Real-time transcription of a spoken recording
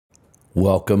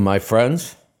Welcome, my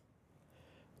friends.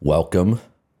 Welcome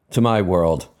to my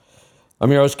world.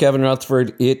 I'm your host, Kevin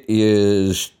Rutherford. It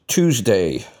is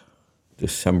Tuesday,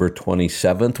 December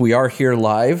 27th. We are here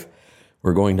live.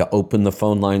 We're going to open the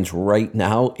phone lines right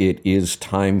now. It is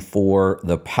time for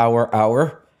the Power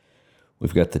Hour.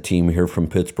 We've got the team here from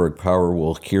Pittsburgh Power.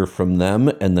 We'll hear from them,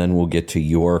 and then we'll get to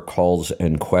your calls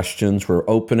and questions. We're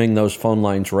opening those phone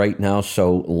lines right now,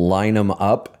 so line them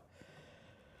up.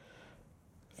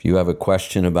 If you have a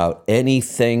question about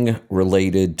anything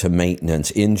related to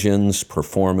maintenance, engines,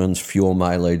 performance, fuel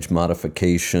mileage,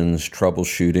 modifications,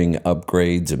 troubleshooting,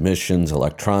 upgrades, emissions,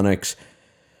 electronics,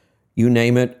 you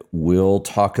name it, we'll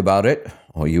talk about it.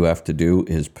 All you have to do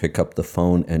is pick up the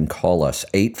phone and call us.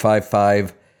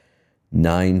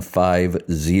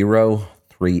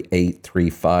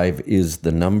 855-950-3835 is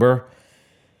the number.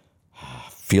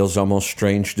 Feels almost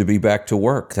strange to be back to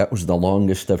work. That was the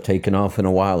longest I've taken off in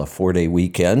a while. A 4-day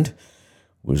weekend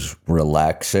was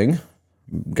relaxing.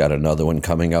 Got another one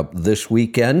coming up this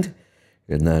weekend,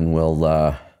 and then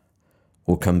we'll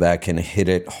come back and hit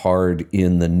it hard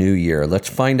in the new year. Let's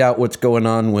find out what's going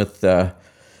on with the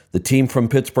team from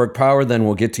Pittsburgh Power. Then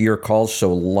we'll get to your calls.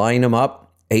 So line them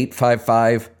up.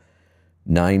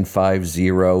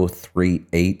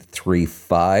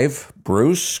 855-950-3835.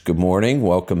 Bruce, good morning.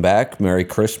 Welcome back. Merry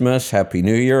Christmas. Happy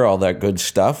New Year. All that good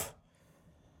stuff.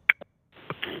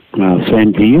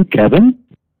 Same to you, Kevin.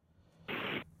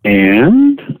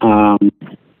 And I'm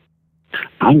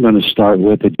going to start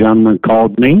with a gentleman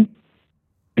called me,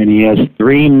 and he has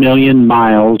 3 million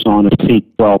miles on a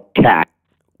C12 Cat.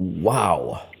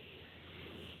 Wow.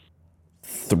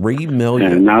 3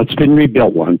 million. And now it's been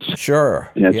rebuilt once. Sure.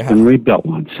 It's been rebuilt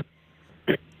once.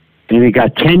 And he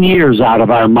got 10 years out of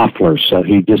our mufflers, so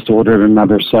he just ordered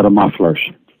another set of mufflers.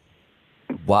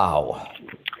 Wow.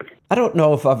 I don't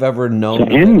know if I've ever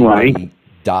known anybody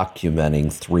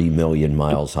documenting 3 million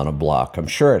miles on a block. I'm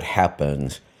sure it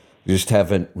happens. You just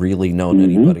haven't really known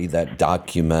anybody that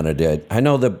documented it. I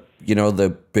know the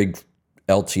big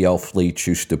LTL fleets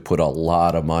used to put a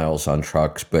lot of miles on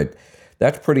trucks, but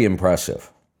that's pretty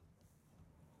impressive.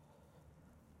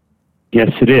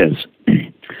 Yes, it is.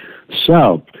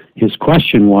 So his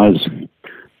question was,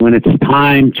 when it's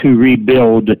time to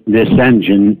rebuild this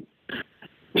engine,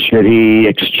 should he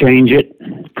exchange it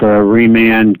for a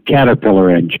reman Caterpillar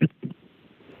engine?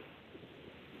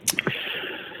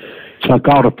 So I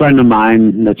called a friend of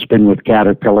mine that's been with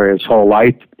Caterpillar his whole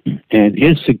life, and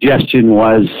his suggestion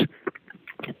was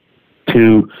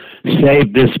to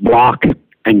save this block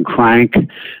and crank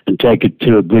and take it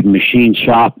to a good machine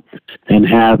shop and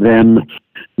have them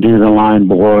do the line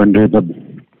bore and do the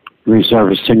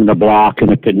resurfacing the block,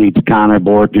 and if it needs counter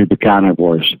bore, do the counter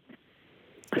bores.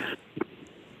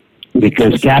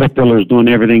 Because Caterpillar's doing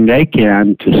everything they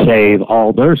can to save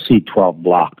all their C12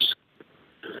 blocks.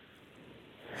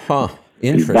 Huh.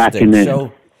 Interesting.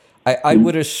 So I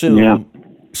would assume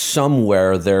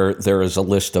somewhere there is a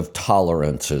list of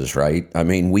tolerances, right? I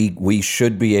mean, we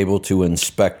should be able to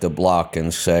inspect a block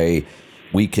and say,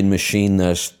 we can machine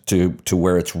this to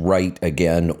where it's right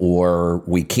again, or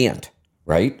we can't,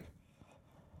 right?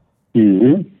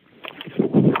 Mm-hmm.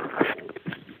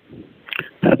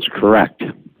 That's correct.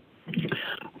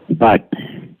 But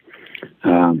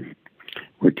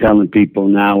we're telling people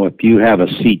now, if you have a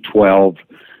C12,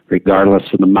 regardless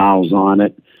of the miles on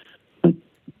it,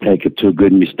 take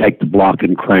the block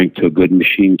and crank to a good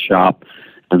machine shop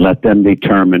and let them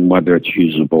determine whether it's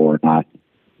usable or not.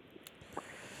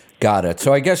 Got it.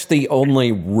 So I guess the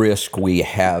only risk we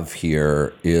have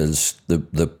here is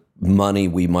the money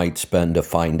we might spend to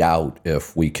find out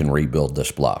if we can rebuild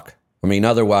this block. I mean,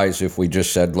 otherwise, if we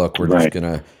just said, look, we're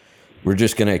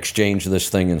just gonna exchange this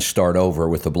thing and start over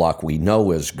with the block we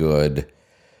know is good.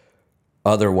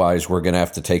 Otherwise, we're going to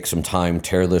have to take some time,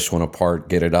 tear this one apart,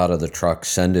 get it out of the truck,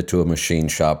 send it to a machine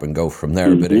shop, and go from there.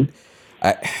 Mm-hmm.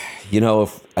 But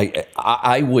if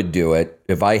I would do it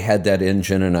if I had that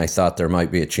engine and I thought there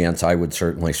might be a chance, I would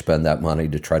certainly spend that money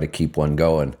to try to keep one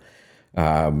going.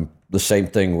 The same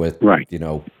thing with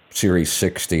Series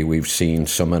 60. We've seen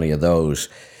so many of those.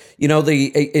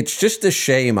 It's just a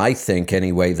shame, I think,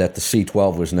 anyway, that the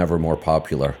C12 was never more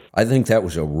popular. I think that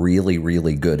was a really,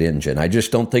 really good engine. I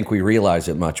just don't think we realize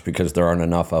it much because there aren't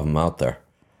enough of them out there.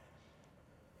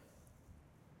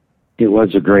 It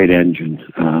was a great engine.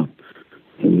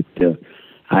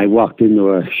 I walked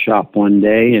into a shop one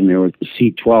day, and there was the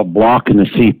C12 block and the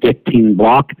C15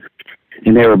 block,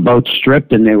 and they were both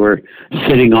stripped, and they were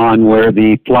sitting on where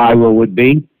the flywheel would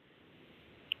be.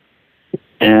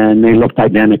 And they looked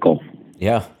identical.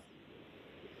 Yeah.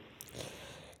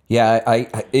 Yeah,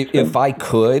 if I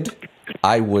could,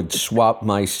 I would swap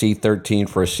my C13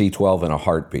 for a C12 in a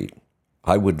heartbeat.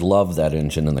 I would love that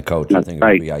engine in the coach. That's I think it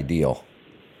would be ideal.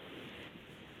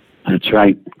 That's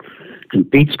right. And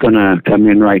Pete's going to come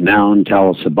in right now and tell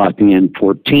us about the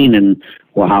N14 and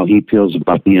how he feels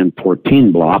about the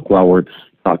N14 block while we're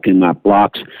talking about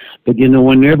blocks. But,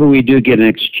 whenever we do get an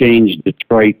exchange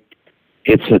Detroit,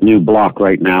 it's a new block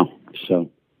right now. So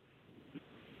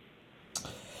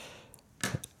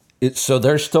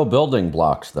they're still building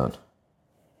blocks then?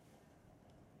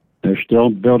 They're still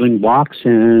building blocks,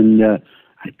 and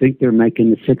I think they're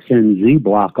making the 6NZ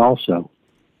block also.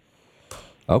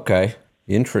 Okay,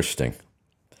 interesting.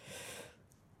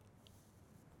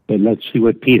 But let's see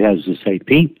what Pete has to say.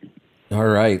 Pete? All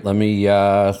right, let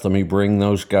me bring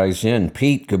those guys in.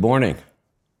 Pete, good morning.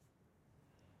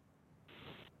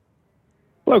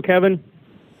 Hello, Kevin.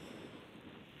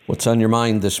 What's on your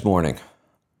mind this morning?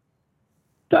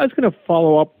 I was going to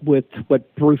follow up with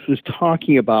what Bruce was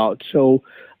talking about. So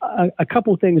a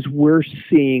couple of things we're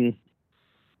seeing.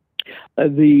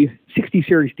 The 60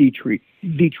 Series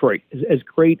Detroit is as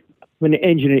great of an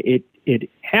engine it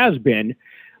has been.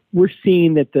 We're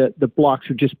seeing that the blocks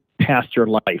are just past their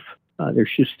life.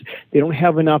 They don't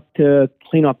have enough to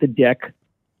clean off the deck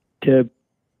to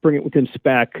bring it within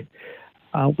spec.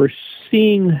 We're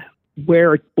seeing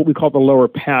where what we call the lower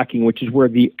packing, which is where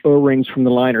the O-rings from the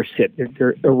liner sit.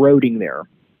 They're eroding there.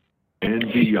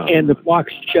 And beyond. And the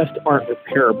blocks just aren't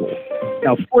repairable.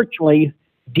 Now, fortunately,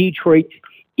 Detroit,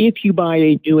 if you buy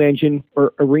a new engine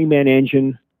or a reman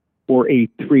engine or a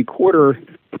 3/4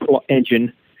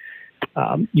 engine,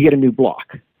 you get a new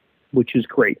block, which is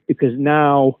great because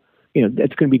now,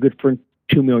 that's going to be good for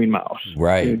 2 million miles.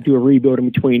 Right. Do a rebuild in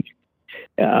between.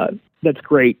 That's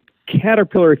great.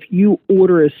 Caterpillar, if you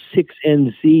order a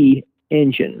 6NZ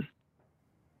engine,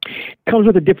 it comes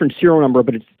with a different serial number,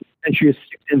 but it's essentially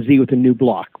a 6NZ with a new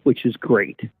block, which is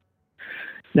great.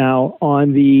 Now,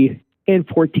 on the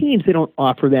N14s, they don't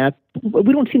offer that, but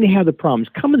we don't seem to have the problems.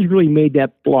 Cummins really made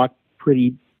that block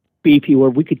pretty beefy where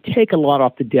we could take a lot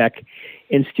off the deck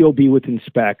and still be within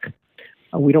spec.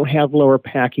 We don't have lower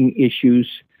packing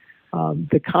issues.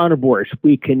 The counterbores,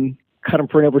 we can cut them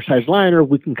for an oversized liner.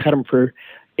 We can cut them for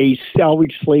a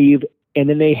salvage sleeve, and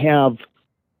then they have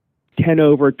 10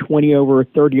 over, 20 over,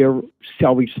 30 over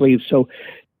salvage sleeves. So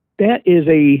that is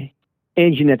a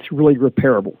engine that's really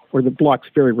repairable, or the block's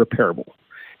very repairable.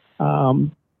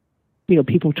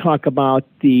 People talk about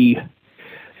the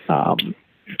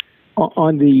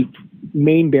on the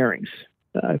main bearings.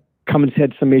 Cummins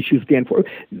had some issues with the N4.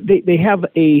 They have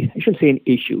I shouldn't say an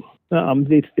issue.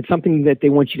 It's something that they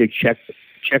want you to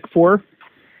check for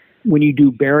when you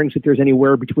do bearings, if there's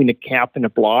anywhere between a cap and a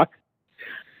block.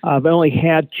 I've only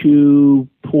had to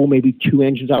pull maybe 2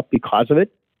 engines out because of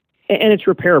it, and it's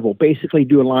repairable. Basically,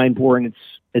 do a line bore, and it's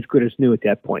as good as new at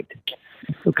that point.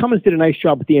 So Cummins did a nice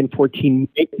job with the N14,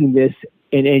 making this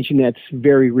an engine that's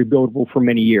very rebuildable for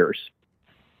many years,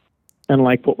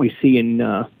 unlike what we see in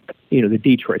the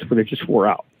Detroits, where they're just wore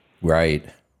out. Right.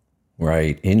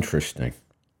 Interesting.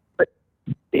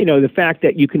 The fact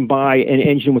that you can buy an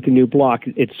engine with a new block,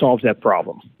 it solves that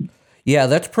problem. Yeah,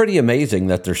 that's pretty amazing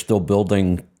that they're still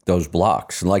building those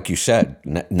blocks. And like you said,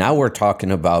 now we're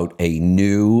talking about a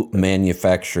new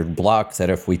manufactured block that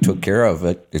if we took care of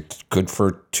it, it's good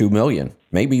for 2 million,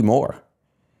 maybe more.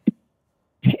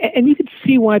 And you can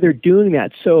see why they're doing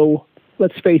that. So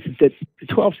let's face it, that the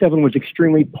 12.7 was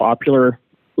extremely popular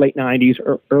late 90s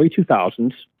or early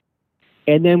 2000s.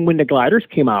 And then when the gliders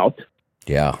came out,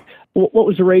 yeah, what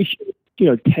was the ratio?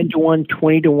 10-1,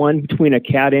 20-1 between a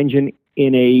CAT engine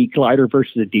in a glider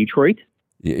versus a Detroit.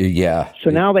 Yeah. So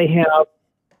now they have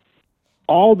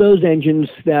all those engines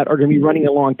that are going to be running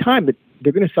a long time, but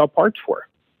they're going to sell parts for.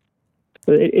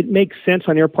 So it makes sense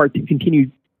on their part to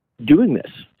continue doing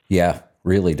this. Yeah,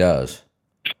 really does.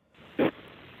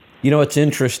 It's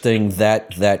interesting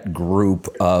that group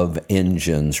of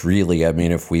engines, really, I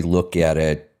mean, if we look at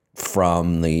it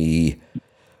from the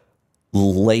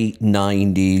late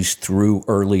 90s through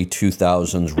early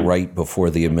 2000s, right before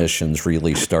the emissions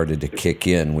really started to kick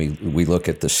in. We look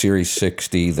at the Series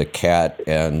 60, the CAT,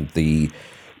 and we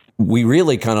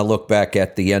really kind of look back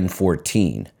at the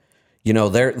N14.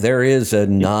 There is a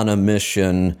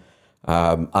non-emission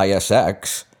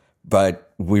ISX,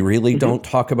 but we really don't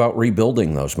talk about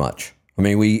rebuilding those much. I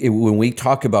mean, when we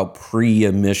talk about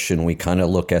pre-emission, we kind of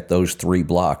look at those 3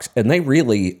 blocks, and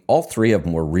all 3 of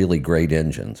them were really great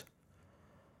engines.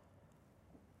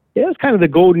 Yeah, it's kind of the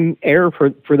golden era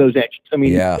for those engines. I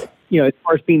mean, yeah. As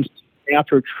far as being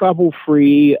after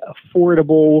trouble-free,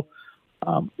 affordable.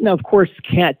 Now, of course,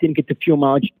 CAT didn't get the fuel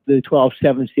mileage the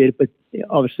 12.7s did, but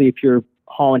obviously if you're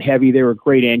hauling heavy. They were a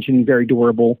great engine, very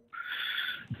durable.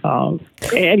 And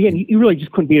again, you really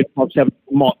just couldn't beat a 12.7 for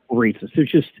multiple reasons. There's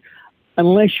just,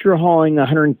 unless you're hauling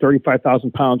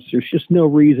 135,000 pounds, there's just no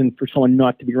reason for someone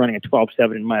not to be running a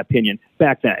 12.7, in my opinion,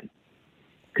 back then,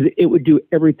 because it would do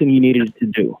everything you needed it to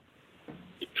do.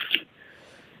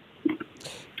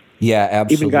 Yeah,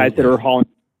 absolutely. Even guys that are hauling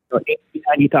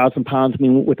 90,000 pounds. I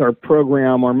mean, with our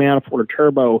program, our manifold or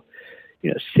turbo,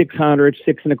 600,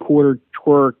 6.25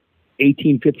 torque,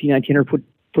 18, 15, 1900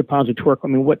 foot-pounds of torque. I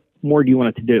mean, what more do you want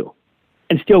it to do?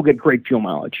 And still get great fuel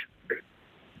mileage.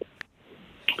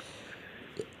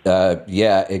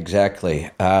 Yeah,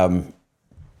 exactly. I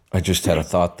just had a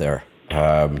thought there.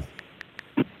 No,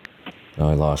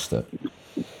 I lost it.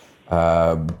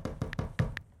 Well,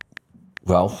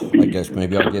 I guess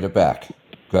maybe I'll get it back.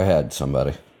 Go ahead,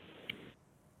 somebody.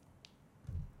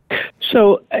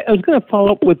 So I was going to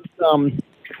follow up with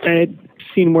I'd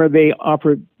seen where they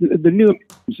offer the new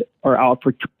are out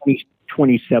for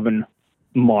 2027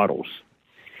 models,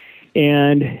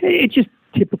 and it's just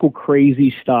typical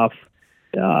crazy stuff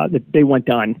that they want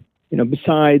done.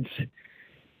 Besides,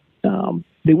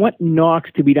 they want NOx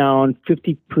to be down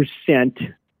 50%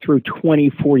 through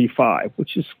 2045,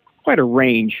 which is quite a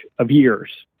range of years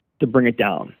to bring it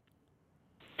down.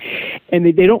 And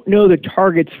they don't know the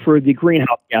targets for the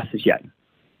greenhouse gases yet.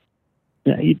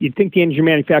 You'd think the engine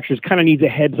manufacturers kind of need a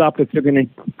heads up if they're going to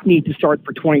need to start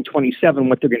for 2027,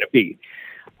 what they're going to be.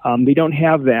 They don't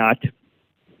have that.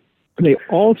 They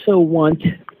also want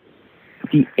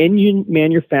the engine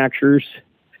manufacturers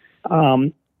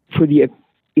for the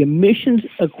emissions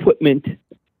equipment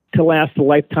to last the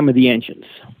lifetime of the engines.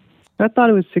 I thought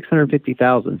it was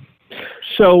 650,000.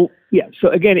 So, yeah. So,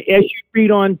 again, as you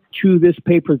read on to this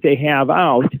paper they have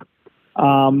out,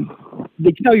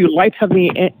 they tell you lifetime of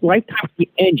the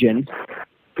engine,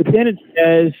 but then it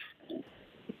says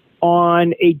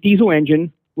on a diesel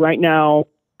engine, right now,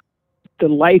 the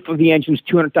life of the engine is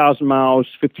 200,000 miles,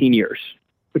 15 years,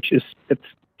 which is, that's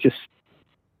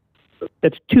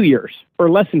 2 years, or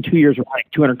less than 2 years of running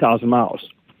 200,000 miles.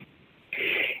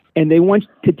 And they want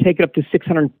to take it up to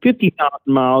 650,000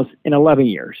 miles in 11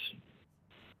 years.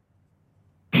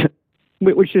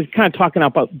 Which is kind of talking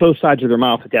about both sides of their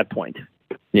mouth at that point.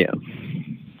 Yeah.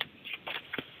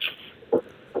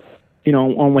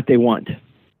 On what they want.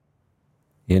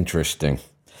 Interesting.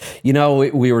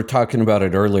 We were talking about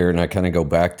it earlier, and I kind of go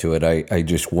back to it. I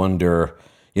just wonder,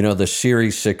 the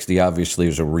Series 60 obviously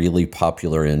is a really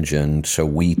popular engine, so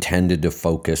we tended to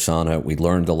focus on it. We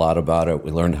learned a lot about it. We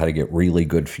learned how to get really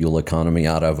good fuel economy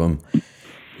out of them.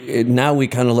 Now we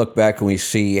kind of look back and we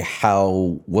see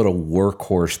what a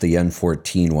workhorse the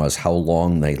N14 was, how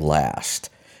long they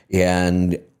last.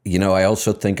 And, I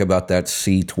also think about that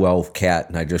C12 Cat,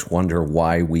 and I just wonder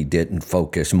why we didn't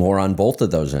focus more on both of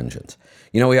those engines.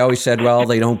 We always said, well,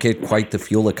 they don't get quite the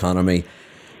fuel economy.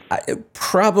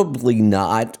 Probably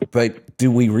not, but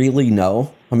do we really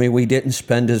know? I mean, we didn't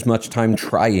spend as much time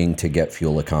trying to get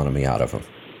fuel economy out of them.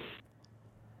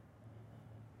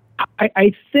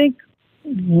 I think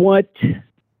what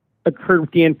occurred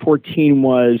with the N14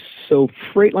 was, so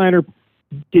Freightliner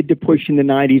did the push in the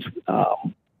 90s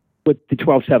with the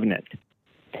 12.7 end.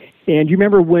 And you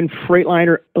remember when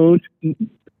Freightliner owned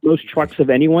most trucks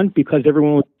of anyone because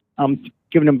everyone was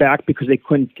giving them back because they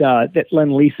couldn't, that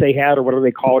Lend-Lease they had or whatever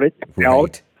they called it.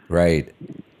 Right.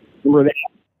 Remember that?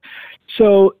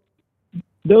 So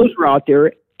those were out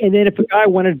there. And then if a guy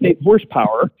wanted big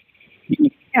horsepower,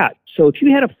 he had. So if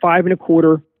you had a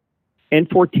 5.25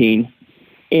 N14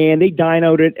 and they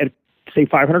dynoed it at, say,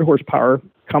 500 horsepower,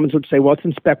 Cummins would say, well, it's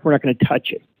in spec, we're not going to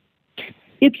touch it.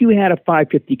 If you had a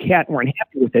 550 Cat and weren't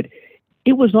happy with it,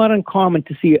 it was not uncommon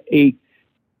to see a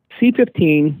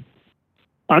C15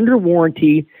 under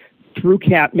warranty through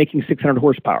Cat making 600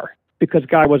 horsepower because the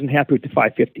guy wasn't happy with the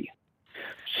 550.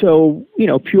 So,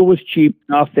 fuel was cheap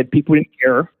enough that people didn't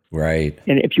care. Right.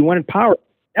 And if you wanted power,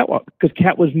 because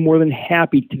Cat was more than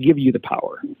happy to give you the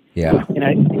power. Yeah. And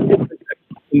I think this is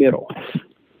the middle.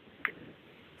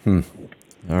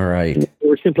 All right. They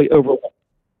were simply overwhelmed.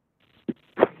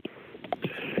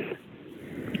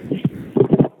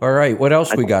 All right. What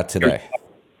else we got today?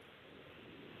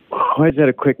 I just had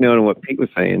a quick note on what Pete was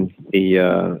saying.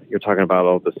 You're talking about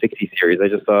all the 60 series. I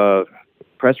just saw a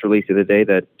press release the other day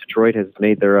that Detroit has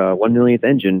made their 1 millionth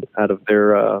engine out of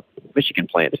their Michigan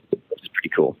plant, which is pretty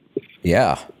cool.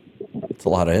 Yeah. It's a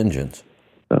lot of engines.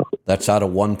 So, that's out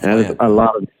of one plant. A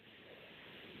lot of,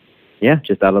 yeah,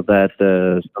 just out of that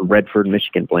Redford,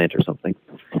 Michigan plant or something.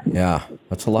 Yeah,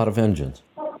 that's a lot of engines.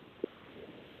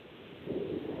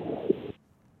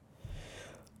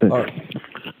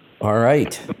 All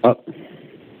right.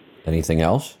 Anything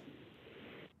else?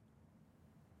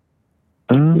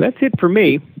 That's it for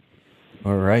me.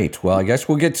 All right. Well, I guess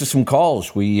we'll get to some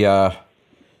calls. We're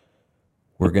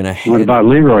gonna. What about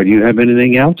Leroy? Do you have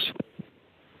anything else?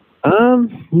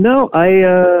 No,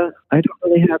 I don't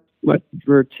really have much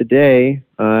for today.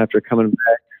 After coming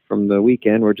back from the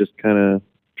weekend, we're just kind of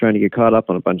trying to get caught up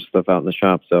on a bunch of stuff out in the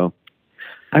shop. So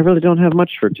I really don't have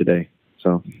much for today.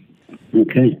 So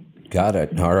Okay. Got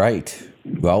it. All right.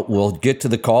 Well, we'll get to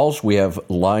the calls. We have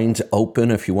lines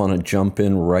open if you want to jump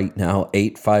in right now.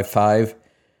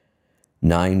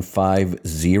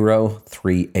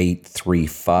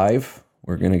 855-950-3835.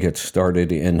 We're going to get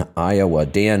started in Iowa.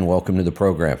 Dan, welcome to the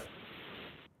program.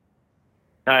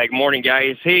 Hi, good morning,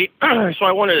 guys. Hey, so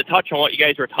I wanted to touch on what you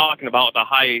guys were talking about, the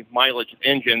high mileage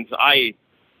engines. I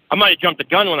might have jumped the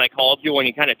gun when I called you when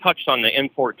you kind of touched on the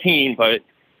N14, but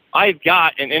I've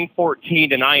got an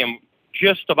N14 and I am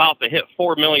just about to hit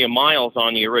 4 million miles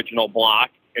on the original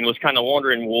block and was kind of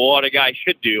wondering what a guy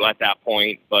should do at that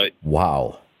point, but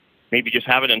Wow. maybe just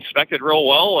have it inspected real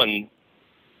well and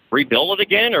rebuild it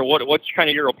again, or what's kind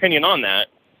of your opinion on that?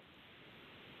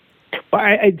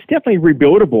 It's definitely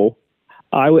rebuildable.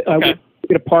 I would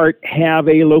get apart, have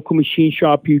a local machine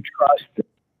shop you trust.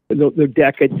 The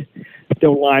decades,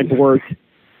 don't line work.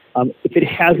 If it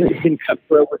hasn't been cut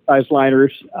for oversized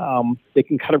liners, they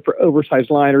can cut it for oversized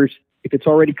liners. If it's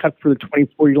already cut for the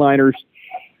 2040 liners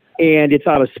and it's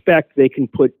out of spec, they can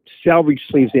put salvage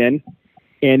sleeves in,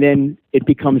 and then it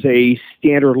becomes a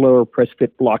standard lower press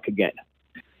fit block again.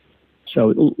 So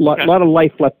a lot of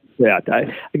life left for that.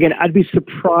 I'd be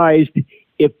surprised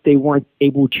if they weren't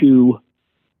able to,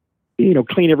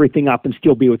 clean everything up and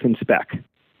still be within spec.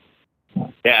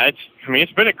 Yeah,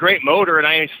 it's been a great motor, and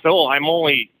I've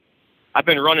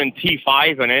been running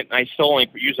T5 in it, and I still only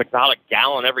use about a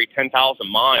gallon every 10,000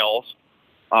 miles.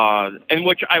 And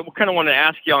which I kind of want to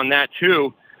ask you on that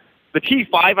too. The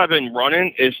T5 I've been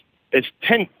running is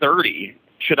 1030.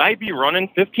 Should I be running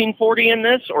 1540 in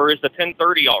this, or is the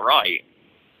 1030 all right?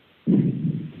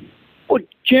 Well,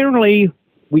 generally,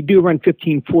 we do run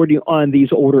 1540 on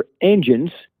these older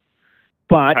engines,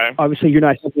 but obviously you're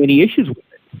not having any issues with it.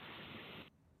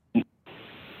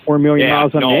 4 million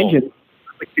miles on an engine,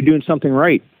 like you're doing something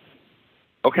right.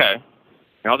 Okay.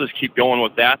 I'll just keep going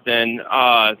with that then.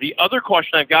 The other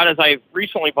question I've got is I've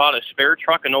recently bought a spare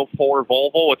truck, an 04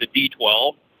 Volvo with a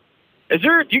D12.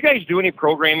 Do you guys do any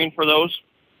programming for those?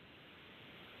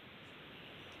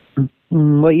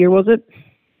 what year was it?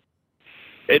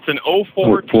 It's an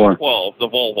 04 D12, the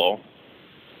Volvo.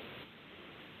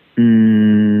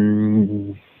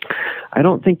 I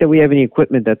don't think that we have any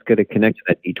equipment that's going to connect to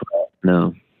that D12.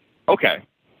 No. Okay.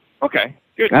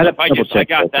 Good. I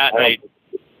got that. And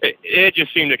it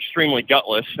just seemed extremely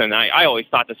gutless, and I always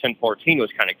thought the 1014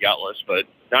 was kind of gutless, but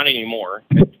not anymore.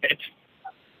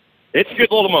 It's a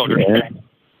good little motor. Yeah.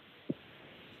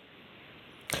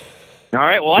 All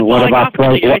right. Well, that's all I got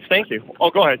for you guys. Thank you. Oh,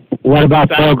 go ahead. What about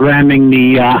programming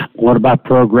the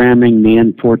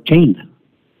N14?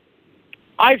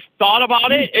 I've thought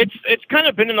about it. It's kind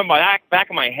of been in the back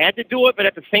of my head to do it, but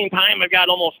at the same time, I've got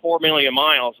almost 4 million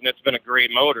miles, and it's been a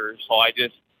great motor, so I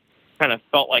just kind of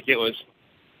felt like it was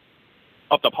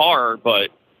up to par.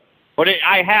 But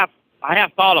I have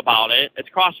thought about it. It's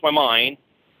crossed my mind.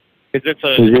 Does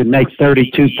it make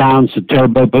 32 pounds of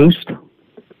turbo boost?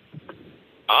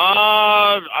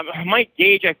 My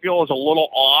gauge, I feel, is a little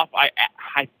off. I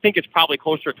think it's probably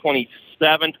closer to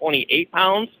 27, 28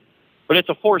 pounds, but it's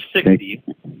a 460.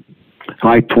 All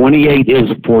right, 28 is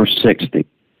a 460.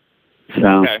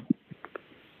 So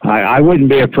I wouldn't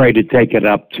be afraid to take it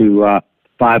up to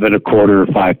 5 1/4 or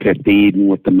 550, even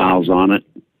with the miles on it.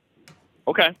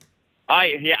 Okay.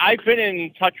 I've been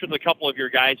in touch with a couple of your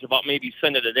guys about maybe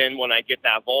sending it in when I get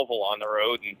that Volvo on the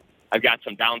road, and I've got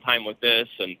some downtime with this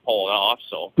and pull it off.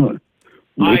 So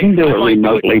we can do it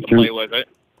remotely play with it.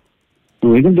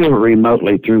 We can do it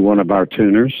remotely through one of our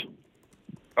tuners.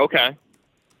 Okay.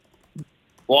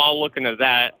 Well, I'll look into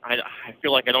that. I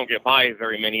feel like I don't get by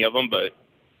very many of them, but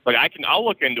I'll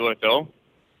look into it though.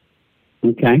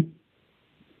 Okay.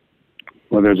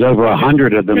 Well, there's over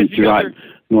 100 of them throughout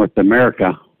North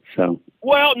America. So.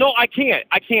 Well, no, I can't,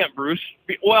 Bruce.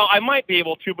 Well, I might be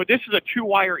able to, but this is a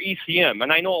 2-wire ECM,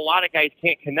 and I know a lot of guys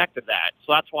can't connect to that,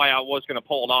 so that's why I was going to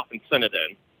pull it off and send it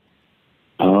in.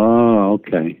 Oh,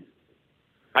 okay.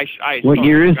 What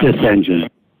year is this engine?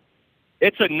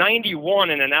 It's a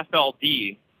 91 and an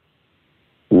FLD.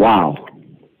 Wow.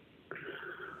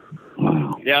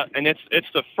 Yeah, and it's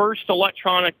the first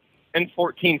electronic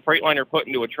N14 Freightliner put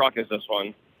into a truck is this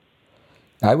one.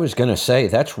 I was going to say,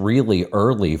 that's really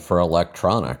early for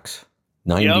electronics.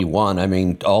 91. Yep. I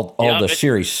mean, all the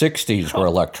Series 60s were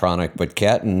electronic, but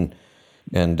Cat and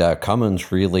And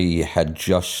Cummins really had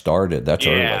just started. That's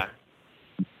early.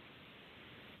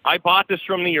 I bought this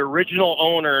from the original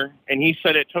owner, and he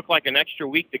said it took like an extra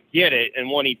week to get it.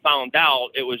 And when he found out,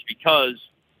 it was because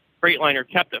Freightliner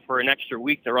kept it for an extra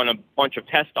week to run a bunch of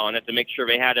tests on it to make sure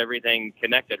they had everything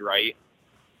connected right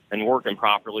and working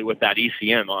properly with that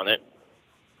ECM on it.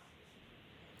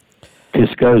 This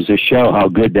goes to show how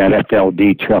good that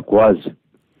FLD truck was.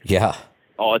 Yeah.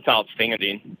 Oh, it's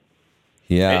outstanding.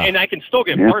 Yeah. And I can still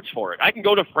get parts for it. I can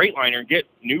go to Freightliner and get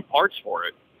new parts for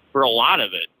it, for a lot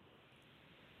of it.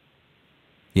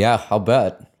 Yeah, I'll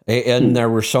bet. And there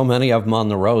were so many of them on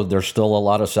the road, there's still a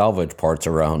lot of salvage parts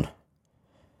around.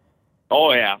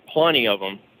 Oh, yeah, plenty of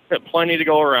them. Plenty to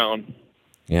go around.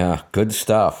 Yeah, good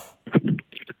stuff. And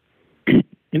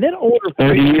then older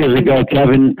 30 years ago,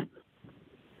 Kevin,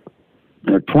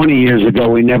 or 20 years ago,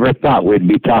 we never thought we'd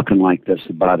be talking like this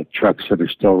about trucks that are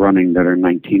still running that are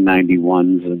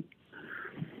 1991s and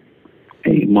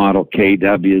 8 model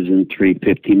KWs and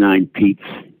 359 Pete's.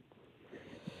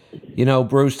 You know,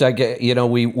 Bruce, I get, you know,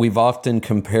 we've often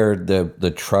compared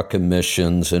the truck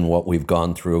emissions and what we've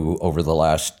gone through over the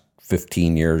last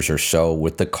 15 years or so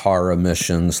with the car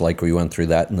emissions, like we went through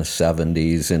that in the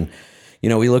 70s. And, you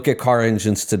know, we look at car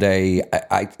engines today,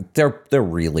 they're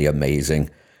really amazing.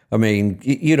 I mean,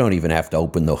 you don't even have to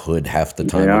open the hood half the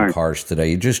time in cars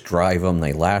today. You just drive them.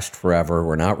 They last forever.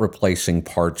 We're not replacing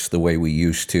parts the way we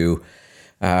used to.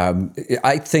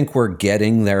 I think we're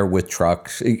getting there with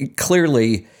trucks.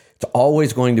 Clearly, it's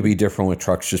always going to be different with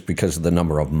trucks just because of the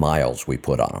number of miles we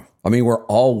put on them. I mean, we're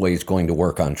always going to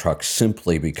work on trucks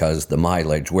simply because the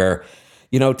mileage, where,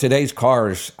 you know, today's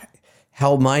cars,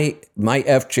 hell, my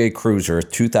FJ Cruiser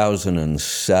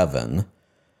 2007,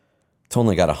 it's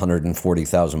only got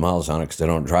 140,000 miles on it because I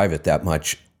don't drive it that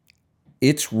much.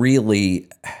 It's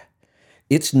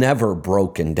never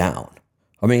broken down.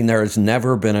 I mean, there's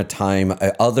never been a time,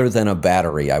 other than a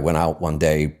battery. I went out one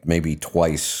day, maybe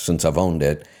twice since I've owned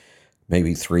it,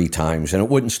 maybe 3 times, and it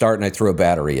wouldn't start, and I threw a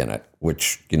battery in it,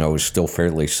 which, you know, is still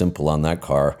fairly simple on that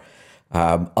car.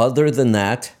 Other than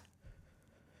that,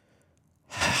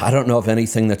 I don't know of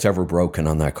anything that's ever broken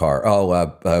on that car. Oh,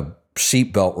 a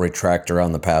seatbelt retractor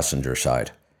on the passenger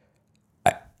side.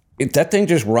 That thing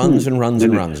just runs and runs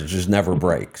and runs. It just never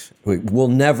breaks. We'll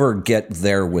never get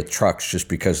there with trucks just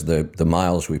because of the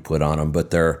miles we put on them,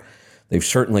 but they've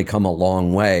certainly come a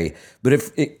long way.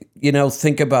 But you know,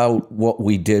 think about what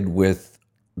we did with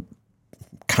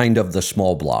kind of the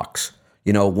small blocks.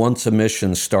 You know, once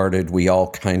emissions started, we all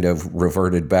kind of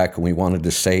reverted back and we wanted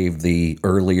to save the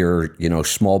earlier, you know,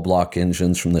 small block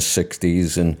engines from the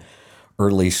 60s and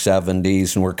early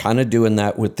 70s, and we're kind of doing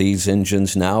that with these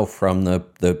engines now from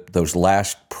those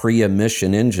last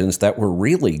pre-emission engines that were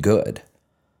really good.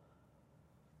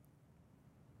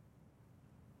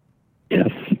 Yes,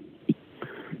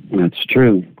 that's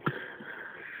true.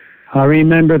 I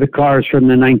remember the cars from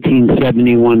the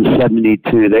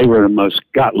 1971-72. They were the most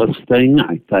gutless thing.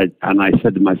 I said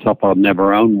to myself, I'll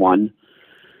never own one,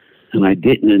 and I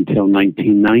didn't until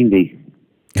 1990.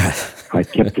 I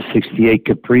kept the 68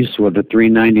 Caprice with a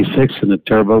 396 and a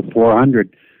turbo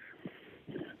 400.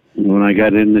 And when I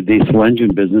got in the diesel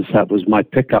engine business, that was my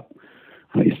pickup.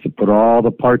 I used to put all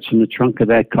the parts in the trunk of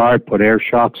that car, put air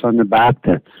shocks on the back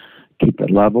to keep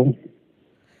it level.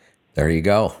 There you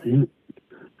go. Yeah.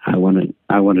 I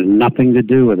wanted nothing to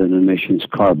do with an emissions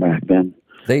car back then.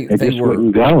 They just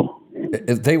wouldn't go.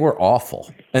 They were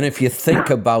awful. And if you think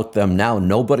about them now,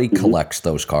 nobody collects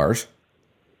those cars.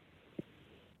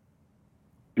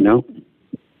 No.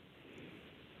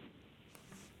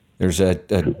 There's a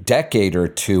decade or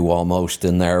two almost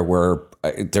in there where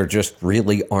there just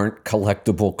really aren't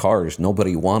collectible cars.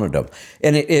 Nobody wanted them.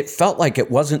 And it felt like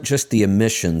it wasn't just the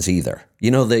emissions either. You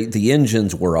know, the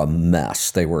engines were a mess.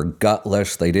 They were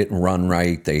gutless. They didn't run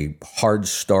right. They hard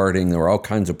starting. There were all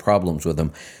kinds of problems with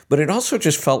them. But it also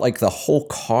just felt like the whole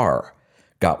car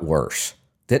got worse.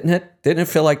 Didn't it? Didn't it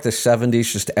feel like the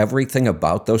 70s, just everything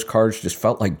about those cars just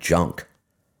felt like junk?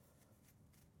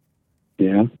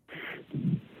 Yeah.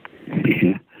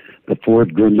 Yeah. The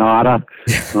Ford Granada.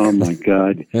 Oh my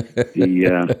God.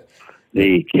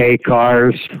 The K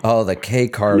cars. Oh, the K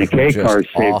cars. The K cars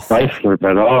saved Chrysler,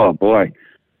 but oh boy.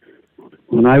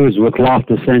 When I was with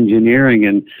Loftus Engineering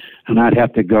and I'd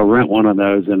have to go rent one of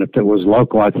those, and if it was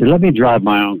local, I'd say, let me drive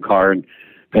my own car and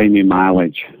pay me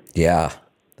mileage. Yeah.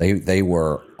 They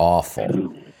were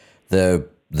awful. The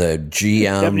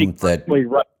GM that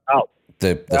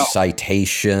the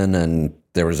Citation, and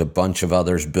there was a bunch of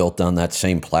others built on that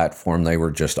same platform. They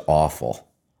were just awful.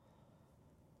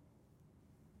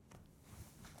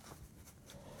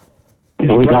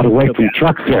 Yeah, we got away from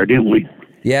trucks there, didn't we?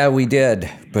 Yeah, we did.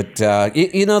 But,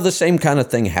 the same kind of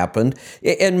thing happened.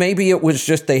 And maybe it was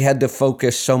just they had to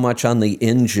focus so much on the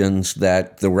engines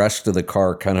that the rest of the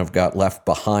car kind of got left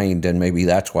behind. And maybe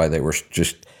that's why they were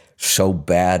just so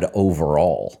bad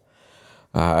overall.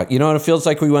 And it feels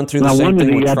like we went through the same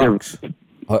thing with trucks.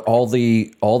 All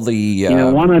the.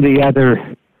 One of the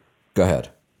other. Go ahead.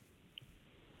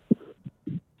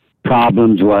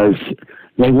 Problems was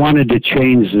they wanted to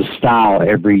change the style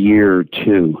every year or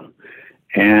two.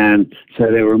 And so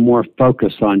they were more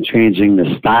focused on changing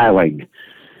the styling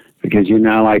because,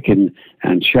 like in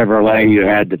Chevrolet, you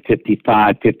had the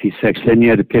 55, 56, then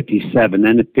you had the 57,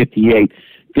 then the 58,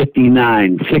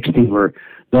 59, 60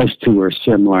 those two were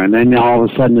similar. And then all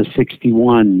of a sudden the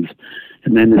 61s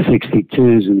and then the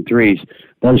 62s and 3s,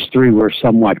 those three were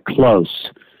somewhat close.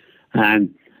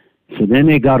 And so then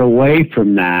they got away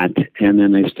from that and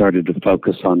then they started to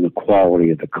focus on the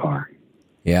quality of the car.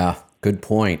 Yeah. Good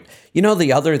point.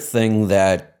 The other thing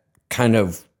that kind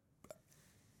of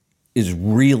is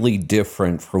really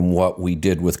different from what we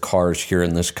did with cars here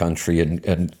in this country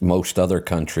and most other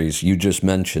countries, you just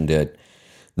mentioned it,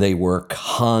 they were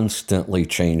constantly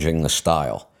changing the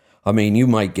style. I mean, you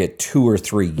might get 2 or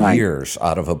 3 years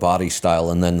out of a body style,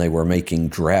 and then they were making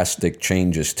drastic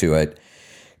changes to it.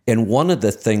 And one of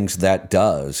the things that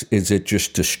does is it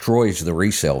just destroys the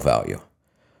resale value.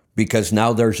 Because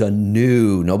now there's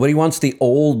nobody wants the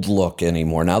old look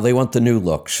anymore. Now they want the new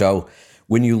look. So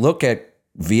when you look at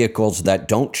vehicles that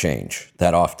don't change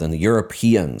that often, the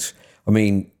Europeans,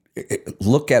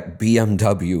 look at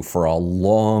BMW for a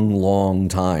long, long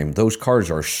time. Those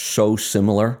cars are so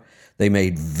similar. They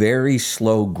made very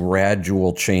slow,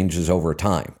 gradual changes over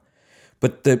time.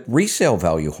 But the resale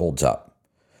value holds up.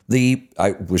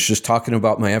 I was just talking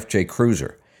about my FJ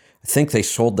Cruiser. I think they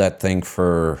sold that thing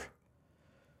for...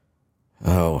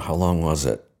 how long was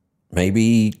it?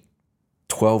 Maybe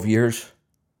 12 years,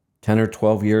 10 or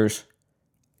 12 years.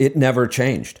 It never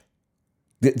changed.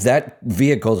 That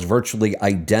vehicle is virtually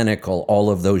identical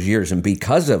all of those years. And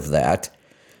because of that,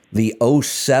 the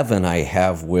 07 I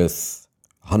have with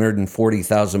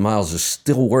 140,000 miles is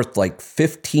still worth like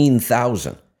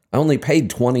 15,000. I only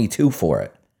paid 22 for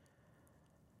it.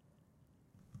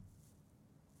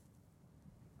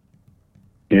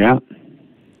 Yeah.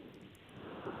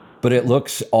 But it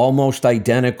looks almost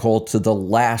identical to the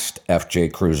last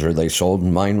FJ Cruiser they sold.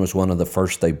 And mine was one of the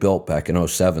first they built back in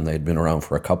 07. They'd been around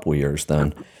for a couple years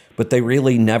then. But they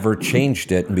really never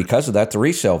changed it. And because of that, the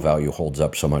resale value holds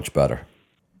up so much better.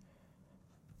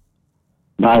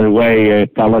 By the way, a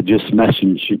fellow just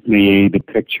messaged me the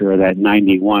picture of that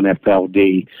 91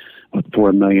 FLD with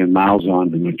 4 million miles on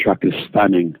it. And the truck is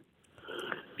stunning.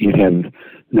 You'd have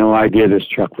no idea this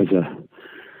truck was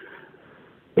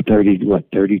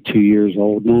 32 years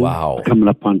old now? Wow. Coming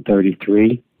up on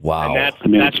 33. Wow. And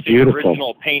that's the beautiful.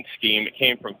 original paint scheme it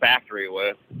came from factory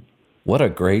with. What a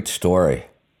great story.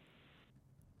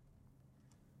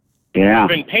 Yeah.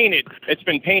 It's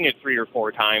been painted 3 or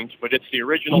 4 times, but it's the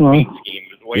original paint scheme,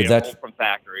 the way it rolled from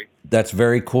factory. That's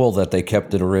very cool that they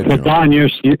kept it original. But Don, you're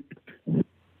still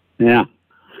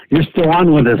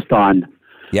on with us, Don.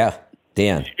 Yeah,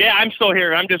 Dan. Yeah, I'm still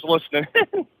here. I'm just listening.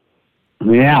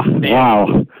 Yeah,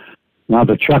 wow. Wow,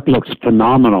 the truck looks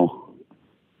phenomenal.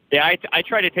 Yeah, I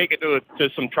try to take it to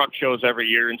some truck shows every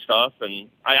year and stuff, and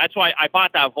that's why I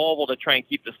bought that Volvo to try and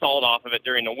keep the salt off of it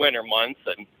during the winter months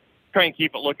and try and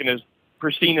keep it looking as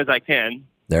pristine as I can.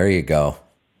 There you go.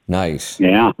 Nice.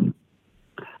 Yeah.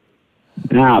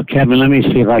 Now, Kevin, let me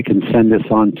see if I can send this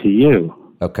on to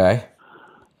you. Okay.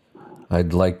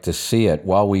 I'd like to see it.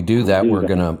 While we do that, we're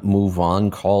going to move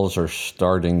on. Calls are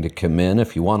starting to come in.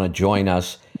 If you want to join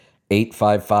us,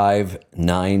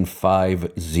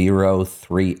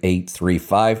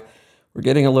 855-950-3835. We're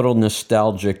getting a little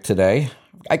nostalgic today.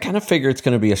 I kind of figure it's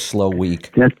going to be a slow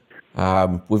week. Yes.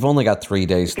 We've only got 3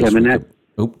 days this Kevin,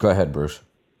 week. Go ahead, Bruce.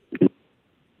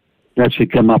 That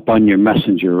should come up on your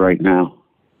messenger right now.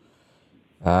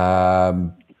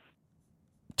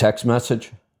 Text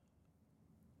message?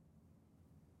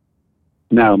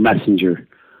 No, messenger.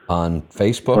 On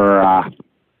Facebook? Or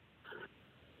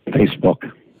Facebook.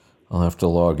 I'll have to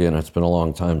log in. It's been a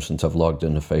long time since I've logged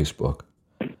into Facebook.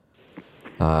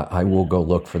 I will go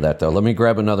look for that, though. Let me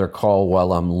grab another call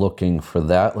while I'm looking for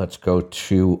that. Let's go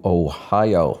to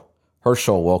Ohio.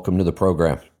 Herschel, welcome to the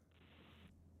program.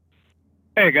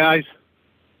 Hey, guys.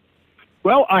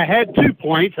 Well, I had 2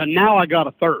 points, and now I got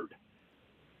a third.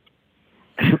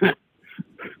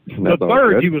 The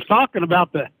third, he was talking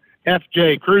about the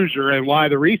FJ Cruiser and why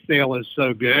the resale is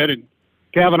so good. And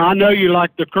Kevin, I know you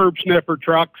like the curb sniffer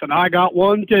trucks, and I got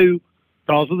one too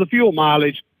because of the fuel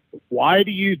mileage. why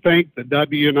do you think the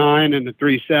W9 and the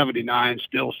 379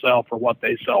 still sell for what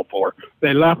they sell for?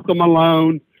 They left them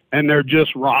alone, and they're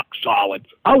just rock solid.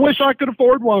 I wish I could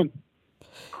afford one.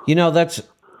 You know, that's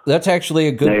actually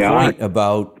a good point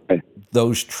about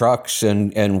those trucks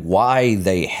and why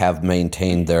they have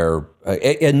maintained their,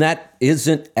 and that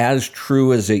isn't as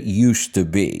true as it used to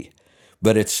be,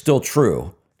 but it's still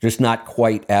true, just not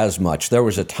quite as much. There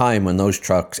was a time when those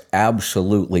trucks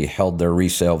absolutely held their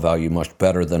resale value much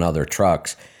better than other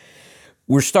trucks.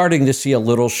 We're starting to see a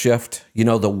little shift. You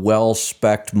know, the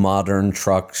well-spec'd modern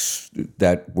trucks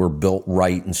that were built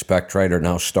right and spec'd right are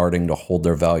now starting to hold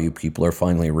their value. People are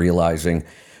finally realizing.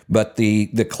 But the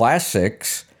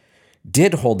classics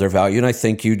did hold their value, and I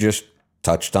think you just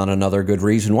touched on another good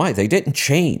reason why. They didn't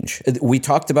change. We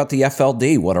talked about the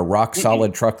FLD, what a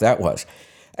rock-solid truck that was.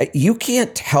 You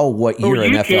can't tell what year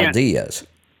an FLD is.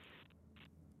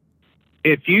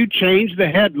 If you change the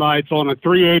headlights on a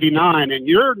 389 and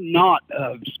you're not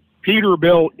a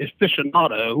Peterbilt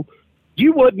aficionado,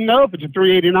 you wouldn't know if it's a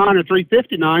 389 or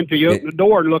 359 until you open the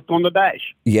door and look on the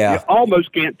dash. Yeah. You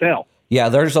almost can't tell. Yeah,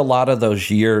 there's a lot of those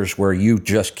years where you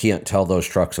just can't tell those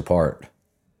trucks apart.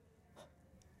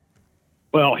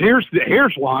 Well, here's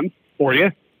one for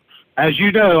you. As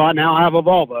you know, I now have a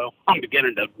Volvo. I'm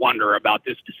beginning to wonder about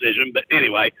this decision, but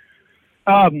anyway.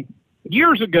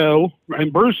 Years ago,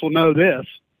 and Bruce will know this,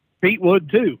 Pete would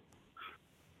too,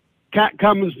 Cat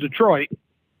Cummins Detroit,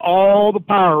 all the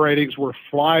power ratings were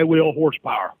flywheel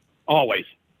horsepower, always.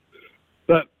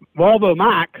 But Volvo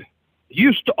Mac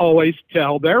used to always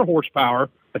tell their horsepower,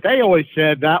 but they always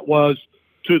said that was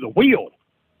to the wheel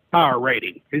power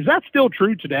rating. Is that still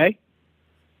true today?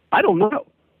 I don't know.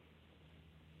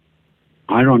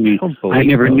 I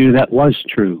never knew that was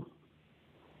true.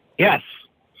 Yes.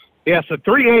 Yes, a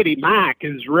 380 Mac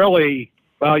is really,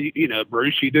 well, you know,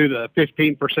 Bruce, you do the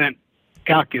 15%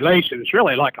 calculation. It's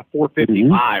really like a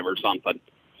 455 or something.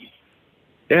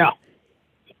 Yeah.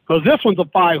 Because this one's a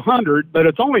 500, but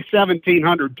it's only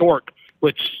 1,700 torque,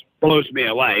 which blows me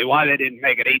away. Why they didn't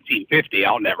make it 1,850,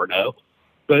 I'll never know.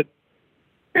 But,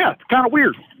 yeah, it's kind of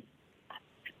weird.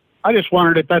 I just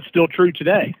wondered if that's still true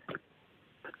today.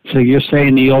 So you're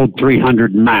saying the old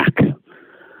 300 Mac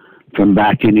from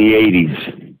back in the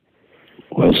 80s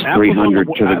was 300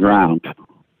 to the ground?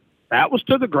 That was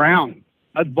to the ground.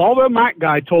 A Volvo Mac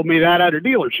guy told me that at a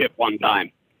dealership one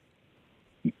time.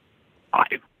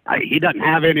 He doesn't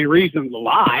have any reason to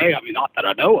lie. I mean, not that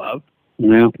I know of.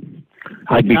 Yeah.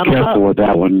 I'd be careful with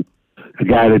that one. A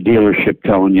guy at a dealership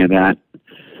telling you that,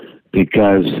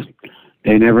 because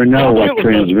they never know what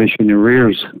transmission and rear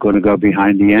is going to go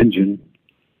behind the engine.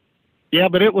 Yeah,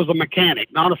 but it was a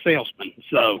mechanic, not a salesman.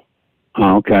 So.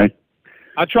 Oh, okay.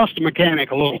 I trust a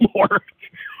mechanic a little more.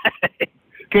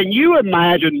 Can you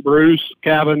imagine, Bruce,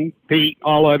 Kevin, Pete,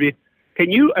 all of you, can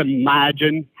you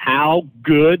imagine how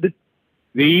good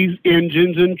these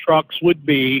engines and trucks would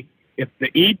be if the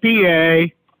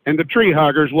EPA and the tree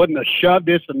huggers wouldn't have shoved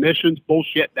this emissions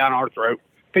bullshit down our throat?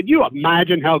 Could you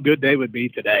imagine how good they would be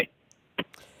today?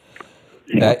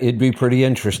 It'd be pretty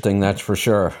interesting, that's for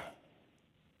sure.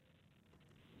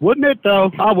 Wouldn't it,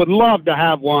 though? I would love to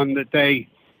have one that they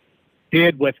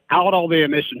did without all the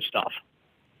emission stuff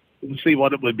and see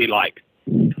what it would be like.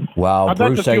 Wow, I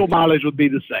bet the fuel mileage would be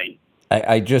the same.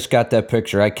 I just got that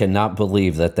picture. I cannot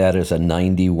believe that is a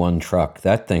 91 truck.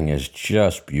 That thing is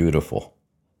just beautiful.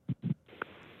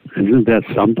 Isn't that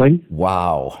something?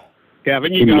 Wow.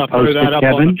 Kevin, you got to throw that up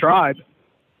on the Tribe.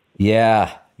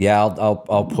 Yeah,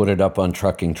 I'll put it up on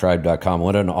truckingtribe.com.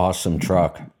 What an awesome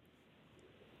truck.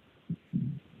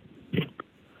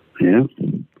 Yeah.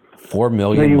 4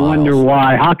 million so you miles. Wonder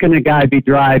why. How can a guy be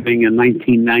driving in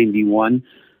 1991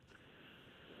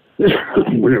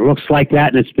 when it looks like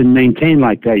that and it's been maintained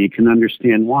like that? You can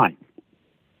understand why.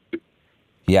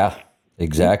 Yeah,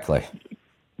 exactly.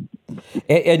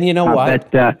 And you know what?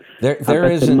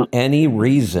 There isn't any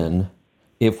reason,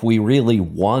 if we really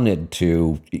wanted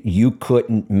to, you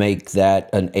couldn't make that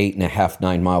an 8.5,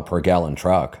 9 mile per gallon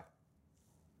truck.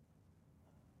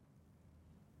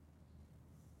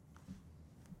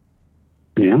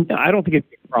 Yeah. I don't think it's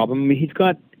a problem. I mean, he's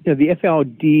got the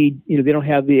FLD. They don't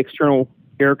have the external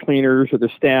air cleaners or the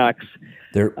stacks,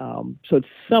 so it's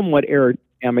somewhat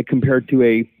aerodynamic compared to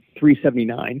a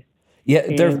 379. Yeah,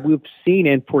 and we've seen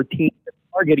N14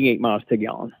 are getting 8 miles to a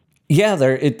gallon. Yeah,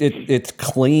 it's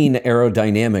clean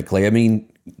aerodynamically. I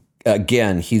mean,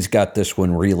 again, he's got this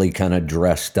one really kind of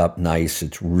dressed up nice.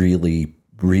 It's really,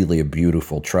 really a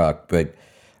beautiful truck, but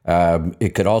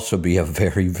it could also be a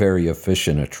very, very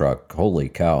efficient truck. Holy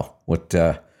cow!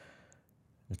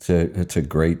 It's a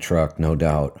great truck, no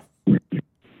doubt.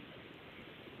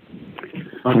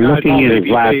 I'm looking at his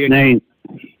last name.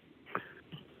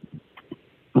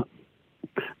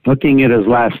 Looking at his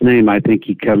last name, I think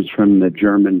he comes from the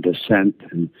German descent,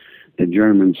 and the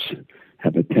Germans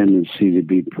have a tendency to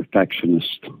be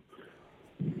perfectionists.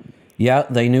 Yeah,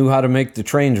 they knew how to make the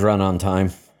trains run on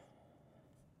time.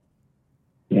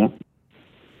 Yeah.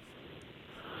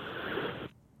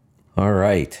 All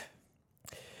right.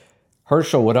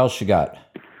 Herschel, what else you got?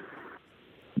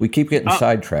 We keep getting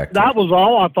sidetracked. That was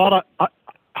all. I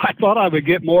thought I would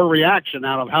get more reaction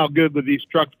out of how good would these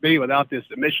trucks be without this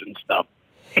emission stuff.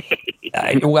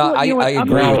 I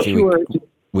agree with you.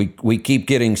 We keep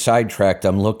getting sidetracked.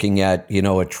 I'm looking at,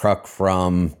 a truck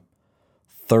from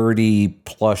 30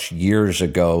 plus years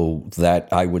ago that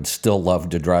I would still love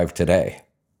to drive today.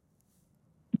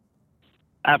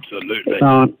 Absolutely.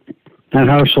 And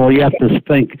Herschel, you have to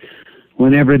think,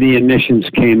 whenever the emissions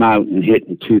came out and hit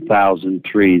in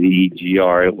 2003, the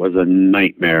EGR, it was a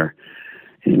nightmare.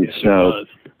 And yes,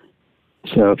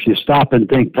 so if you stop and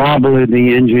think, probably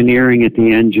the engineering at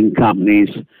the engine companies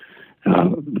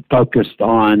focused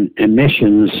on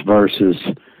emissions versus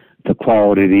the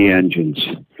quality of the engines.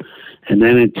 And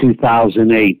then in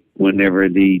 2008, whenever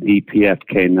the DPF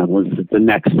came, that was the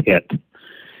next hit.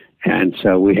 And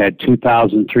so we had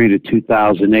 2003 to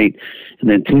 2008, and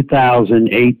then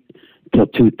 2008 till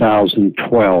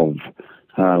 2012,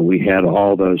 we had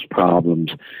all those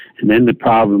problems. And then the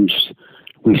problems,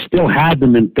 we still had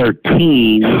them in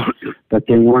 13, but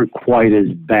they weren't quite as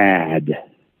bad.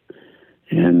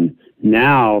 And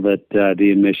now that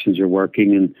the emissions are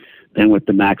working, and then with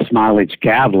the max mileage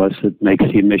catalyst, it makes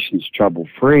the emissions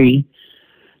trouble-free.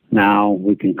 Now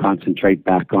we can concentrate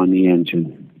back on the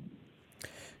engine.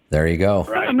 There you go.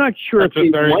 Right. I'm not sure That's if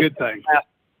a very good thing.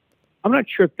 I'm not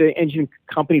sure if the engine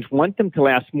companies want them to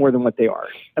last more than what they are.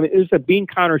 I mean, there's a bean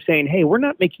counter saying, hey, we're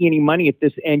not making any money if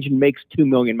this engine makes 2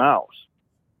 million miles.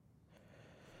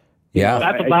 Yeah.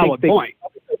 That's a valid point.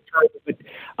 But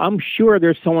I'm sure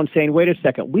there's someone saying, wait a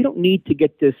second, we don't need to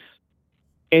get this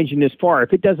engine this far.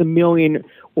 If it does 1 million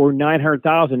or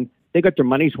 900,000, they got their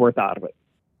money's worth out of it.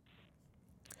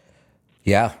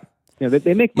 Yeah.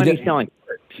 They make money selling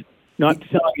parts, not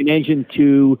selling an engine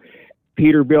to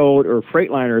Peterbilt or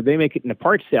Freightliner. They make it in a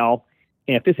part sale.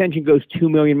 And if this engine goes 2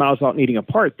 million miles without needing a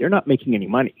part, they're not making any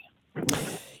money.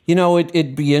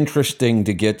 It'd be interesting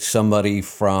to get somebody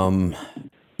from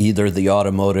either the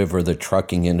automotive or the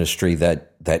trucking industry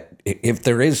that if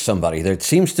there is somebody, there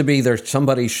seems to be there's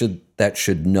somebody that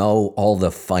should know all the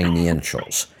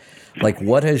financials. Like,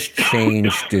 what has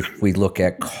changed if we look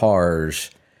at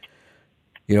cars?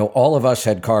 All of us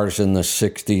had cars in the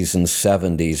 60s and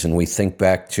 70s, and we think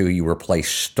back to you replace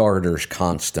starters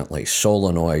constantly,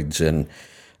 solenoids and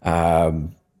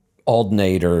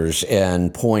alternators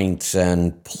and points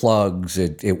and plugs.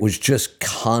 It was just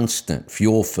constant.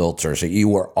 Fuel filters. You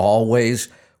were always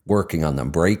working on them.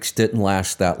 Brakes didn't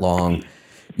last that long.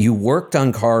 You worked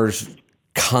on cars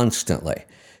constantly.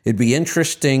 It'd be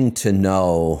interesting to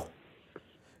know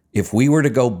if we were to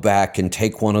go back and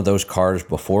take one of those cars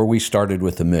before we started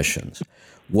with emissions,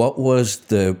 what was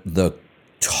the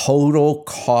total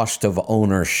cost of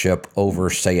ownership over,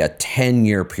 say, a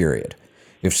 10-year period?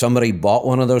 If somebody bought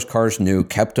one of those cars new,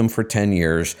 kept them for 10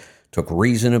 years, took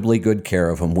reasonably good care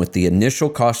of them with the initial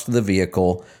cost of the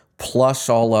vehicle, plus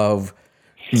all of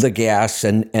the gas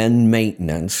and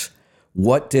maintenance,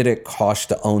 what did it cost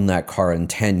to own that car in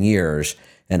 10 years?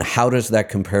 And how does that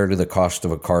compare to the cost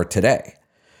of a car today?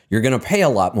 You're going to pay a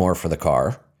lot more for the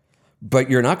car, but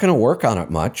you're not going to work on it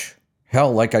much.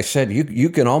 Hell, like I said, you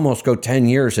can almost go 10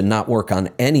 years and not work on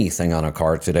anything on a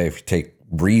car today if you take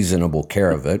reasonable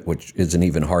care of it, which isn't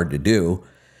even hard to do.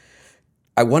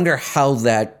 I wonder how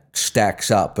that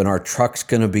stacks up, and our truck's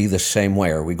going to be the same way.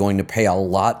 Are we going to pay a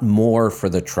lot more for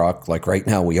the truck, like right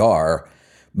now we are,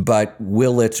 but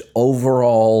will its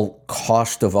overall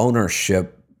cost of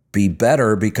ownership be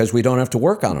better because we don't have to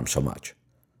work on them so much?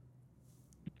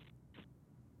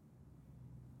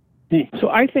 So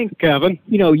I think, Kevin,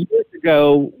 years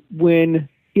ago when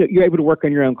you're able to work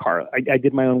on your own car, I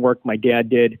did my own work. My dad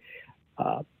did.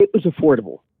 It was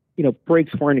affordable.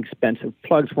 Brakes weren't expensive.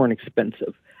 Plugs weren't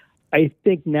expensive. I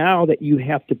think now that you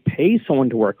have to pay someone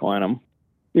to work on them,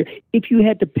 if you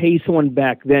had to pay someone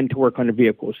back then to work on the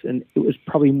vehicles, and it was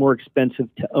probably more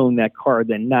expensive to own that car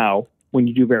than now when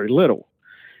you do very little.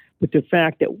 But the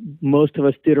fact that most of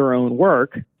us did our own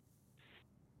work,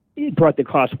 it brought the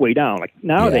cost way down. Like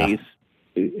nowadays,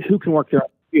 who can work their own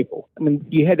vehicle? I mean,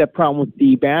 you had that problem with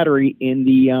the battery in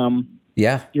the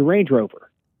your Range Rover.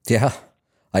 Yeah,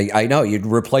 I know. You'd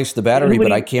replace the battery,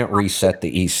 but I can't reset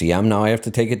the ECM. Now I have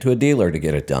to take it to a dealer to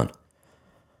get it done.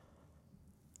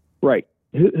 Right.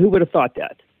 Who would have thought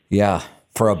that? Yeah,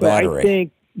 for a battery. I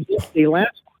think they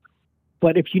last,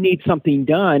 but if you need something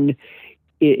done,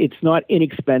 it's not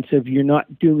inexpensive. You're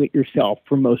not doing it yourself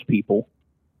for most people.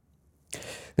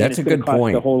 That's a good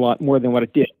point. A whole lot more than what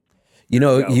it did. You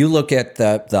know, you look at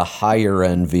the higher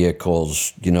end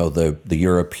vehicles, you know, the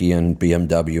European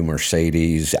BMW,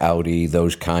 Mercedes, Audi,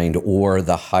 those kind, or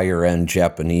the higher end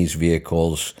Japanese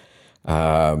vehicles, you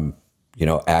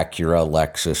know, Acura,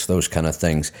 Lexus, those kind of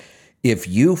things. If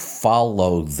you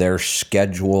follow their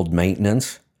scheduled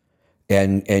maintenance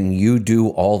and you do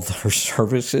all their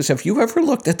services, have you ever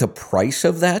looked at the price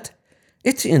of that?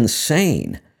 It's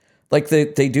insane. Like they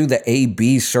do the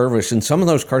A-B service, and some of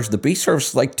those cars, the B service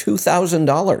is like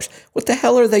 $2,000. What the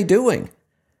hell are they doing?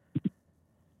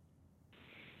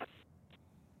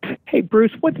 Hey,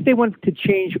 Bruce, what did they want to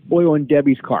change oil in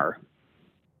Debbie's car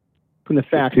from the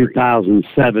factory?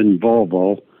 2007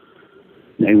 Volvo.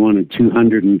 They wanted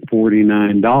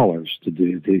 $249 to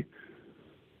do the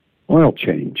oil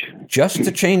change. Just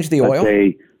to change the oil?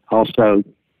 They also,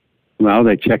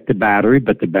 they checked the battery,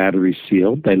 but the battery's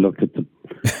sealed. They looked at the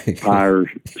power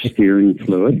steering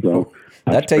fluid. Well,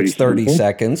 that takes 30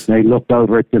 seconds. They look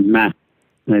over at the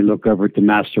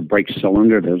master brake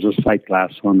cylinder. There's a sight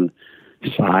glass on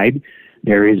the side.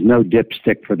 There is no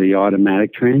dipstick for the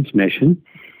automatic transmission.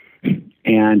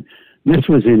 And this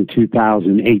was in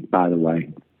 2008, by the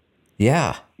way.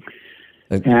 Yeah.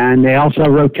 And they also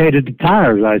rotated the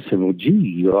tires. I said, well, gee,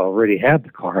 you already have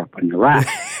the car up on the rack.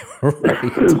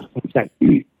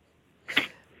 Right.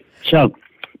 So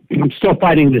I'm still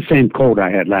fighting the same cold I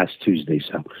had last Tuesday.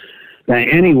 So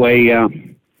anyway,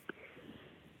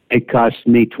 it cost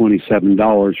me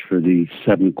 $27 for the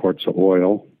 7 quarts of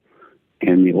oil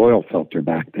and the oil filter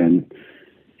back then.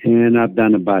 And I've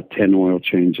done about 10 oil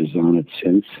changes on it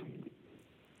since.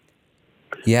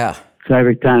 Yeah. So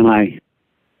every time I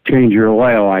change your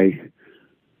oil, I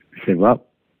say, well,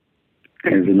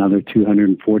 there's another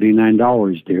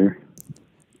 $249, dear.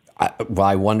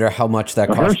 I wonder how much that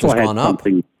cost has gone up.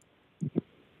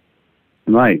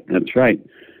 Right, that's right.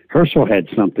 Herschel had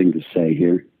something to say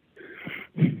here.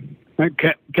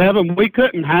 Kevin, we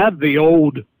couldn't have the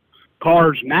old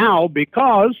cars now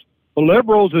because the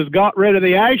liberals has got rid of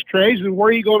the ashtrays, and where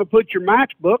are you going to put your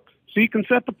matchbook so you can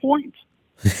set the points?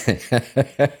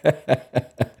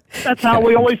 That's how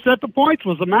we always set the points,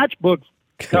 was the matchbook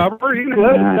cover. You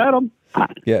know, set them.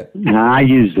 Yeah. I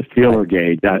used the feeler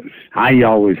gauge. I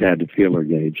always had the feeler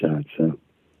gauge out. So,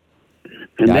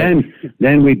 and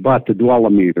then we bought the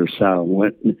dwelometer. So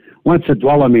once the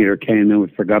dwelometer came, then we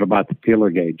forgot about the feeler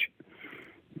gauge.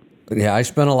 Yeah, I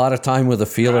spent a lot of time with a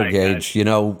feeler gauge. You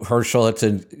know, Herschel,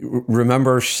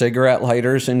 remember cigarette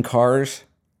lighters in cars?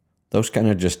 Those kind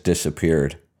of just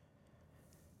disappeared.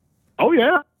 Oh,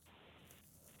 yeah.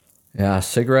 Yeah,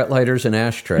 cigarette lighters and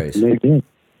ashtrays. They did.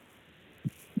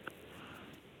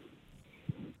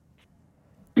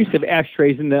 We used to have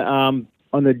ashtrays in the on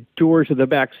the doors of the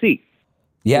back seat.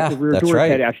 Yeah, the rear that's doors right.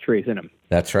 had ashtrays in them.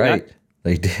 That's right. Yeah.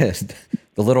 They did.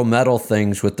 The little metal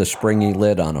things with the springy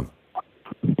lid on them.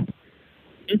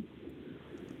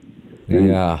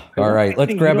 Yeah. All right.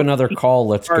 Let's grab another call.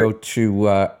 Let's go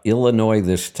to Illinois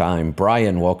this time.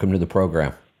 Brian, welcome to the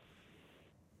program.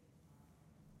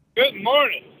 Good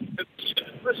morning.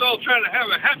 Let's all try to have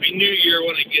a happy new year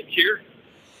when it gets here.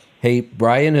 Hey,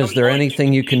 Brian, is there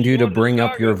anything you can do to bring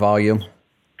up your volume?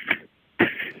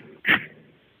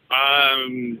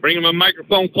 Bringing my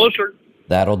microphone closer.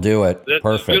 That'll do it. That's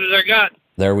perfect. As good as I got.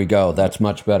 There we go. That's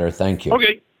much better. Thank you.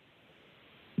 Okay.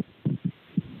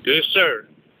 Yes, sir.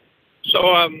 So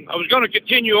I was going to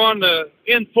continue on the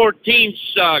N14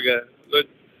 saga. The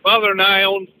father and I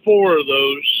owned 4 of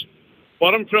those.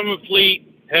 Bought them from a fleet.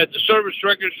 Had the service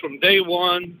records from day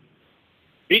one.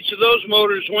 Each of those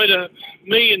motors went $1.3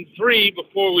 million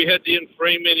before we had to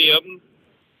in-frame any of them.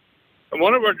 And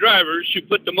one of our drivers, who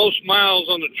put the most miles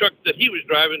on the truck that he was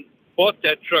driving, bought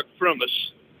that truck from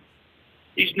us.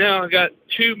 He's now got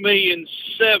 $2.7 million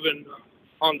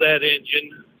on that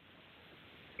engine,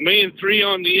 $1.3 million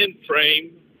on the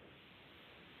in-frame,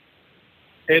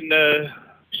 and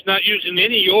he's not using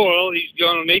any oil. He's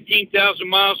gone 18,000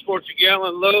 miles for it's a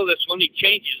gallon low. That's when he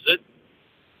changes it.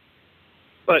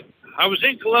 But I was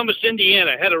in Columbus,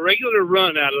 Indiana, had a regular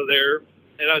run out of there,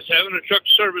 and I was having a truck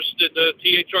serviced at the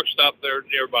TA truck stop there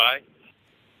nearby.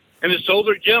 And this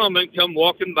older gentleman come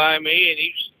walking by me, and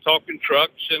he's talking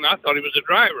trucks, and I thought he was a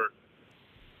driver.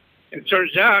 And it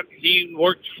turns out he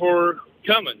worked for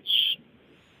Cummins.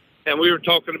 And we were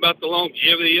talking about the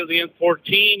longevity of the N14.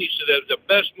 He said that was the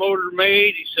best motor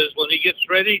made. He says when he gets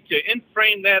ready to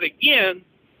in-frame that again,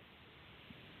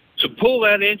 to pull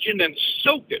that engine and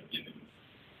soak it.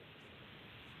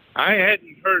 I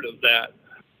hadn't heard of that.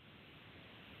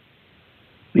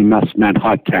 He must have meant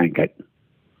hot tank it.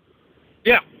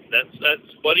 Yeah, that's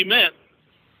what he meant.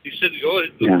 He said,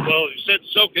 Yeah. well, he said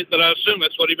soak it, but I assume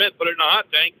that's what he meant, put it in a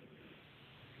hot tank.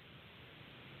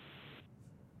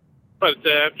 But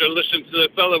after listening to the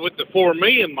fellow with the 4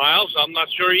 million miles, I'm not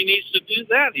sure he needs to do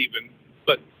that even.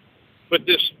 But with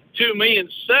this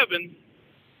 2,000,007,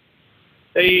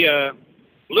 they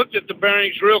looked at the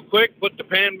bearings real quick, put the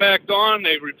pan back on,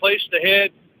 they replaced the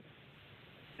head,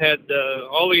 had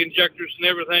all the injectors and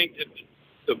everything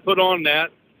to put on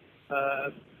that.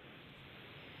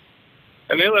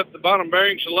 And they left the bottom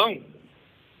bearings alone.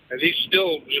 And he's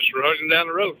still just running down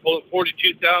the road, pulling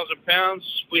 42,000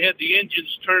 pounds. We had the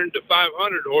engines turned to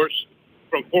 500 horse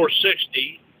from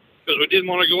 460 because we didn't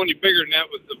want to go any bigger than that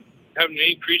with having to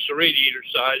increase the radiator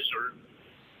size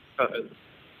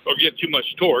or get too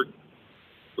much torque.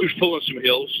 We was pulling some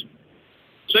hills.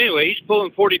 So anyway, he's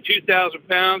pulling 42,000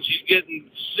 pounds. He's getting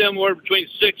somewhere between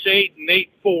 6.8 and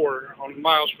 8.4 on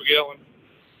miles per gallon.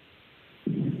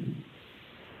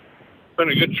 Been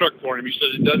a good truck for him. He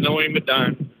says it doesn't owe him a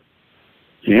dime.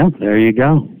 Yeah, there you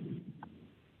go.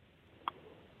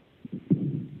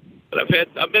 But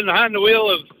I've been behind the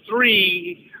wheel of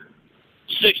 3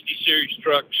 60 series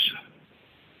trucks,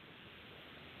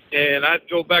 and I'd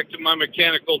go back to my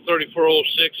mechanical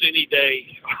 3406 any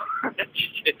day.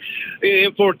 The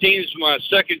M14 is my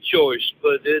second choice,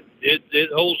 but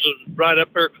it holds it right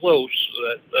up there close.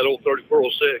 That old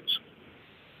 3406.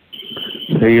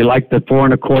 So you like the 4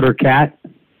 1/4 cat?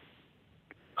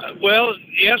 Well,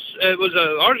 yes, it was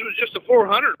ours was just a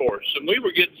 400 horse, and we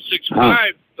were getting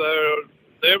 6.5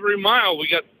 every mile. We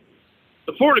got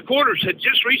the 4 1/4s had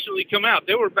just recently come out.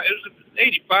 It was an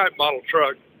 85 model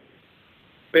truck.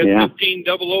 We had 15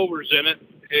 double overs in it,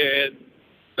 and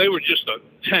they were just a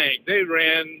tank. They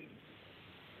ran.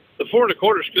 The 4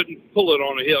 1/4s couldn't pull it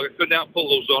on a hill. They couldn't outpull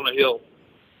those on a hill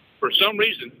for some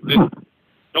reason.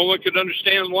 No one could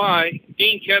understand why.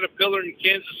 Dean Caterpillar in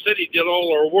Kansas City did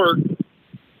all our work.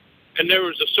 And there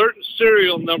was a certain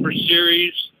serial number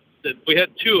series that we had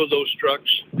 2 of those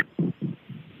trucks.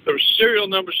 There was serial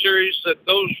number series that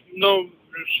those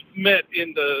numbers met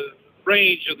in the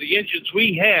range of the engines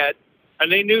we had,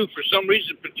 and they knew for some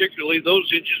reason particularly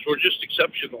those engines were just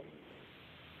exceptional.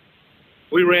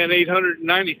 We ran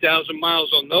 890,000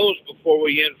 miles on those before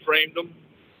we end-framed them.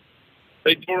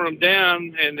 They tore them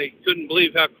down, and they couldn't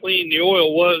believe how clean the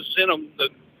oil was in them. The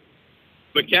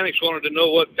mechanics wanted to know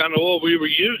what kind of oil we were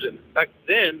using. Back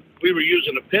then, we were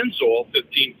using a Pennzoil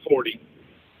 1540.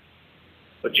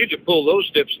 But you could pull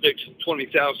those dipsticks at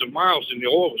 20,000 miles, and the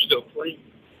oil was still clean.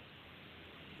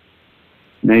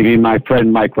 Maybe my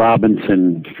friend Mike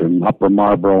Robinson from Upper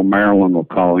Marlboro, Maryland, will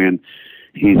call in.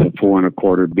 He's a 4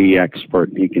 1/4 B expert,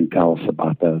 and he can tell us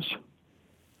about those.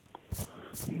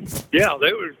 Yeah,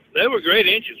 they were great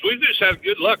engines. We've just had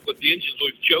good luck with the engines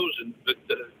we've chosen. But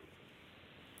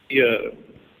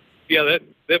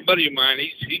that buddy of mine,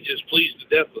 he's just pleased to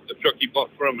death with the truck he bought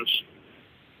from us.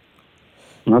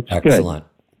 That's excellent.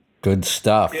 Good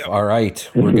stuff. Yeah. All right,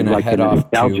 we're going to head off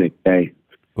to. Day.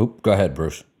 Oop, go ahead,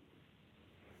 Bruce.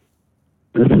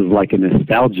 This is like a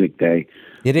nostalgic day.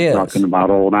 It is. Talking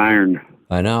about old iron.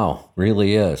 I know,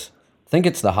 really is. I think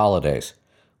it's the holidays.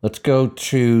 Let's go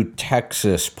to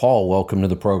Texas. Paul, welcome to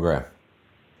the program.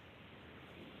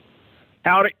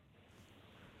 Howdy.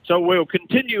 So we'll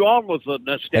continue on with the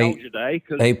nostalgia day.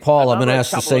 Hey, Paul, I'm going to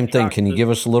ask the same thing. Can you give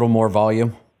us a little more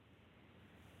volume?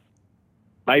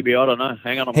 Maybe, I don't know.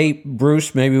 Hang on a Hey, minute.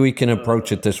 Bruce, maybe we can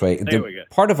approach it this way. There we go.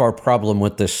 Part of our problem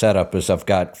with this setup is I've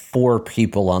got 4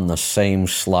 people on the same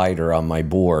slider on my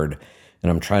board,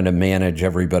 and I'm trying to manage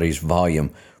everybody's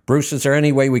volume. Bruce, is there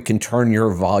any way we can turn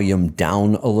your volume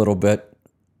down a little bit?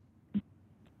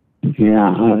 Yeah,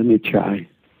 let me try.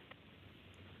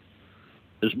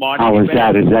 Is mine How is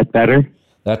that? Is that better?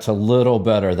 That's a little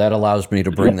better. That allows me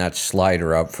to bring that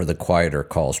slider up for the quieter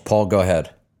calls. Paul, go ahead.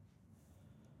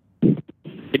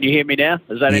 Can you hear me now?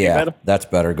 Is that any better? That's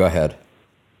better. Go ahead.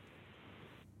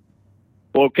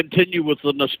 We'll continue with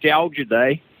the nostalgia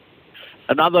day.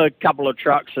 Another couple of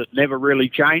trucks that never really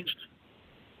changed.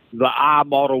 The R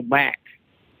model Mac.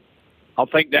 I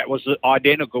think that was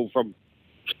identical from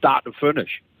start to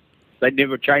finish. They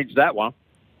never changed that one.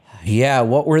 Yeah,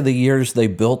 what were the years they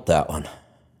built that one?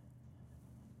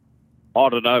 I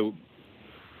don't know.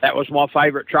 That was my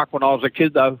favorite truck when I was a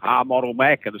kid, though. R model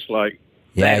Mac, and it's like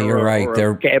Yeah, you're right.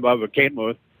 Or a cab over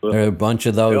Kenworth. There are a bunch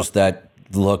of those that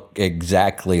look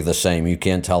exactly the same. You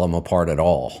can't tell them apart at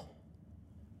all.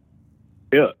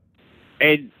 Yeah.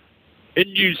 And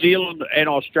in New Zealand and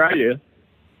Australia,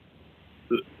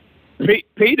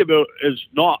 Peterbilt is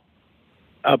not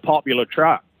a popular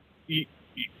truck.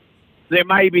 There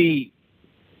may be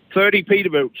 30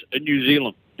 Peterbilts in New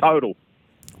Zealand total.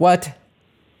 What?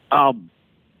 In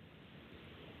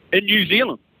New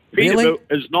Zealand, Really? Peterbilt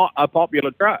is not a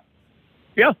popular truck.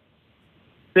 Yeah.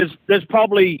 There's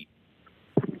probably,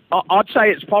 I'd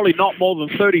say it's probably not more than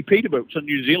 30 Peterbilts in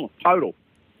New Zealand total.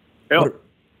 Yeah.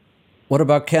 What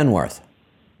about Kenworth?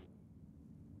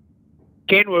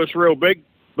 Kenworth's real big,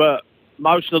 but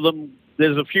most of them,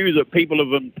 there's a few that people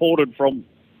have imported from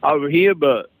over here,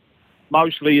 but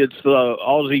mostly it's the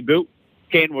Aussie built.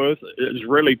 Kenworth is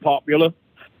really popular.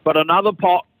 But another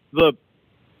part, the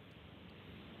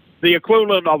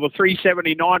equivalent of a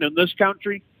 379 in this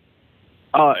country,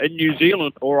 in New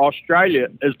Zealand or Australia,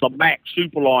 is the Mack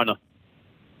Superliner,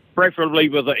 preferably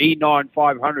with the E9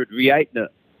 500 V8 in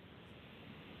it.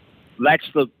 That's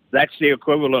the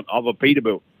equivalent of a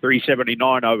Peterbilt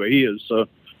 379 over here. So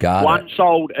one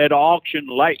sold at auction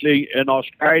lately in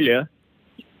Australia.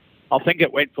 I think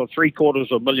it went for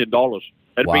 $750,000.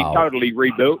 It'd be totally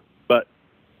rebuilt, but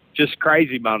just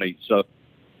crazy money. So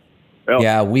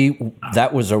yeah,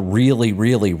 that was a really,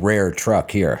 really rare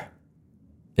truck here.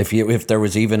 If there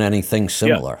was even anything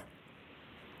similar. Yeah.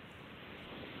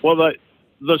 Well,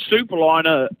 the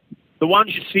Superliner, the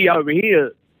ones you see over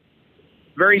here,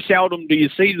 very seldom do you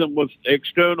see them with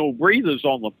external breathers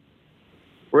on them.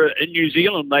 Where in New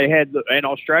Zealand they had, in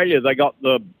Australia they got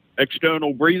the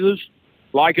external breathers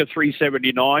like a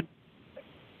 379,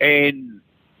 and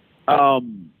of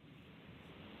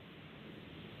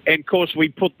course we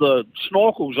put the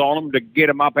snorkels on them to get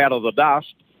them up out of the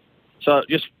dust. So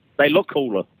they look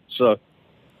cooler. So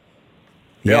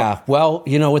yeah, well,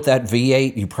 with that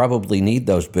V8, you probably need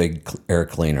those big air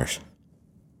cleaners.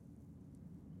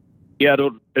 Yeah,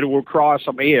 it will require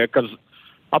some air because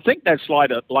I think that's like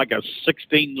a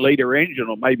 16-liter engine,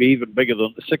 or maybe even bigger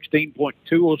than the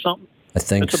 16.2 or something. I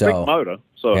think it's a big motor.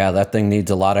 So yeah, that thing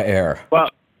needs a lot of air.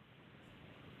 But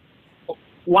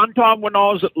one time when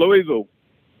I was at Louisville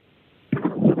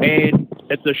and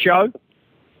at the show,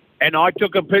 and I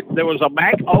took a picture, there was a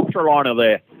Mack Ultraliner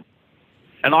there,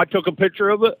 and I took a picture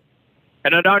of it,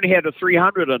 and it only had a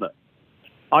 300 in it.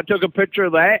 I took a picture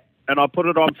of that, and I put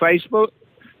it on Facebook,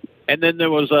 and then there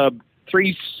was a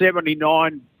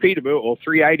 379 Peterbilt or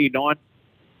 389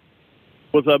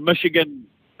 with a Michigan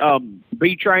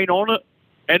B-train on it,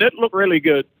 and it looked really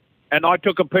good. And I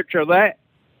took a picture of that.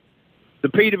 The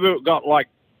Peterbilt got like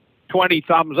 20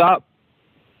 thumbs up.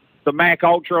 The Mack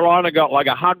Ultraliner got like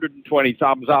 120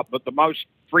 thumbs up, but the most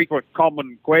frequent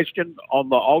common question on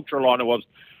the Ultraliner was,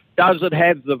 does it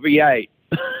have the V8?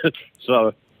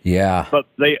 So yeah, but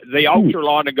the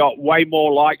Ultraliner got way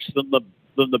more likes than the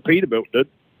Peterbilt did.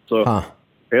 So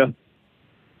yeah,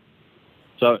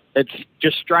 so it's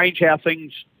just strange how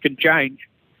things can change.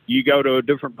 You go to a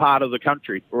different part of the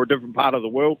country or a different part of the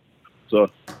world. So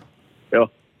yeah.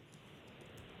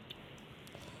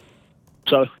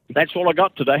 So that's all I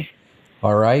got today.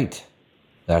 All right.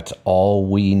 That's all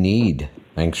we need.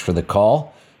 Thanks for the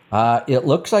call. It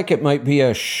looks like it might be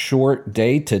a short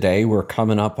day today. We're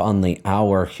coming up on the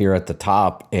hour here at the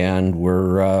top, and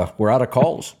we're out of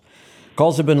calls.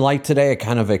 Calls have been light today. I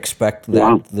kind of expect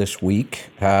that this week.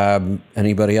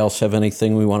 Anybody else have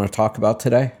anything we want to talk about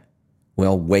today?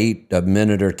 We'll wait a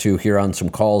minute or two here on some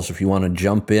calls if you want to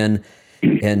jump in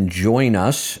and join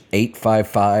us.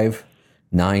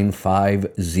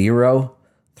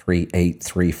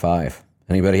 855-950-3835.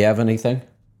 Anybody have anything?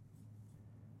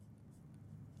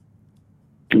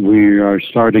 We are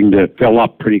starting to fill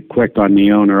up pretty quick on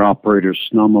the owner-operator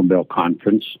snowmobile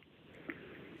conference.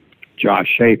 Josh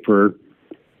Schaefer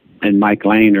and Mike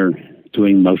Lane are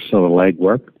doing most of the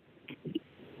legwork.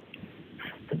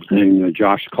 And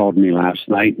Josh called me last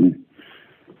night, and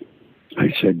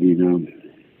I said,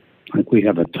 I think we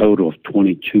have a total of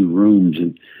 22 rooms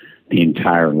in the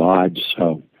entire lodge.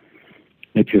 So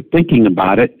if you're thinking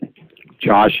about it,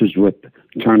 Josh is with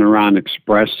Turnaround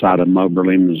Express out of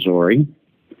Moberly, Missouri.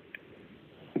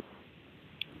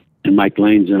 And Mike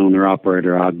Lane's an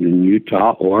owner-operator out in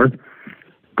Utah. Or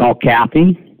call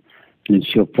Kathy, and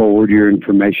she'll forward your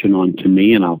information on to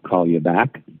me, and I'll call you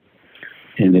back.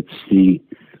 And it's the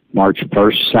March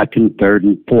 1st, 2nd, 3rd,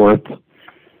 and 4th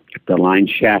at the Line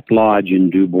Shack Lodge in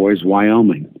DuBois,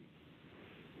 Wyoming.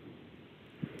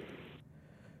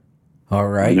 All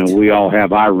right. We all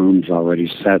have our rooms already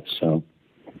set, so.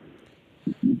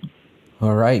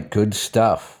 All right, good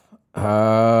stuff.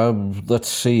 Let's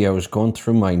see. I was going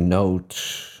through my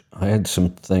notes. I had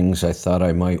some things I thought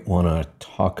I might want to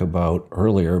talk about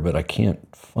earlier, but I can't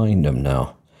find them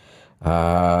now.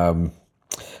 I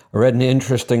read an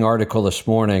interesting article this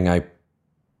morning. I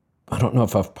don't know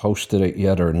if I've posted it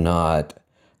yet or not.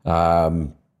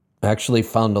 Actually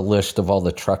found a list of all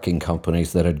the trucking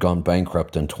companies that had gone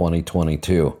bankrupt in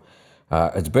 2022.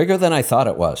 It's bigger than I thought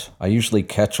it was. I usually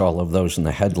catch all of those in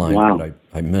the headline, Wow. but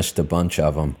I missed a bunch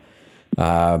of them.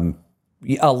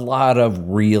 A lot of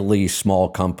really small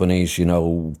companies,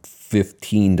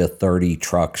 15 to 30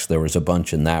 trucks. There was a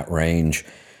bunch in that range.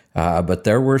 But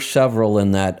there were several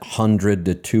in that 100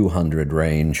 to 200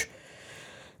 range.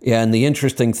 And the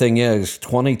interesting thing is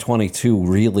 2022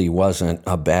 really wasn't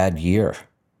a bad year.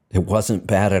 It wasn't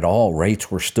bad at all.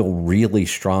 Rates were still really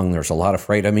strong. There's a lot of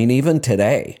freight. I mean, even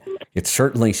today, it's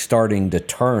certainly starting to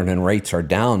turn and rates are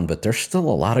down, but there's still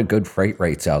a lot of good freight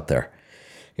rates out there.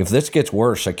 If this gets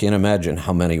worse, I can't imagine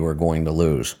how many we're going to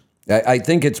lose. I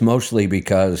think it's mostly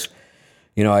because,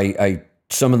 I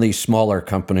some of these smaller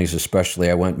companies,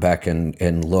 especially, I went back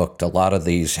and looked. A lot of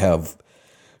these have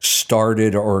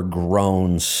started or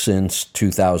grown since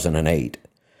 2008.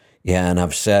 And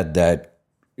I've said that,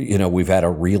 we've had a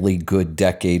really good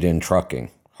decade in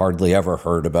trucking. Hardly ever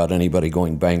heard about anybody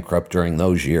going bankrupt during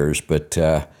those years, but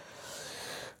I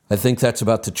think that's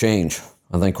about to change.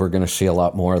 I think we're going to see a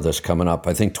lot more of this coming up.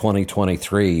 I think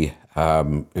 2023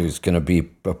 is going to be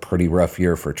a pretty rough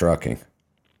year for trucking.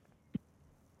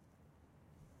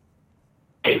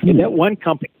 That one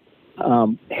company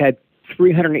had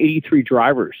 383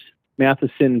 drivers,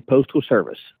 Matheson Postal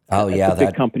Service. Oh, That's yeah. a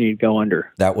big company to go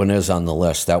under. That one is on the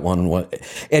list. That one,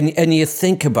 and you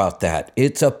think about that.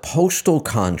 It's a postal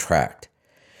contract.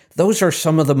 Those are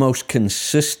some of the most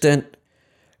consistent,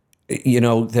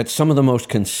 that's some of the most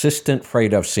consistent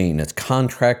freight I've seen. It's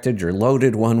contracted. You're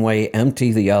loaded one way,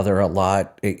 empty the other a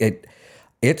lot.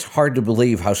 It's hard to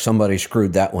believe how somebody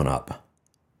screwed that one up.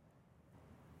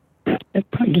 It's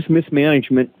probably just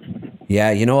mismanagement.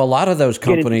 Yeah, a lot of those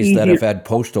companies that have had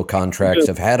postal contracts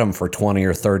have had them for 20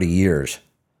 or 30 years.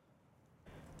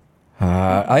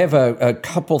 I have a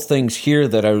couple things here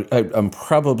that I'm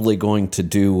probably going to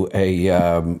do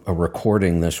a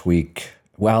recording this week.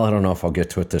 Well, I don't know if I'll get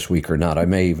to it this week or not. I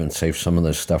may even save some of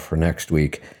this stuff for next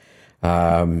week.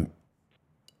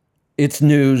 It's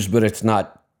news, but it's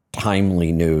not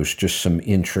timely news, just some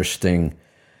interesting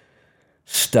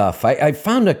stuff. I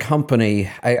found a company,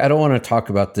 I don't want to talk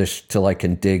about this till I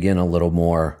can dig in a little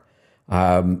more.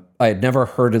 I had never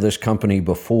heard of this company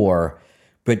before,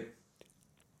 but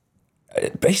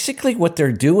basically what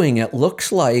they're doing, it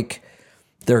looks like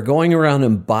they're going around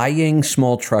and buying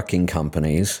small trucking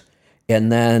companies,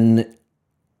 and then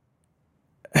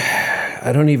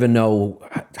I don't even know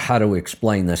how to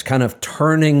explain this, kind of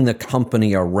turning the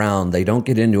company around. They don't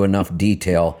get into enough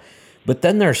detail. But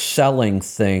then they're selling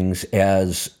things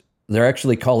as they're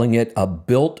actually calling it a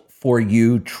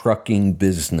built-for-you trucking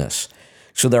business.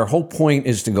 So their whole point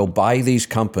is to go buy these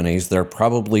companies. They're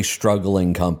probably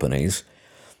struggling companies.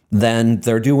 Then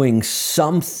they're doing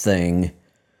something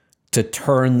to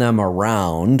turn them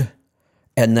around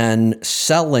and then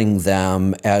selling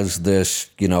them as this,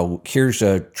 here's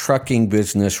a trucking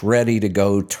business ready to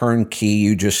go, turnkey.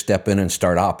 You just step in and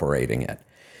start operating it.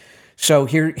 So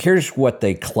here's what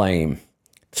they claim. It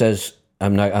says, I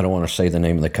don't want to say the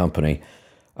name of the company,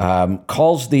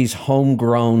 calls these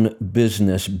homegrown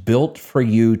business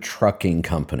built-for-you trucking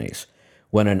companies.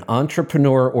 When an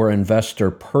entrepreneur or investor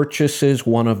purchases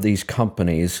one of these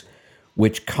companies,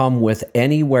 which come with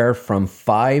anywhere from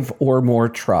 5 or more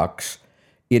trucks,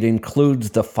 it includes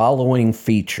the following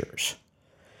features.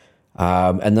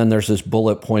 And then there's this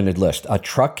bullet-pointed list. A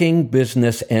trucking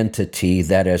business entity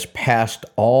that has passed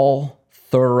all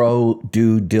thorough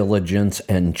due diligence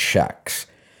and checks.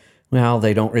 Well,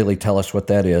 they don't really tell us what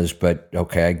that is, but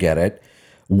okay, I get it.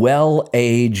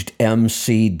 Well-aged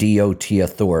MC/DOT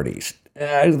authorities.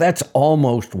 That's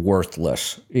almost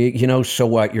worthless. So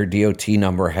what? Your DOT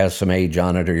number has some age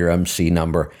on it, or your MC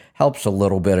number helps a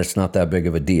little bit. It's not that big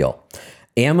of a deal.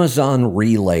 Amazon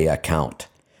Relay account.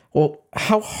 Well,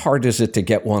 how hard is it to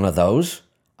get one of those?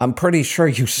 I'm pretty sure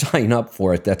you sign up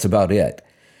for it. That's about it.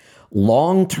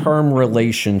 Long-term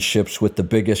relationships with the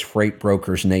biggest freight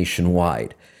brokers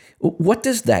nationwide. What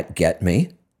does that get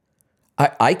me?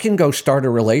 I can go start a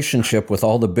relationship with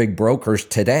all the big brokers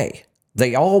today.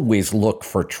 They always look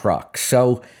for trucks.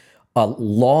 So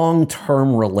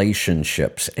long-term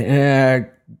relationships,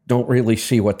 don't really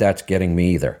see what that's getting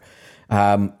me either.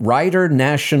 Ryder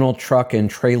National Truck and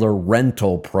Trailer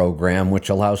Rental Program, which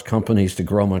allows companies to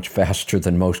grow much faster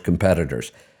than most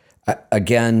competitors.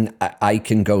 Again, I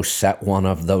can go set one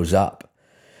of those up.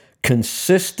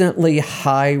 Consistently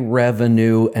high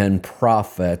revenue and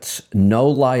profits, no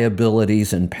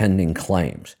liabilities and pending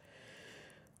claims.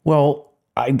 Well,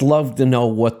 I'd love to know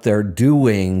what they're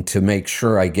doing to make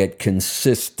sure I get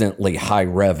consistently high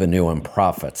revenue and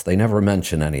profits. They never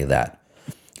mention any of that.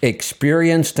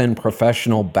 Experienced and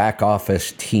professional back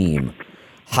office team.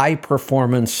 High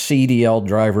performance CDL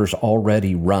drivers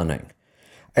already running.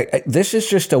 This is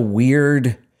just a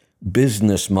weird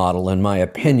business model, in my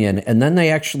opinion. And then they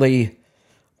actually,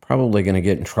 probably going to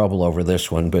get in trouble over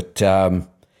this one, but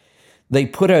they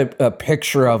put a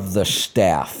picture of the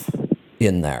staff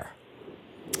in there.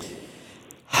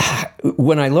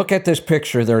 When I look at this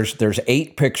picture, there's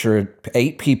eight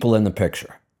people in the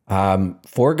picture,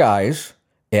 4 guys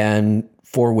and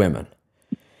 4 women.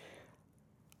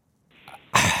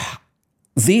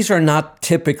 These are not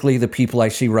typically the people I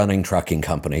see running trucking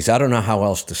companies. I don't know how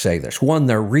else to say this. One,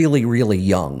 they're really, really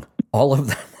young. All of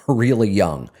them are really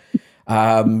young.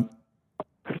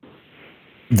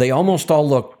 They almost all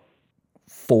look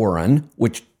foreign,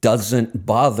 which doesn't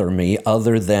bother me,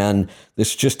 other than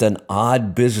this just an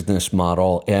odd business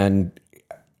model. And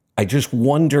I just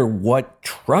wonder what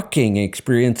trucking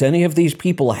experience any of these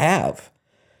people have.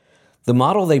 The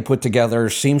model they put together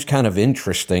seems kind of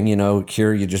interesting. You know,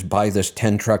 here you just buy this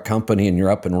 10 truck company and you're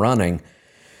up and running.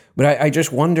 But I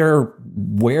just wonder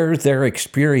where their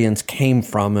experience came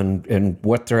from and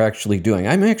what they're actually doing.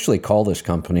 I may actually call this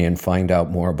company and find out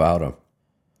more about them.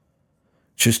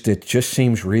 It just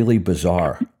seems really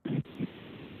bizarre.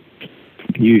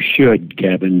 You should,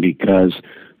 Kevin, because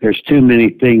there's too many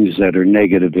things that are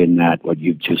negative in that, what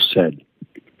you've just said.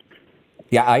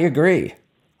 Yeah, I agree.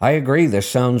 This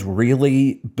sounds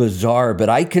really bizarre, but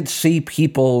I could see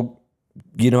people,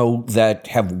 that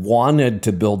have wanted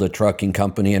to build a trucking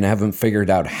company and haven't figured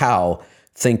out how,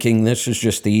 thinking this is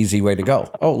just the easy way to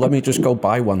go. Oh, let me just go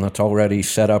buy one that's already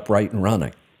set up right and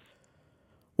running.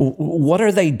 What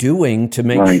are they doing to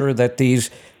make sure that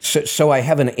these... So I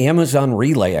have an Amazon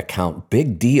Relay account,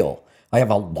 big deal. I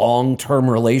have a long-term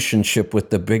relationship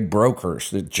with the big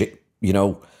brokers,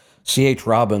 C.H.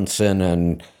 Robinson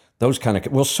and those kind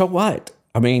of... Well, so what?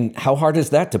 I mean, how hard is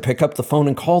that to pick up the phone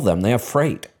and call them? They have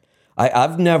freight.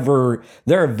 There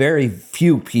are very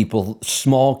few people,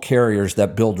 small carriers,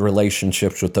 that build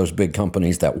relationships with those big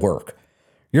companies that work.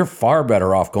 You're far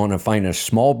better off going and finding a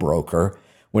small broker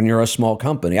when you're a small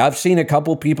company. I've seen a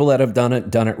couple people that have done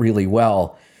it really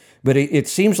well, but it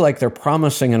seems like they're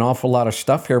promising an awful lot of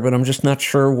stuff here, but I'm just not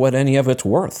sure what any of it's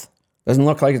worth. Doesn't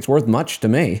look like it's worth much to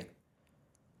me.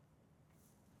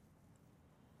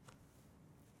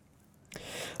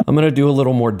 I'm going to do a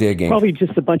little more digging. Probably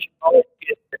just a bunch of college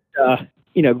kids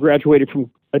that, graduated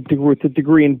from with a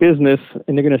degree in business,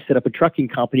 and they're going to set up a trucking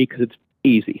company because it's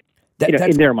easy,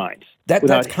 in their minds.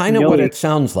 That's kind of what it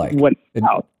sounds like.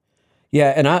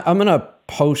 Yeah, and I'm going to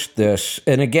post this.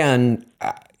 And again,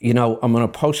 I'm going to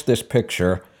post this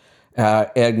picture.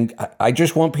 And I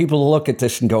just want people to look at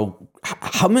this and go,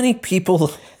 how many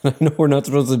people, I know we're not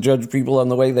supposed to judge people on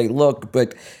the way they look,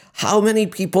 but how many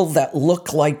people that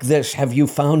look like this have you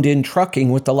found in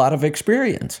trucking with a lot of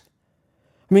experience?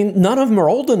 I mean, none of them are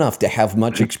old enough to have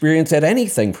much experience at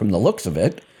anything from the looks of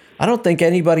it. I don't think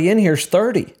anybody in here is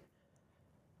 30.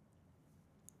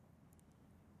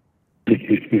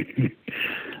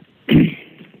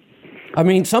 I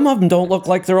mean, some of them don't look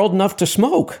like they're old enough to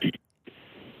smoke.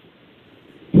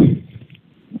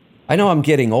 I know I'm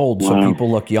getting old, so people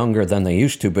look younger than they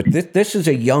used to, but this is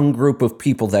a young group of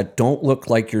people that don't look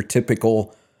like your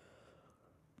typical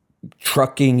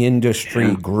trucking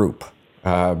industry group.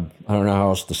 I don't know how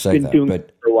else to say that,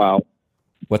 but for a while.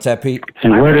 What's that, Pete?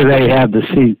 And where do they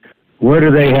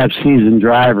have seasoned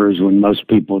drivers when most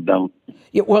people don't?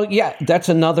 Yeah, well, yeah, that's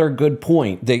another good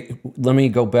point. Let me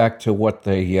go back to what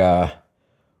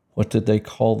did they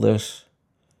call this?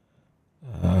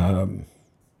 Let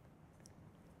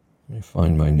me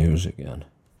find my news again.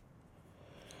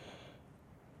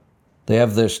 They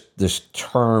have this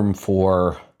term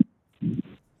for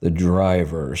the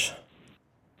drivers.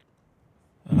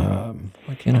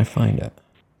 Why can't I find it?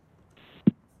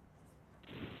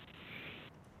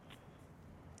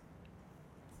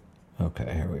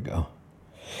 Okay, here we go.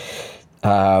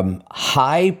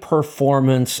 High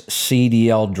performance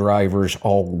CDL drivers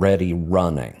already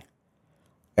running.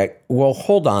 Well,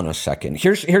 hold on a second.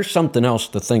 Here's something else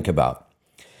to think about.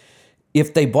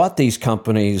 If they bought these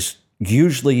companies,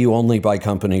 usually you only buy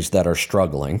companies that are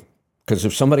struggling, because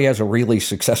if somebody has a really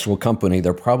successful company,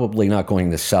 they're probably not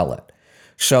going to sell it.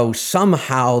 So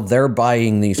somehow they're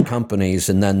buying these companies,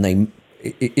 and then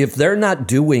if they're not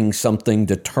doing something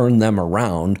to turn them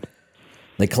around,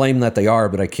 they claim that they are,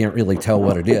 but I can't really tell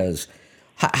what it is.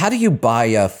 How do you buy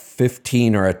a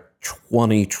 15 or a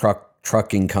 20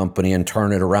 trucking company and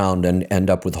turn it around and end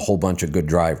up with a whole bunch of good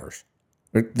drivers?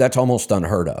 That's almost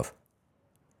unheard of.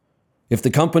 If the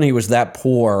company was that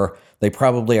poor, they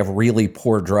probably have really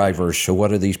poor drivers. So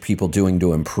what are these people doing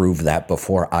to improve that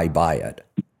before I buy it?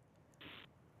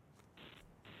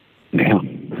 Yeah.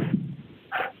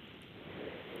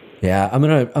 Yeah, I'm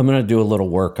gonna do a little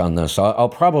work on this. I'll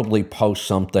probably post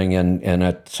something, and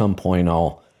at some point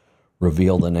I'll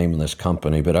reveal the name of this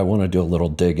company. But I want to do a little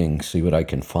digging, see what I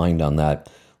can find on that.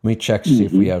 Let me check, see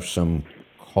if we have some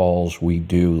calls. We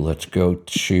do. Let's go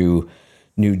to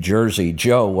New Jersey.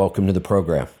 Joe, welcome to the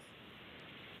program.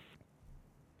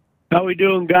 How we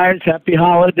doing, guys? Happy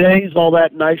holidays, all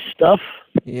that nice stuff.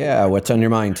 Yeah, what's on your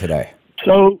mind today?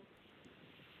 So,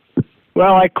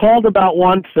 well, I called about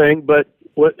one thing, but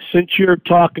since you're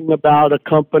talking about a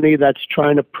company that's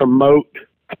trying to promote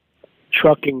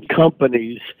trucking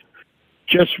companies,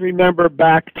 just remember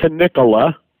back to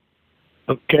Nikola,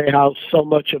 okay, how so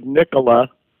much of Nikola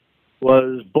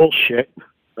was bullshit,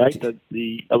 right?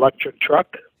 The electric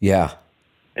truck. Yeah.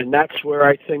 And that's where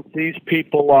I think these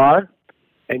people are.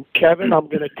 And Kevin, I'm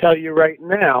going to tell you right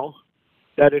now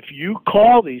that if you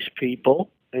call these people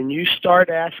and you start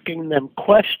asking them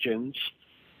questions,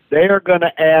 they are going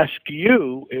to ask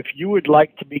you if you would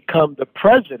like to become the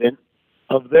president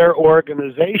of their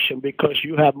organization because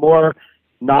you have more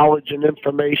knowledge and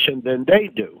information than they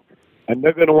do. And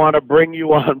they're going to want to bring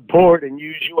you on board and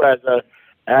use you as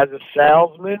a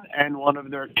salesman and one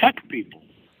of their tech people.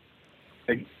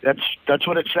 That's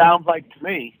what it sounds like to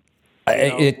me.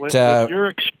 With your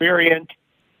experience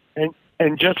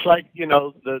and just like,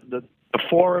 the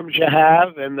forums you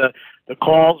have and the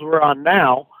calls we're on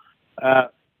now,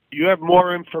 you have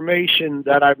more information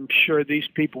that I'm sure these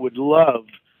people would love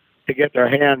to get their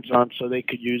hands on so they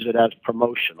could use it as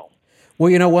promotional.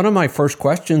 Well, one of my first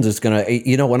questions is going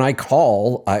to, when I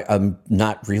call, I'm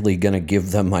not really going to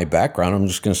give them my background. I'm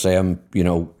just going to say I'm,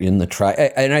 in the try.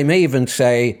 And I may even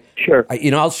say, sure,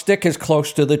 I'll stick as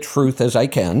close to the truth as I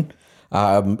can.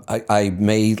 I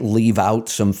may leave out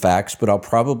some facts, but I'll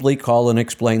probably call and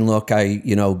explain, look,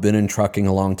 been in trucking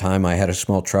a long time. I had a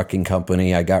small trucking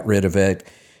company. I got rid of it.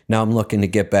 Now I'm looking to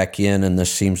get back in, and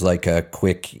this seems like a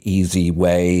quick, easy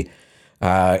way.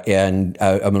 And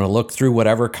I'm going to look through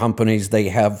whatever companies they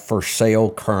have for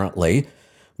sale currently.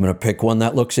 I'm going to pick one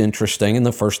that looks interesting, and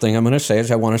the first thing I'm going to say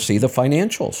is I want to see the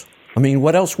financials. I mean,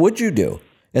 what else would you do?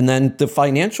 And then the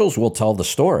financials will tell the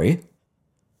story.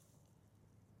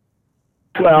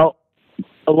 Well,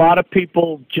 a lot of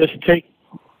people just take,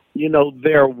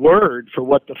 their word for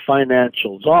what the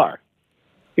financials are.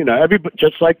 Everybody,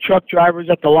 just like truck drivers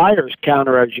at the liar's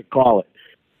counter, as you call it.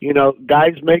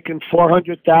 Guys making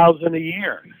 $400,000 a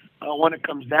year. When it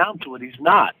comes down to it, he's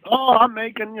not. Oh, I'm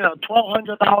making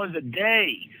 $1,200 a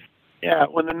day. Yeah,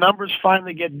 when the numbers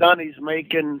finally get done, he's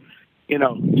making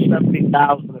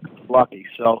 $70,000 if he's lucky.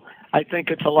 So I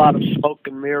think it's a lot of smoke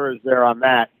and mirrors there on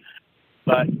that.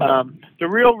 But the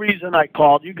real reason I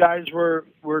called, you guys were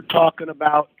talking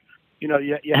about,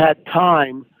 you had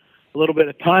time, a little bit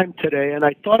of time today, and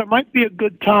I thought it might be a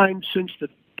good time since the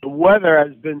weather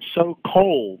has been so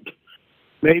cold,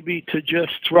 maybe to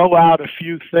just throw out a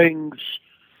few things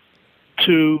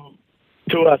to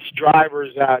us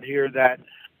drivers out here that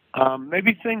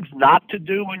maybe things not to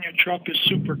do when your truck is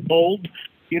super cold.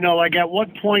 Like at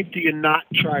what point do you not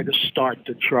try to start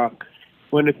the truck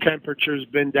when the temperature's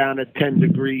been down at 10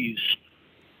 degrees,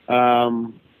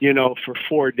 for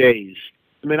 4 days?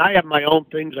 I mean, I have my own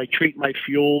things. I treat my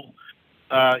fuel,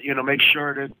 make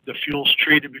sure that the fuel's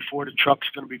treated before the truck's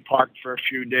going to be parked for a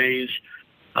few days.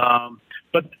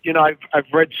 But I've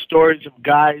read stories of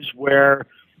guys where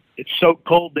it's so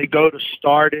cold they go to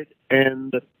start it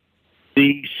and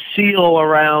the seal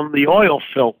around the oil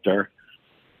filter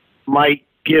might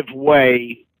give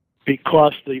way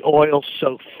because the oil's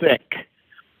so thick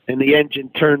and the engine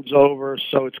turns over,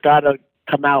 so it's got to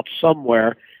come out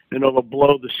somewhere and it'll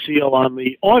blow the seal on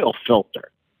the oil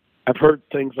filter. I've heard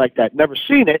things like that. Never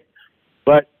seen it,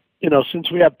 but,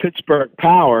 since we have Pittsburgh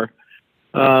Power,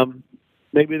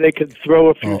 maybe they could throw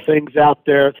a few things out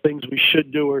there, things we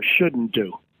should do or shouldn't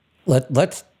do.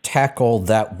 Let's tackle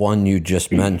that one you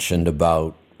just mentioned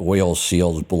about oil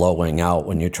seals blowing out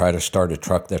when you try to start a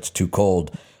truck that's too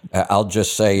cold. I'll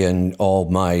just say in all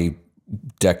my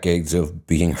decades of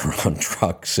being around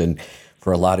trucks, and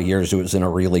for a lot of years it was in a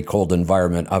really cold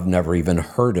environment, I've never even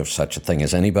heard of such a thing.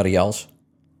 Is anybody else?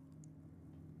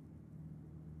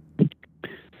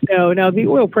 No, now the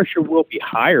oil pressure will be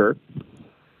higher,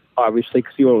 obviously,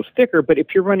 because the oil is thicker, but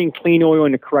if you're running clean oil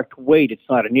in the correct weight, it's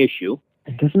not an issue.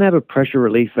 It doesn't have a pressure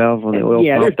relief valve on the oil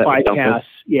yeah, pump. There's bypass.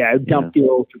 Yeah, dump the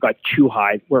oil if it got too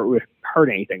high where it would hurt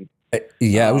anything.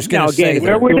 Yeah, I was going to say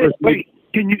that. Wait,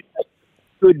 can you...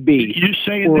 could be. You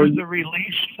saying Or- there's a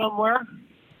release somewhere?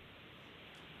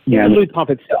 Yeah. The fluid pump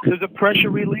itself. There's a pressure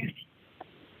release?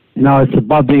 No, it's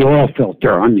above the oil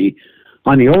filter. On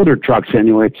the older trucks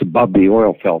anyway, it's above the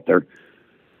oil filter.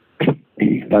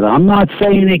 But I'm not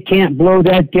saying it can't blow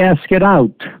that gasket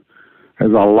out.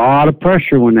 There's a lot of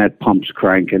pressure when that pump's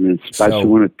cranking, especially So-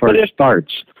 when it But first if-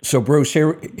 starts. So, Bruce,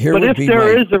 here But would if be there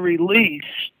my is a release,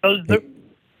 does the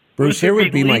Bruce. does the Here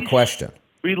would be my release question.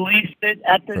 release it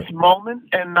at this For- moment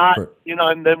and not, for-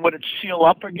 and then would it seal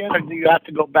up again, or do you have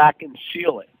to go back and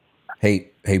seal it?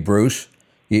 Hey, Bruce.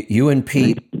 You and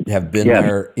Pete have been Yes.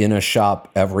 there in a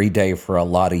shop every day for a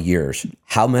lot of years.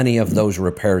 How many of those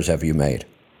repairs have you made?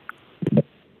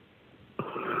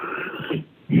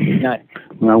 None.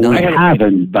 Well, we None.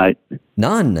 haven't, but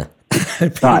None.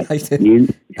 but you,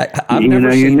 I've you never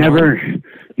know, seen one.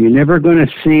 you're never going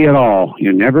to see it all.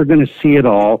 You're never going to see it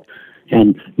all.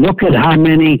 And look at how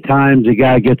many times a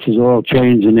guy gets his oil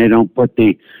changed and they don't put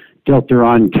the filter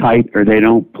on tight, or they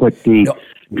don't put the No.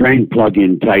 drain plug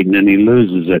in tight, and then he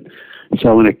loses it.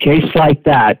 So in a case like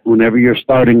that, whenever you're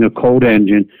starting a cold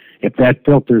engine, if that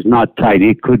filter's not tight,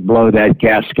 it could blow that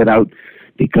gasket out,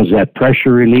 because that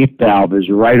pressure relief valve is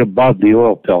right above the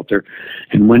oil filter.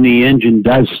 And when the engine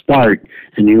does start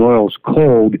and the oil's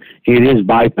cold, it is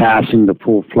bypassing the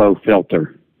full flow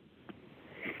filter.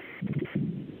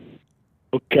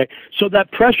 Okay, so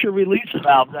that pressure release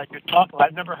valve that you're talking about,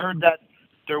 I've never heard that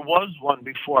there was one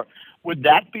before. Would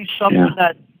that be something Yeah.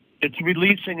 that it's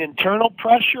releasing internal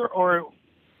pressure, or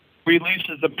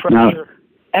releases the pressure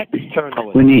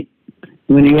externally?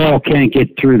 When the oil can't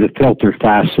get through the filter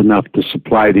fast enough to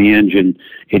supply the engine,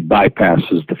 it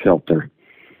bypasses the filter.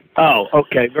 Oh,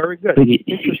 okay, very good. But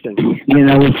Interesting. You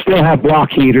know, we still have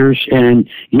block heaters, and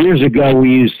years ago we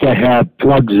used to have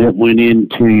plugs that went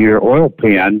into your oil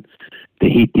pan to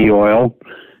heat the oil.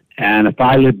 And if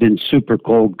I lived in super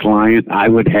cold climate, I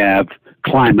would have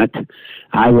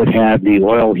the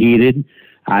oil heated,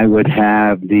 I would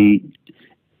have the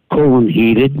coolant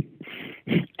heated,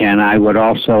 and I would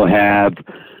also have,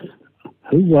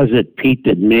 who was it, Pete,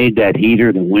 that made that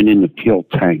heater that went in the fuel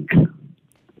tank?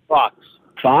 Fox.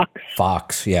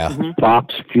 Fox, yeah.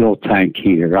 Fox fuel tank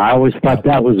heater. I always thought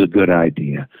that was a good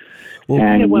idea.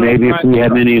 And well, maybe if we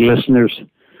have any listeners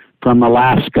from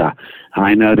Alaska,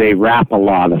 I know they wrap a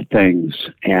lot of things.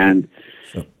 And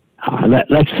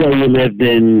let's say you lived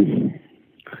in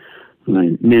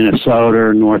Minnesota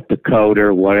or North Dakota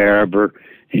or whatever,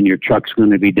 and your truck's going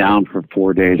to be down for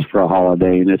 4 days for a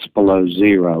holiday and it's below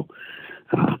zero.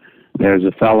 There's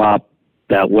a fellow up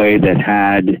that way that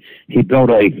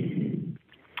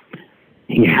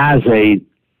he has a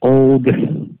old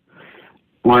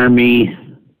Army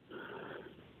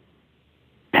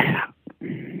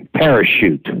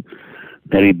parachute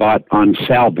that he bought on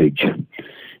salvage,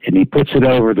 and he puts it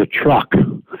over the truck,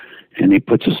 and he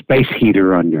puts a space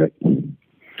heater under it.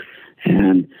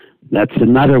 And that's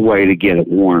another way to get it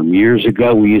warm. Years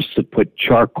ago, we used to put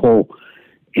charcoal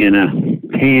in a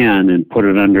pan and put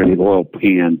it under the oil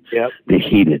pan to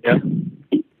heat it. Yep.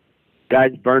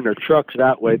 Guys burn their trucks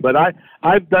that way, but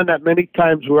I've done that many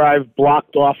times where I've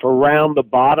blocked off around the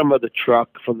bottom of the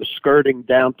truck from the skirting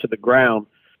down to the ground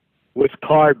with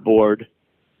cardboard,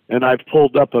 and I've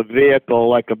pulled up a vehicle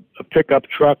like a pickup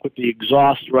truck with the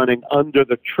exhaust running under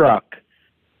the truck.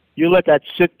 You let that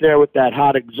sit there with that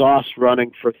hot exhaust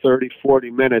running for 30, 40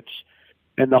 minutes,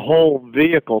 and the whole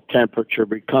vehicle temperature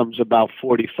becomes about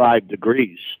 45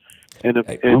 degrees in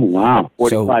Oh, wow.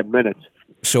 45 minutes.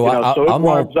 So So it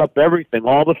warms up everything,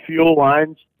 all the fuel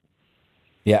lines.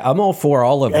 Yeah, I'm all for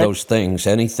all of those things.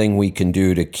 Anything we can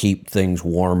do to keep things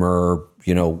warmer.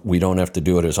 You know, we don't have to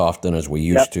do it as often as we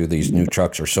used to. These new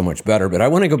trucks are so much better. But I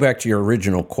want to go back to your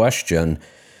original question.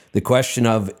 The question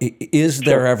of, is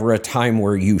there ever a time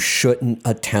where you shouldn't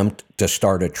attempt to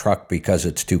start a truck because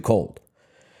it's too cold?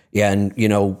 And, you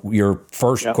know, your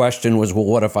first question was, well,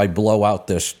 what if I blow out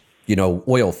this,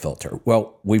 oil filter?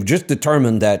 Well, we've just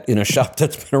determined that in a shop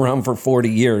that's been around for 40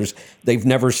 years, they've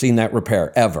never seen that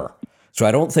repair ever. So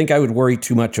I don't think I would worry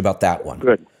too much about that one.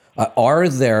 Good. Are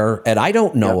there, and I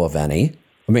don't know of any,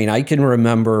 I mean, I can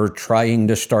remember trying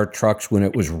to start trucks when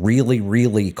it was really,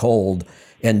 really cold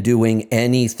and doing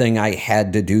anything I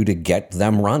had to do to get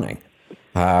them running.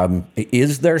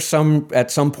 Is there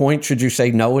at some point, should you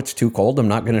say, no, it's too cold, I'm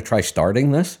not going to try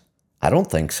starting this? I don't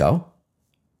think so.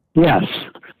 Yes.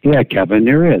 Yeah, Kevin,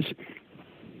 there is.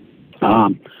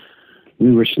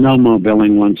 We were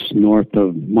snowmobiling once north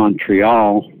of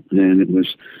Montreal, and it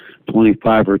was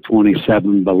 25 or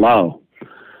 27 below.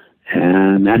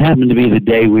 And that happened to be the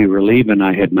day we were leaving.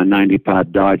 I had my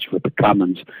 95 Dodge with the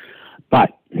Cummins.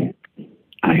 But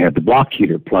I had the block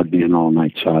heater plugged in all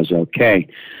night, so I was okay.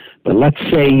 But let's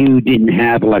say you didn't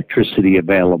have electricity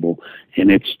available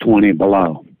and it's 20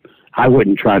 below. I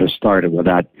wouldn't try to start it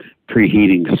without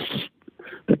preheating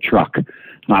the truck. And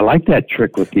I like that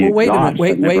trick with the exhaust.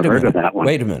 Wait a minute. That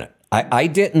one. I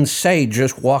didn't say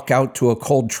just walk out to a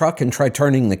cold truck and try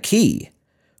turning the key.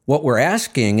 What we're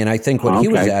asking, and I think what he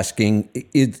was asking,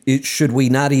 is should we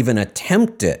not even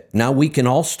attempt it? Now we can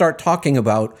all start talking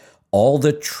about all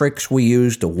the tricks we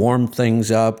use to warm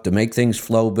things up, to make things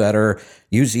flow better,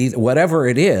 use whatever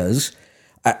it is.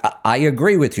 I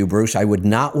agree with you, Bruce. I would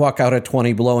not walk out at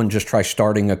 20 below and just try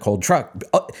starting a cold truck.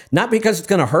 Not because it's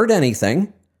going to hurt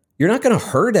anything. You're not going to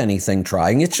hurt anything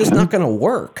trying. It's just not going to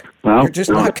work. You're just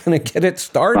not going to get it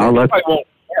started.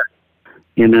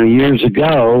 Years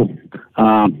ago,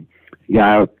 a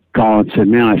guy called and said,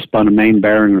 man, I spun a main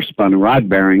bearing or spun a rod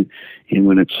bearing, and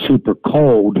when it's super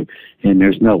cold and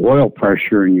there's no oil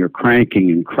pressure and you're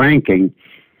cranking,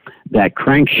 that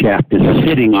crankshaft is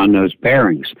sitting on those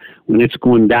bearings. When it's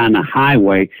going down the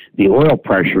highway, the oil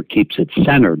pressure keeps it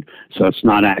centered, so it's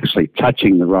not actually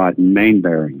touching the rod and main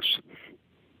bearings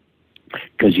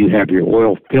because you have your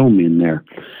oil film in there.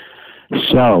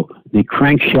 So the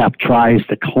crankshaft tries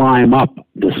to climb up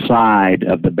the side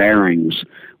of the bearings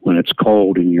when it's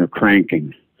cold and you're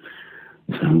cranking.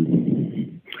 So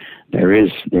there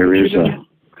is a...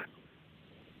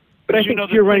 But I think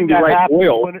if you're running the right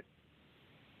oil...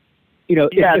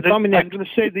 if I'm running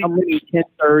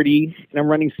 1030 and I'm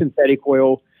running synthetic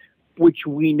oil, which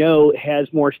we know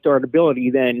has more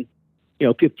startability than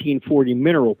 1540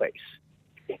 mineral base,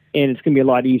 and it's going to be a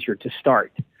lot easier to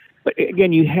start. But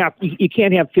again, you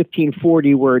can't have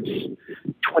 1540 where it's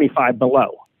 25 below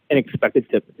and expect it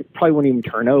probably won't even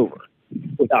turn over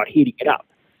without heating it up.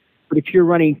 But if you're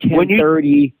running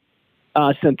 1030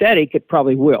 synthetic, it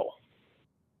probably will.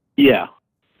 Yeah.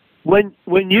 When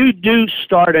you do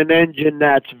start an engine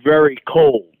that's very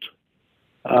cold,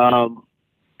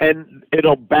 and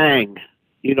it'll bang,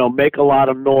 make a lot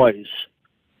of noise,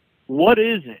 what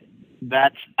is it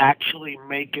that's actually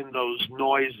making those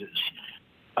noises?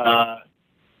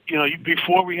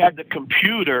 Before we had the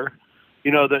computer,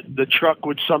 the truck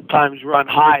would sometimes run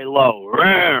high, low,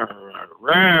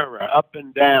 up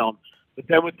and down. But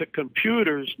then with the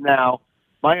computers now,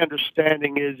 my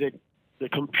understanding is that the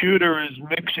computer is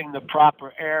mixing the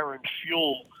proper air and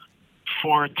fuel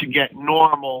for it to get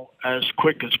normal as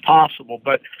quick as possible.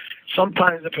 But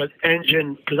sometimes if an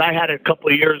engine, because I had it a couple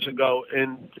of years ago,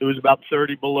 and it was about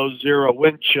 30 below zero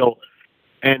wind chill,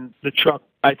 and the truck,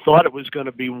 I thought it was going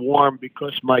to be warm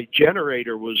because my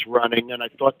generator was running, and I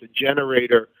thought the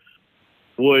generator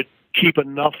would keep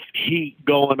enough heat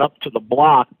going up to the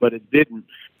block, but it didn't.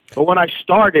 But when I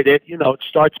started it, it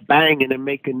starts banging and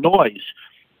making noise.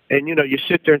 And, you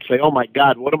sit there and say, oh, my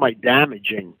God, what am I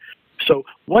damaging? So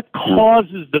what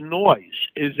causes the noise?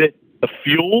 Is it the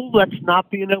fuel that's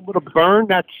not being able to burn,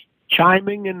 that's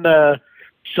chiming in the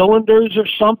cylinders or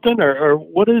something, or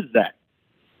what is that?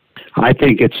 I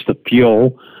think it's the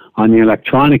fuel on the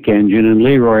electronic engine. And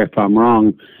Leroy, if I'm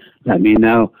wrong, let me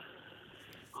know.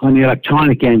 On the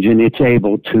electronic engine, it's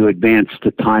able to advance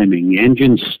the timing.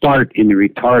 Engines start in the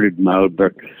retarded mode,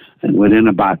 but within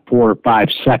about 4 or 5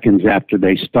 seconds after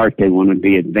they start, they want to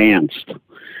be advanced.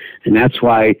 And that's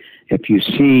why if you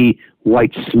see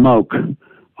white smoke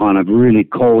on a really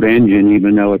cold engine,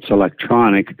 even though it's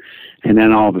electronic, and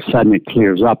then all of a sudden it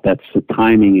clears up, that's the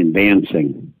timing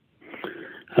advancing.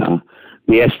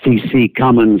 The STC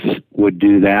Cummins would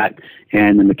do that,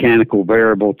 and the mechanical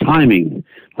variable timing,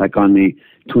 like on the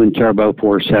twin turbo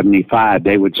 475,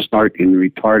 they would start in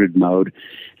retarded mode,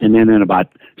 and then as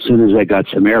soon as they got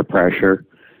some air pressure,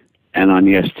 and on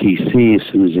the STC, as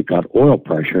soon as it got oil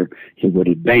pressure, it would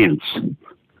advance.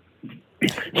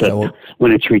 So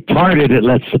when it's retarded, it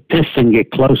lets the piston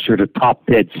get closer to top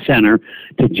dead center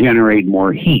to generate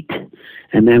more heat.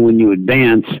 And then when you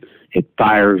advance, it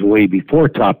fires way before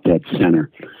top dead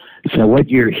center. So what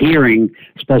you're hearing,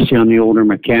 especially on the older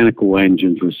mechanical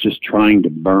engines, was just trying to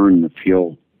burn the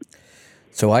fuel.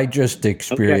 So I just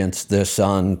experienced this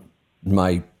on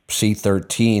my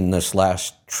C13 this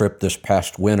last trip this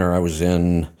past winter. I was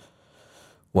in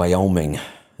Wyoming,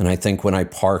 and I think when I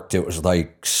parked, it was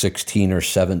like 16 or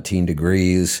 17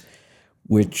 degrees,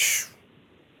 which,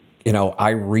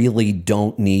 I really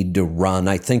don't need to run.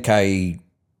 I think I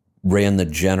ran the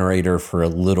generator for a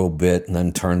little bit and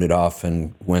then turned it off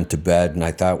and went to bed. And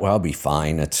I thought, well, I'll be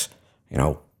fine. It's,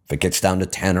 if it gets down to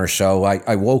 10 or so.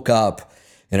 I woke up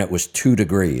and it was 2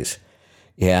 degrees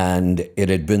and it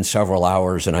had been several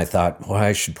hours. And I thought, well,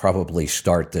 I should probably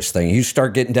start this thing. You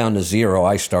start getting down to 0,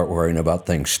 I start worrying about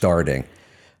things starting.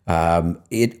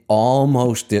 It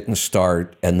almost didn't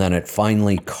start, and then it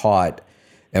finally caught.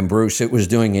 And Bruce, it was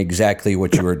doing exactly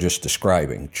what you were just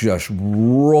describing, just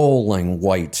rolling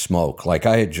white smoke. Like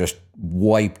I had just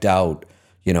wiped out,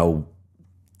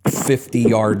 50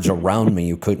 yards around me.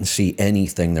 You couldn't see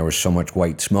anything. There was so much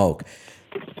white smoke.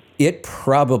 It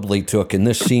probably took, and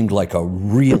this seemed like a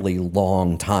really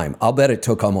long time. I'll bet it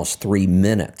took almost 3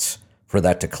 minutes for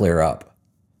that to clear up.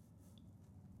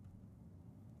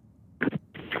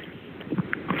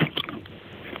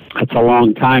 That's a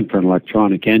long time for an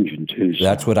electronic engine, too. So.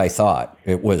 That's what I thought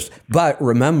it was. But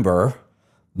remember,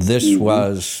 this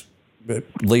was,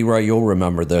 Leroy, you'll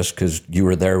remember this because you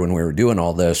were there when we were doing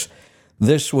all this.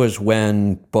 This was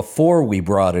when, before we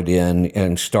brought it in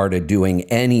and started doing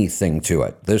anything to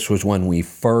it, this was when we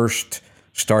first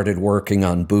started working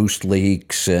on boost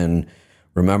leaks and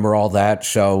remember all that.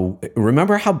 So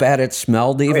remember how bad it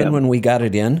smelled even when we got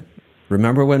it in?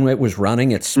 Remember when it was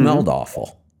running? It smelled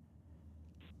awful.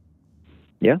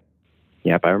 Yeah.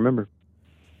 Yep, I remember.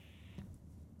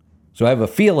 So I have a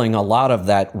feeling a lot of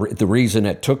that, the reason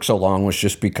it took so long was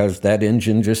just because that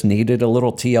engine just needed a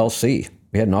little TLC.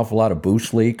 We had an awful lot of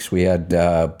boost leaks. We had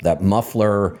that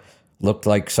muffler looked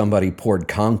like somebody poured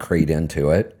concrete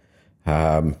into it.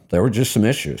 There were just some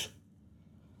issues.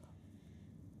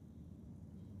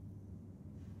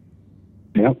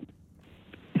 Yep.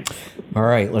 All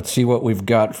right, let's see what we've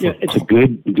got. For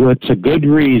it's a good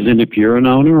reason if you're an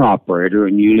owner operator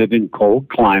and you live in cold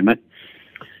climate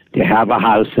to have a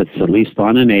house that's at least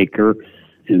on an acre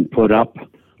and put up,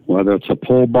 whether it's a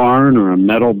pole barn or a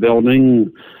metal building,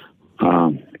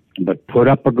 but put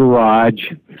up a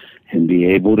garage and be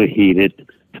able to heat it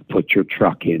to put your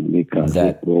truck in because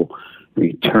it will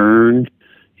return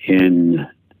in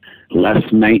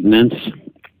less maintenance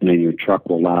and your truck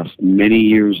will last many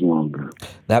years longer.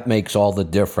 That makes all the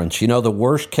difference. The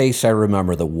worst case I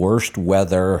remember, the worst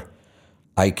weather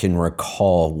I can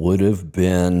recall would have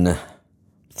been,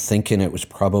 thinking it was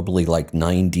probably like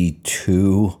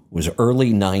 92. It was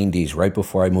early 90s, right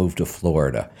before I moved to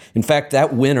Florida. In fact,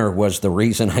 that winter was the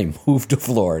reason I moved to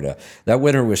Florida. That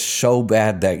winter was so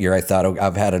bad that year, I thought, oh,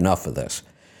 I've had enough of this.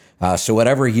 So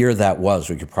whatever year that was,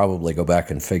 we could probably go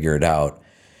back and figure it out.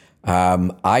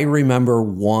 I remember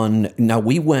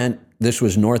this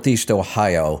was Northeast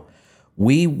Ohio.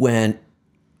 We went,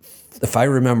 if I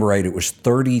remember right, it was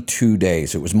 32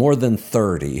 days. It was more than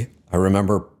 30. I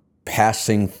remember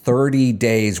passing 30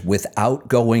 days without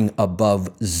going above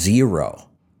 0.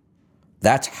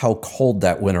 That's how cold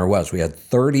that winter was. We had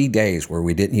 30 days where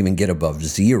we didn't even get above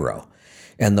 0.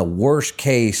 And the worst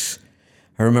case,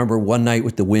 I remember one night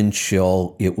with the wind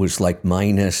chill, it was like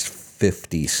minus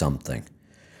 50 something.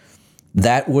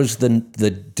 That was the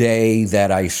day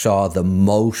that I saw the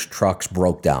most trucks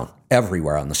broke down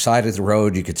everywhere. On the side of the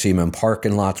road, you could see them in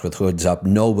parking lots with hoods up.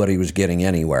 Nobody was getting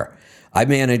anywhere. I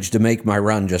managed to make my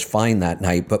run just fine that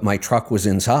night, but my truck was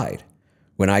inside.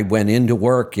 When I went into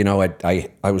work, I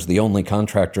was the only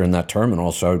contractor in that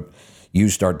terminal, so I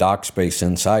used our dock space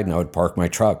inside, and I would park my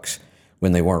trucks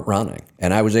when they weren't running.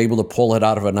 And I was able to pull it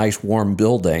out of a nice warm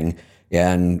building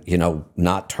and,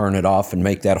 not turn it off and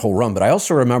make that whole run. But I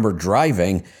also remember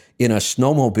driving in a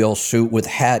snowmobile suit with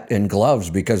hat and gloves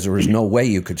because there was no way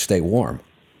you could stay warm.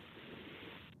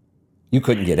 You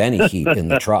couldn't get any heat in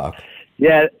the truck.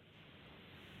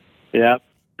 Yeah,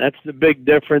 that's the big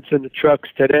difference in the trucks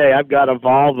today. I've got a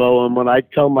Volvo, and when I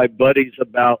tell my buddies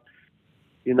about,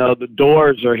 the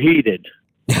doors are heated.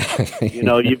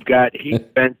 You've got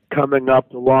heat vent coming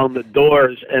up along the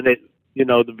doors, and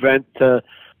the vent to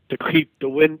keep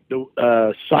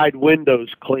the side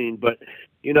windows clean. But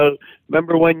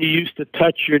remember when you used to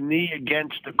touch your knee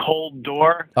against a cold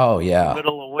door? Oh yeah, in the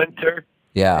middle of winter.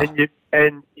 Yeah,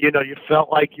 and you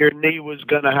felt like your knee was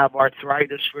going to have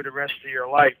arthritis for the rest of your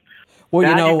life. Well,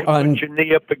 now you can put your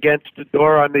knee up against the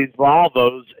door on these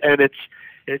Volvos, and it's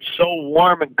so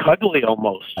warm and cuddly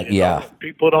almost. Yeah,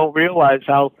 people don't realize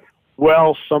how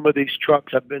well some of these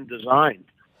trucks have been designed.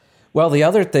 Well, the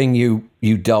other thing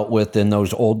you dealt with in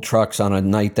those old trucks on a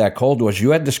night that cold was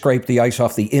you had to scrape the ice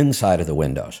off the inside of the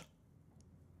windows.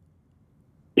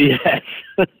 Yes.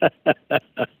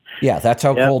 Yeah, that's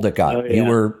how cold it got. Oh,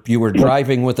 yeah. You were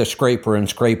driving with a scraper and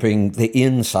scraping the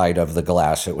inside of the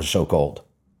glass. It was so cold.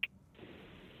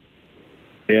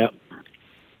 Yeah.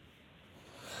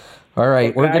 All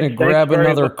right, we're going to grab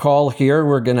another call here.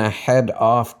 We're going to head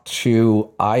off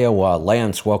to Iowa.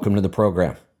 Lance, welcome to the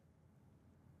program.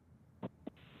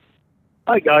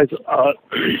 Hi, guys. I've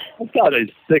got a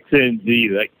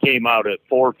 6NZ that came out at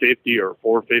 450 or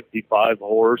 455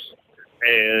 horse,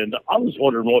 and I was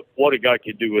wondering what a guy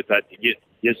could do with that to get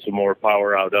some more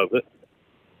power out of it.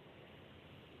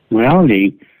 Well,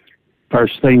 the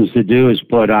first things to do is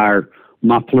put our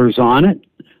mufflers on it,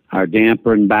 our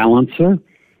damper and balancer,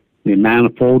 the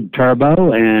manifold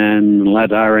turbo, and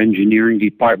let our engineering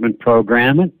department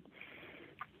program it.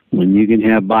 And you can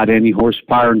have about any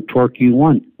horsepower and torque you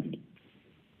want.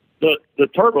 The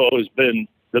turbo is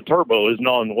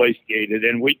non-waste gated,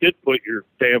 and we did put your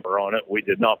damper on it. We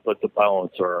did not put the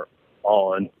balancer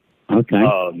on. Okay.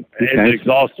 And the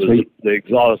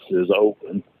exhaust is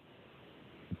open.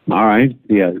 All right.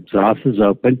 Yeah, exhaust is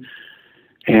open.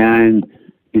 And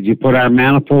did you put our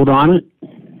manifold on it?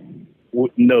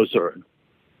 No, sir.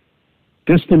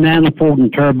 Just the manifold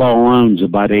and turbo alone is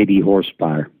about 80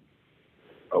 horsepower.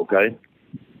 Okay.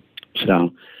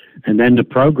 So, and then the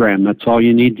program, that's all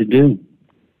you need to do.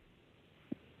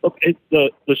 Okay,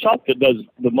 the shop that does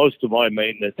the most of my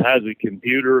maintenance has a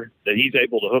computer that he's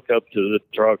able to hook up to the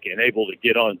truck and able to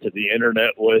get onto the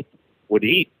internet with. Would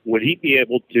he be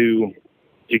able to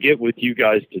get with you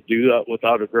guys to do that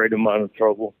without a great amount of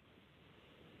trouble?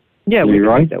 Yeah, we can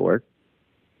make that work.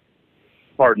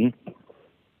 Pardon?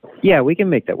 Yeah, we can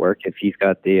make that work if he's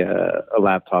got the a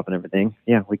laptop and everything.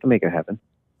 Yeah, we can make it happen.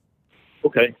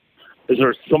 Okay. Is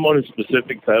there someone in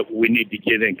specific that we need to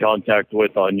get in contact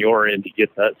with on your end to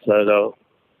get that set up?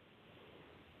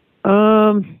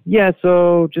 Yeah,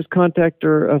 so just contact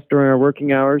us during our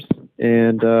working hours,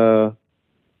 and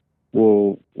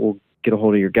we'll get a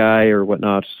hold of your guy or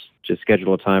whatnot. Just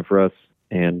schedule a time for us,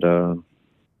 and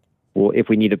we'll, if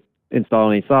we need to install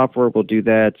any software, we'll do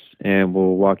that, and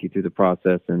we'll walk you through the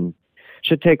process. And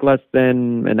should take less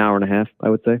than an hour and a half, I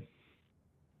would say.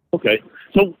 Okay.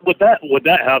 So would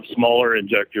that have smaller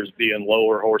injectors being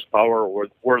lower horsepower, or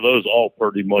were those all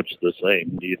pretty much the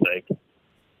same, do you think?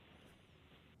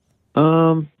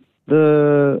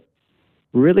 The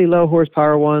really low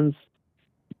horsepower ones,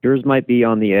 yours might be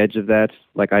on the edge of that.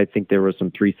 Like, I think there were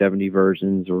some 370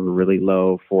 versions or really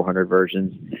low 400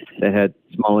 versions that had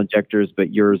small injectors,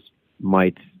 but yours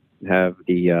might have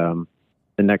the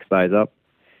next size up.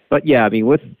 But yeah, I mean,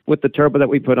 with the turbo that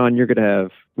we put on, you're gonna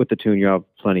have, with the tune, you'll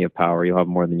have plenty of power. You'll have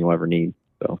more than you'll ever need.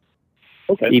 So,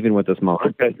 okay, even with the smaller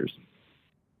injectors.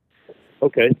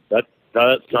 Okay, that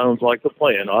sounds like the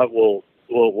plan. We'll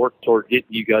work toward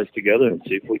getting you guys together and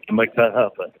see if we can make that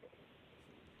happen.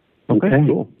 Okay,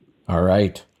 cool. All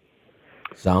right.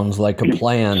 Sounds like a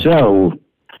plan. So,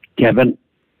 Kevin,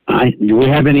 do we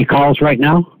have any calls right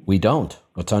now? We don't.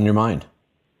 What's on your mind?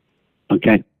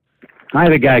 Okay. I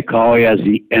had a guy call. He has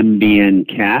the MBN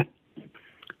Cat,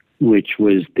 which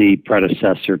was the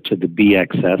predecessor to the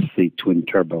BXS, the twin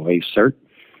turbo Acert.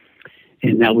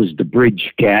 And that was the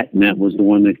bridge Cat, and that was the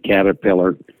one that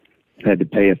Caterpillar had to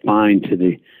pay a fine to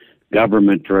the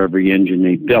government for every engine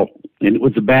they built. And it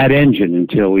was a bad engine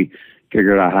until we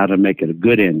figured out how to make it a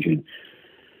good engine.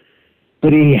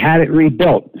 But he had it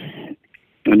rebuilt,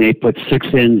 and they put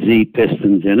 6NZ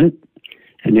pistons in it,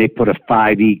 and they put a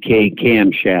 5EK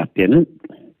camshaft in it.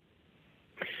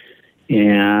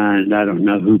 And I don't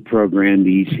know who programmed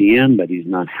the ECM, but he's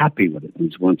not happy with it.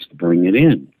 He wants to bring it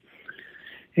in.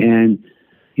 And,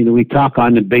 you know, we talk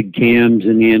on the big cams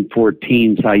and the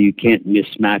N14s how you can't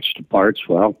mismatch the parts.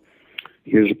 Well,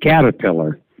 here's a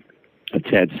Caterpillar that's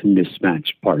had some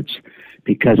mismatched parts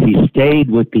because he stayed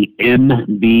with the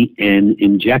MBN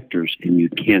injectors, and you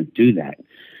can't do that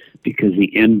because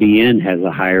the MBN has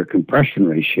a higher compression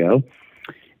ratio,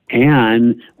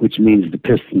 and which means the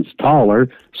piston's taller,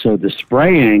 so the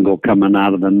spray angle coming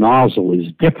out of the nozzle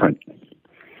is different.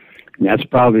 And that's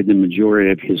probably the majority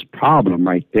of his problem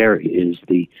right there, is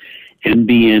the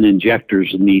MBN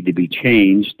injectors need to be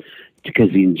changed because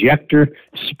the injector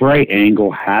spray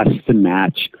angle has to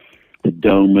match the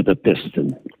dome of the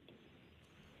piston.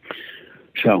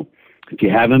 So if you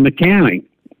have a mechanic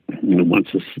who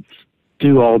wants to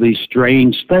do all these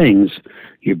strange things,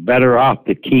 you're better off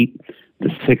to keep the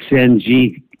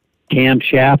 6NG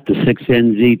camshaft, the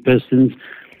 6NZ pistons,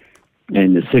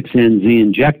 and the 6NZ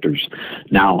injectors.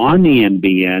 Now, on the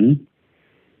MBN,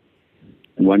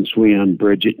 once we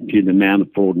unbridge it to the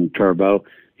manifold and turbo,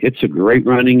 it's a great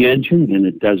running engine, and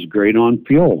it does great on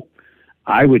fuel.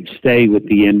 I would stay with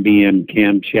the MBN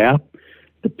camshaft,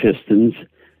 the pistons,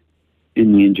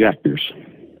 and the injectors.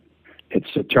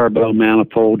 It's the turbo,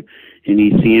 manifold, and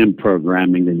ECM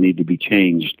programming that need to be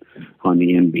changed on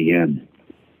the MBN.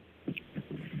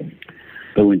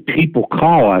 But when people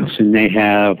call us and they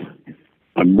have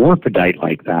a Morphodite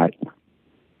like that,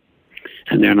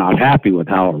 and they're not happy with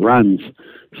how it runs,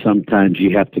 sometimes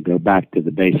you have to go back to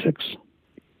the basics.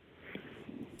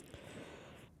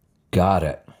 Got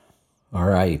it. All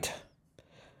right.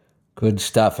 Good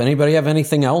stuff. Anybody have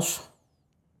anything else?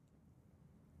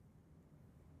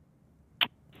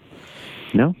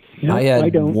 No? I had I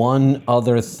don't. one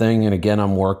other thing, and again,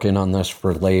 I'm working on this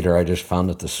for later. I just found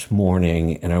it this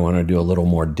morning, and I want to do a little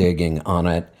more digging on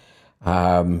it.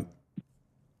 Where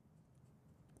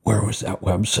was that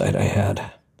website I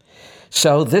had?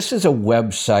 So this is a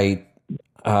website.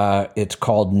 It's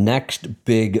called Next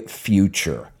Big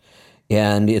Future.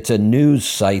 And it's a news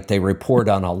site. They report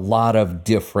on a lot of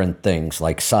different things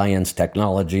like science,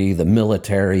 technology, the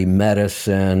military,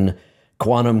 medicine,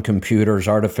 quantum computers,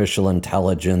 artificial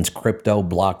intelligence, crypto,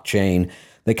 blockchain.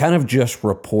 They kind of just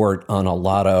report on a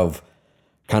lot of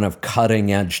kind of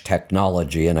cutting edge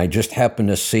technology. And I just happened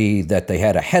to see that they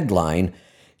had a headline,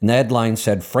 and the headline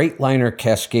said Freightliner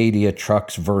Cascadia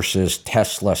trucks versus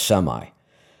Tesla semi,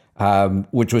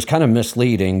 which was kind of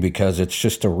misleading because it's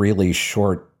just a really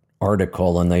short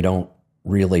article and they don't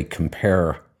really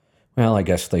compare. Well, I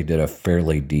guess they did a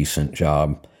fairly decent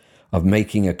job of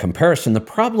making a comparison. The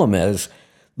problem is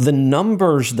the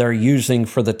numbers they're using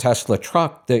for the Tesla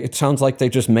truck, it sounds like they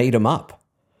just made them up.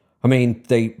 I mean,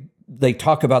 they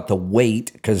talk about the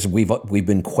weight because we've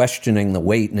been questioning the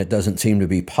weight and it doesn't seem to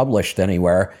be published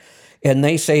anywhere. And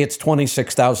they say it's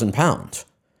 26,000 pounds.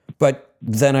 But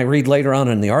then I read later on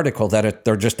in the article that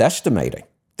they're just estimating.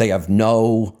 They have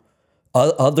no,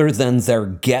 other than their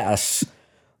guess,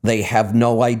 they have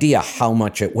no idea how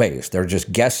much it weighs. They're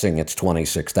just guessing it's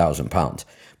 26,000 pounds.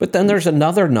 But then there's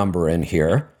another number in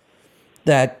here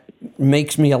that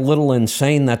makes me a little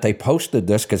insane that they posted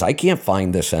this because I can't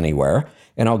find this anywhere.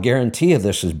 And I'll guarantee you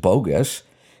this is bogus.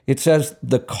 It says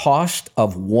the cost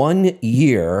of 1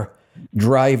 year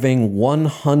driving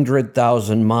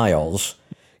 100,000 miles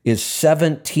is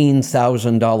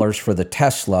 $17,000 for the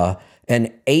Tesla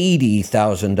and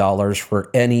 $80,000 for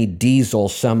any diesel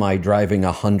semi driving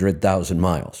 100,000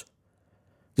 miles.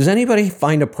 Does anybody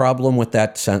find a problem with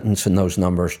that sentence and those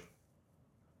numbers?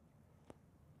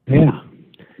 Yeah.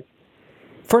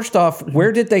 First off,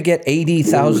 where did they get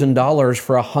 $80,000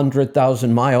 for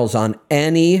 100,000 miles on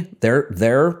any,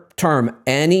 their term,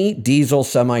 any diesel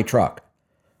semi truck?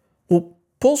 Well,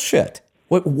 bullshit.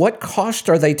 What cost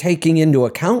are they taking into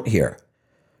account here?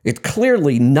 It's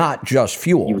clearly not just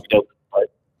fuel.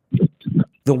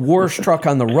 The worst truck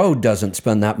on the road doesn't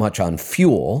spend that much on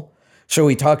fuel. So are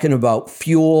we talking about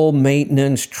fuel,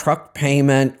 maintenance, truck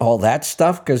payment, all that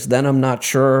stuff? Because then I'm not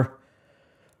sure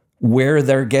where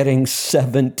they're getting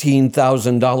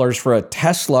 $17,000 for a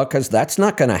Tesla, because that's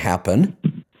not going to happen.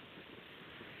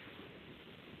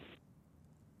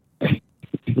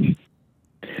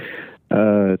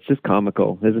 It's just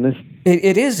comical, isn't it?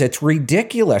 It is. It's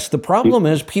ridiculous. The problem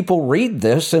is people read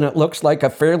this and it looks like a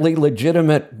fairly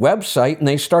legitimate website and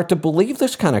they start to believe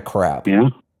this kind of crap. Yeah.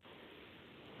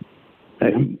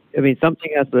 I mean,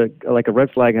 something has to, like a red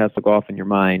flag has to go off in your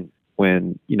mind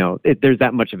when, you know, there's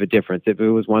that much of a difference. If it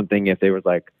was one thing, if they were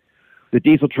like, the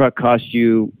diesel truck cost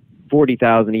you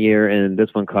 $40,000 a year and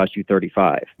this one cost you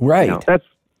 $35,000. Right. You know, that's,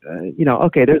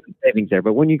 okay, there's savings there.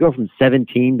 But when you go from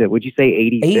 17 to, would you say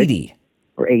 80?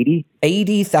 Or 80?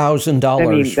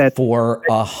 $80,000 for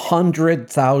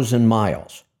 100,000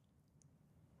 miles.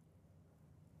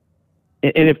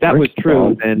 And if that was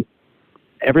true, then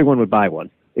everyone would buy one.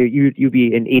 You'd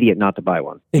be an idiot not to buy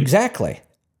one. Exactly.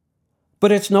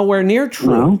 But it's nowhere near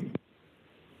true.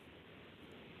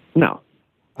 No.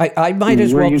 I might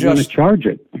as well just charge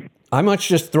it. I might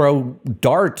just throw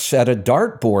darts at a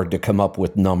dartboard to come up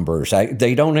with numbers.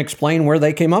 They don't explain where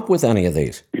they came up with any of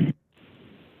these.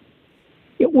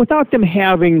 Without them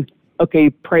having,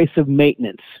 price of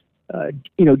maintenance,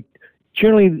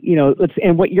 generally,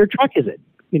 and what year truck is it?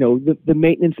 The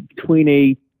maintenance between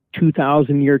a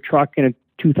 2,000-year truck and a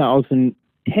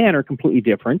 2010 are completely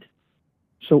different.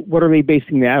 So what are they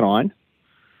basing that on?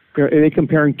 Are they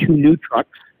comparing two new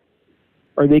trucks?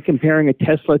 Are they comparing a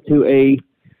Tesla to a,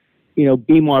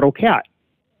 B model Cat?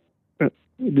 They're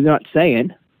not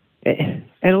saying. And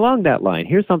along that line,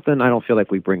 here's something I don't feel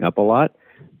like we bring up a lot,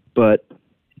 but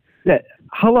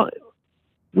how long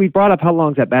we brought up how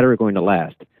long is that battery going to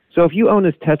last? So if you own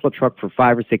this Tesla truck for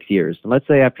 5 or 6 years, and let's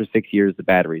say after 6 years the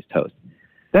battery's toast,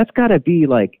 that's got to be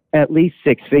like at least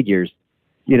 6 figures,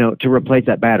 to replace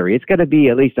that battery. It's got to be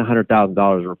at least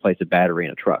 $100,000 to replace a battery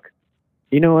in a truck.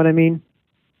 You know what I mean?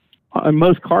 On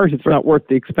most cars, it's not worth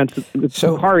the expense.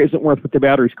 The car isn't worth what the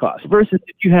batteries cost. Versus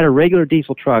if you had a regular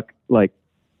diesel truck, like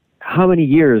how many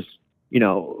years,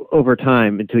 over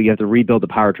time until you have to rebuild the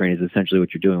powertrain is essentially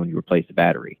what you're doing when you replace the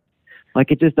battery.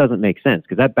 Like, it just doesn't make sense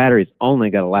because that battery's only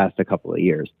got to last a couple of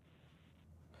years.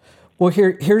 Well,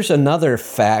 here's another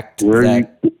fact that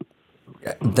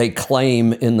they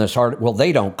claim in this article. Well,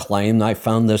 they don't claim. I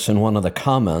found this in one of the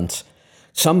comments.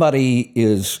 Somebody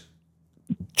is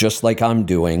just like I'm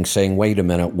doing, saying, wait a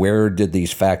minute, where did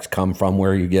these facts come from?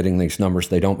 Where are you getting these numbers?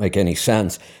 They don't make any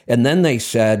sense. And then they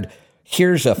said,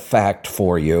 here's a fact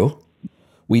for you.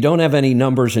 We don't have any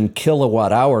numbers in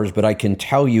kilowatt hours, but I can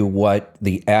tell you what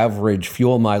the average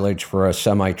fuel mileage for a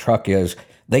semi-truck is.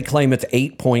 They claim it's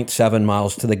 8.7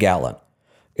 miles to the gallon.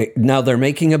 Now, they're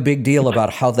making a big deal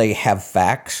about how they have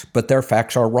facts, but their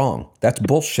facts are wrong. That's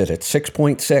bullshit. It's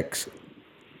 6.6.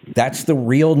 That's the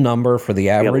real number for the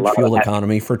average fuel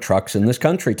economy for trucks in this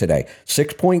country today.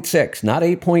 6.6, not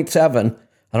 8.7.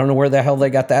 I don't know where the hell they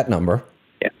got that number.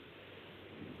 Yeah.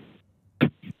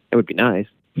 It would be nice.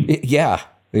 Yeah,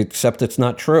 except it's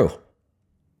not true.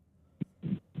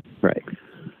 Right.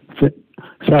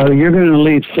 So you're going to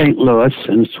leave St. Louis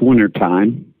and it's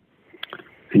wintertime,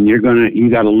 and you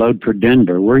got to load for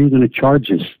Denver. Where are you going to charge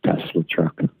this Tesla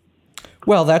truck?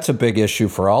 Well, that's a big issue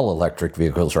for all electric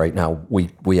vehicles right now.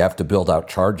 We have to build out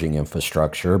charging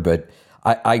infrastructure, but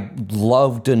I'd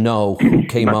love to know who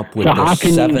came up with the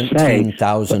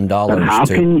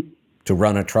 $17,000 to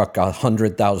run a truck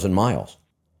 100,000 miles.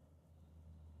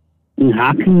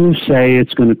 How can you say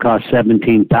it's going to cost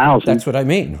 $17,000? That's what I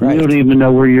mean, right? You don't even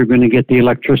know where you're going to get the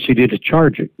electricity to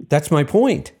charge it. That's my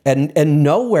point. And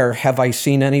nowhere have I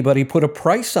seen anybody put a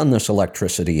price on this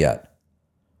electricity yet.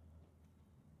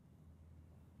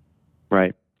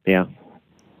 Right. Yeah.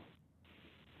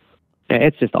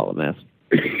 It's just all a mess.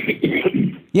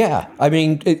 Yeah. I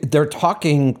mean, they're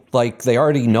talking like they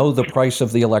already know the price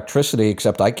of the electricity,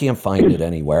 except I can't find it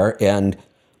anywhere. And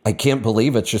I can't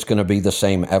believe it's just going to be the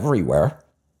same everywhere.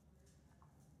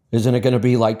 Isn't it going to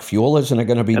be like fuel? Isn't it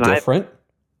going to be different?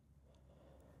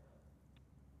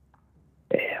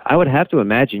 I would have to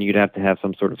imagine you'd have to have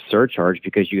some sort of surcharge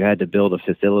because you had to build a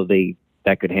facility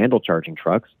that could handle charging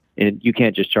trucks. And you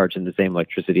can't just charge them the same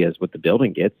electricity as what the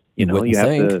building gets. You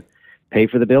have to pay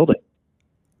for the building.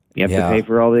 You have to pay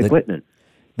for all the equipment.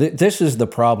 This is the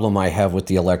problem I have with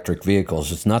the electric vehicles.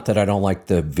 It's not that I don't like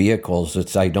the vehicles.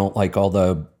 It's I don't like all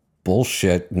the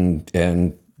bullshit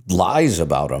and lies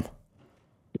about them.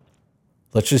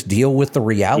 Let's just deal with the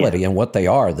reality and what they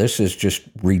are. This is just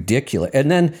ridiculous. And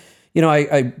then,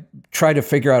 I try to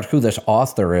figure out who this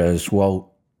author is. Well,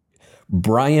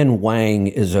 Brian Wang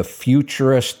is a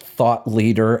futurist thought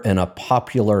leader and a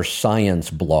popular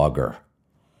science blogger.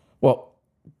 Well,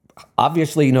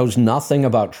 obviously he knows nothing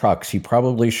about trucks. He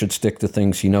probably should stick to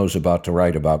things he knows about to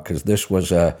write about, because this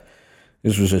was a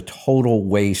total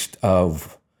waste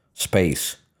of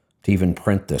space to even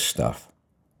print this stuff.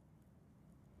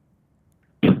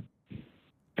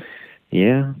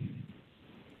 Yeah.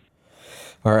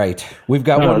 All right. We've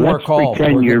got one more call.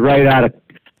 Pretend you're right out of...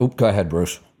 Go ahead,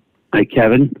 Bruce. Hey,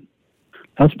 Kevin.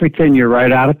 Let's pretend you're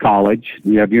right out of college.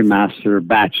 You have your master's or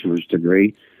bachelor's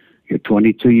degree. You're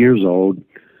 22 years old.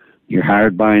 You're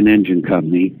hired by an engine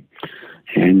company.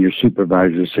 And your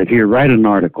supervisor said, here, write an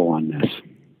article on this.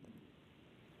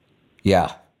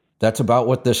 Yeah. That's about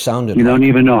what this sounded like. You don't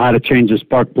even know how to change a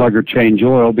spark plug or change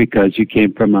oil because you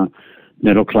came from a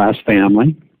middle-class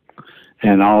family.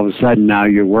 And all of a sudden now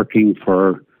you're working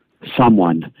for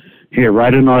someone. Here,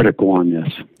 write an article on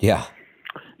this. Yeah.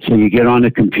 So you get on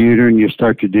the computer and you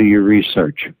start to do your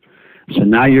research. So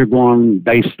now you're going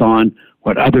based on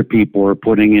what other people are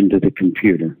putting into the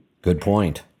computer. Good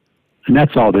point. And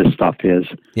that's all this stuff is.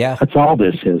 Yeah. That's all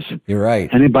this is. You're right.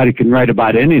 Anybody can write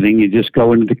about anything. You just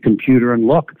go into the computer and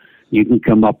look. You can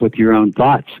come up with your own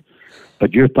thoughts.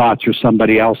 But your thoughts are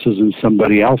somebody else's and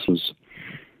somebody else's.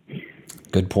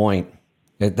 Good point.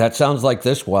 That sounds like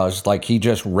this was. Like he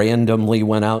just randomly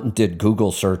went out and did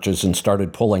Google searches and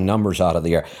started pulling numbers out of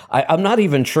the air. I'm not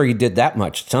even sure he did that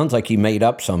much. It sounds like he made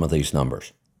up some of these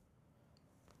numbers.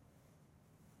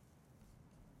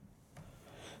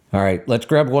 All right, let's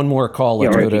grab one more call.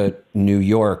 Let's go to New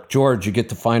York. George, you get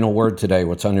the final word today.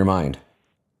 What's on your mind?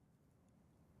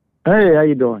 Hey, how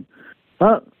you doing?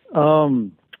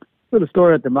 Little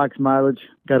story at the max mileage.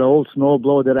 Got an old snow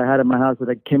blower that I had in my house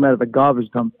that came out of a garbage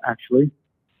dump, actually.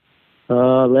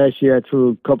 Last year I threw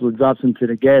a couple of drops into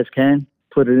the gas can,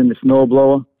 put it in the snow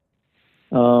blower.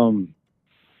 Started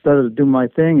to do my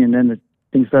thing, and then the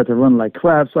thing started to run like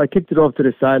crap, so I kicked it off to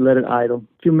the side, let it idle.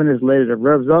 A few minutes later, it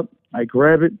revs up. I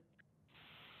grab it,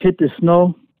 hit the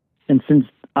snow, and since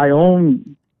I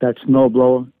own that snow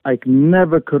blower, I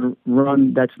never could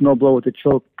run that snow blower with the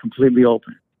choke completely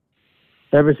open.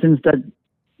 Ever since that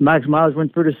max mileage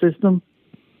went through the system,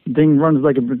 the thing runs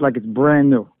like it's brand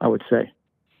new, I would say.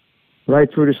 Right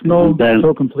through the snow,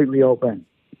 so completely open.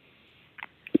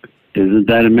 Isn't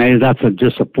that amazing? That's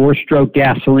just a 4-stroke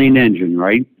gasoline engine,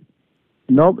 right?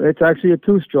 Nope, it's actually a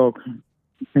 2-stroke.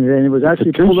 And it was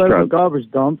actually pulled out of a garbage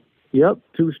dump. Yep,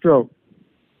 2-stroke.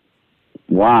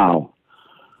 Wow.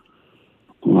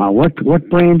 Wow. What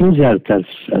brand is that?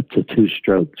 That's a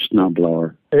two-stroke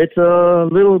snowblower. It's a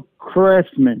little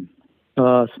Craftsman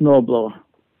snowblower.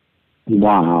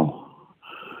 Wow.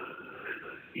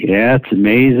 Yeah, it's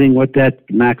amazing what that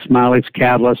max mileage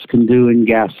catalyst can do in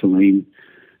gasoline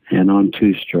and on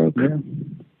two-stroke.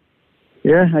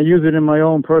 Yeah, I use it in my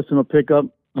own personal pickup.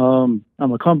 I'm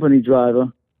a company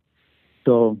driver,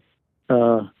 so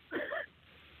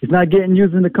it's not getting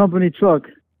used in the company truck,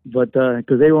 but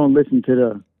because they won't listen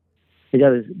to they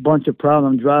got a bunch of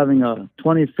problems. I'm driving a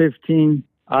 2015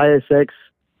 ISX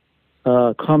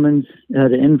Cummins. It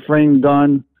had an in-frame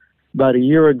done about a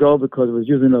year ago because it was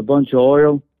using a bunch of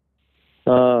oil.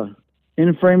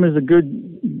 In-frame is a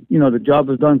good, the job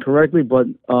is done correctly, but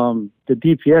the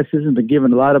DPS hasn't been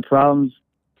giving a lot of problems.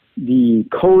 The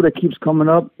code that keeps coming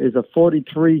up is a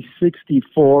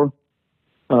 4364.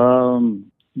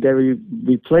 They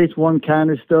replaced one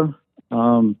canister,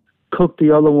 cooked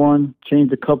the other one,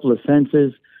 changed a couple of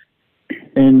sensors,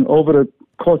 and over the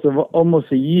course of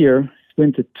almost a year, it's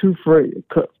been to two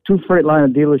Freightliner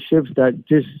dealerships that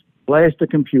just flashed the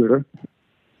computer.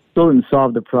 Still didn't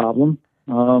solve the problem.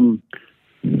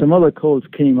 Some other codes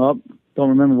came up. Don't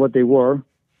remember what they were.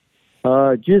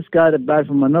 Just got it back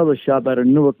from another shop out of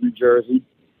Newark, New Jersey.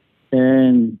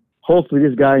 And hopefully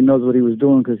this guy knows what he was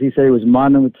doing because he said he was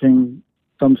monitoring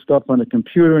some stuff on the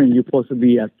computer and you're supposed to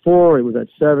be at 4. It was at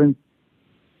 7.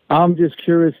 I'm just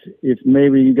curious if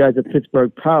maybe you guys at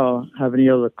Pittsburgh Power have any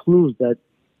other clues that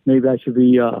maybe I should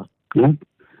be...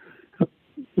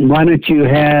 Why don't you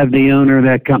have the owner of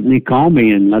that company call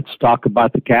me and let's talk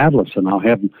about the catalyst, and I'll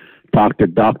have him talk to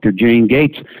Dr. Jane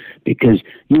Gates because,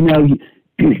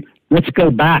 let's go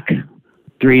back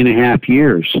 3.5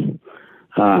 years.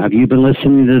 Have you been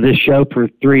listening to this show for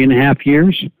 3.5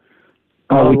 years?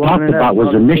 All we talked about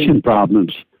was emission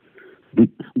problems. We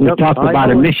talked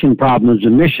about emission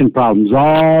problems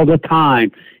all the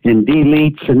time and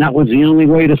deletes, and that was the only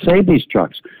way to save these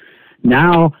trucks.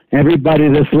 Now, everybody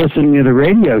that's listening to the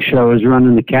radio show is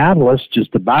running the catalyst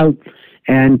just about,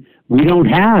 and we don't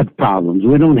have problems.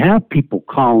 We don't have people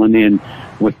calling in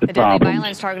with the problems. Deadly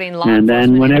violence targeting law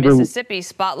enforcement in Mississippi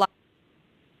spotlight.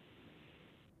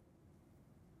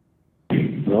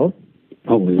 Hello?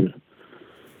 Oh, is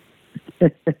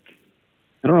it?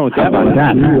 I don't know what's about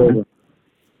that.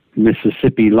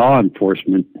 Mississippi law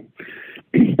enforcement.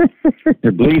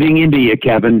 They're bleeding into you,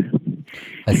 Kevin.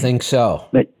 I think so.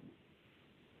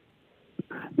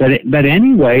 But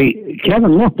anyway,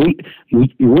 Kevin, look,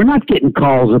 we're not getting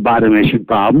calls about emission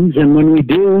problems, and when we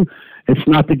do, it's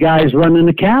not the guys running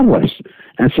the catalyst.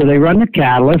 And so they run the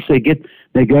catalyst,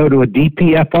 they go to a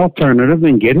DPF alternative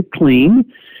and get it clean,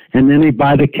 and then they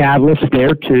buy the catalyst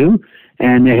there too,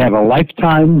 and they have a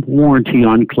lifetime warranty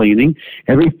on cleaning.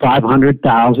 Every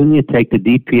 500,000, you take the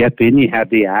DPF in, you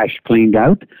have the ash cleaned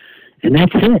out, and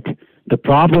that's it. The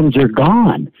problems are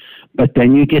gone. But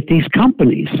then you get these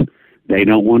companies. They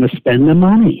don't want to spend the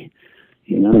money.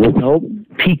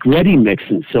 Peak Ready Mix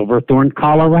in Silverthorne,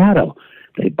 Colorado.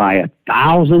 They buy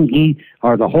 1,000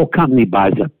 or the whole company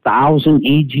buys 1,000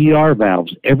 EGR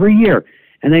valves every year,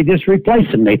 and they just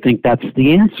replace them. They think that's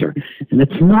the answer, and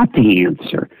it's not the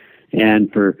answer.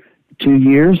 And for 2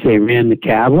 years, they ran the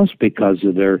catalyst because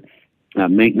of their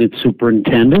maintenance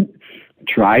superintendent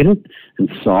tried it and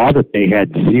saw that they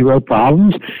had 0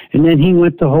 problems. And then he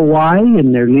went to Hawaii,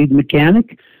 and their lead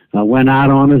mechanic went out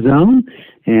on his own,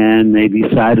 and they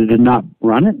decided to not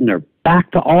run it, and they're back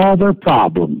to all their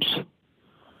problems.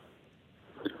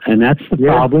 And that's the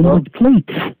problem with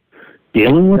fleets,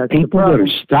 dealing with people that are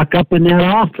stuck up in that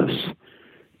office.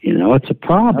 It's a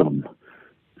problem.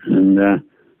 And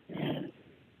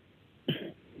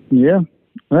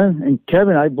well, and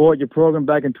Kevin, I bought your program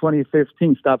back in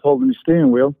 2015, Stop Holding the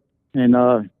Steering Wheel,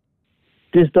 and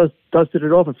just dusted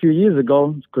it off a few years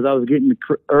ago because I was getting the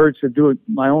urge to do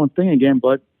my own thing again.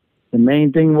 But the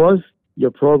main thing was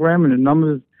your program, and the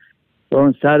numbers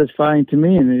weren't satisfying to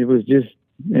me, and it was just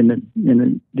in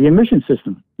the emission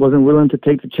system. Wasn't willing to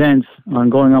take the chance on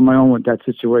going on my own with that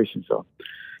situation. So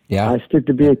I stick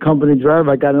to be a company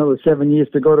driver. I got another 7 years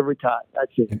to go to retire.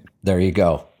 That's it. There you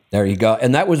go.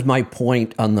 And that was my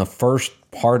point on the first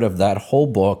part of that whole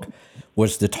book,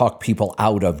 was to talk people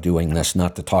out of doing this,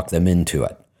 not to talk them into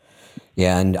it.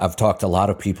 And I've talked a lot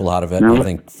of people out of it. I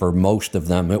think for most of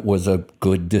them, it was a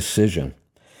good decision.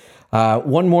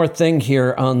 One more thing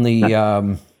here on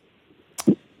the...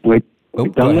 Wait,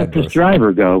 don't let this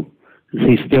driver go.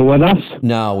 Is he still with us?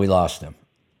 No, we lost him.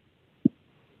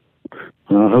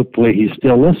 Hopefully he's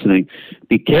still listening.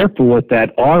 Be careful with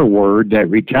that R word, that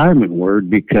retirement word,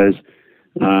 because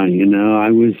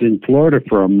I was in Florida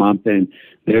for a month, and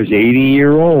there's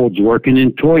 80-year-olds working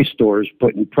in toy stores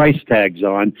putting price tags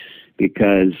on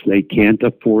because they can't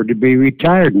afford to be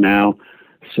retired now.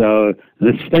 So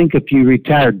let's think if you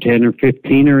retired 10 or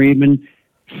 15 or even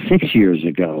 6 years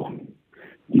ago.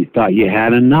 You thought you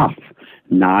had enough.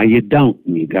 Now you don't,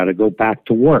 and you got to go back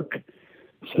to work.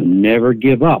 So never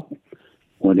give up,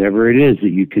 whatever it is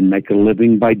that you can make a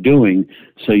living by doing,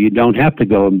 so you don't have to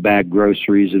go and bag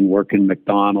groceries and work in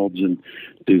McDonald's and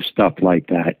do stuff like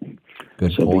that.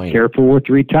 Good so point. Be careful with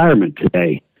retirement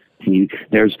today. You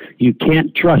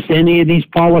can't trust any of these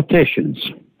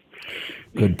politicians.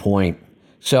 Good point.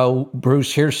 So,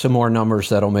 Bruce, here's some more numbers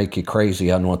that'll make you crazy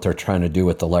on what they're trying to do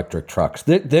with electric trucks.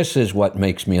 This is what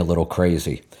makes me a little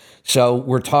crazy. So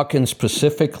we're talking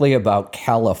specifically about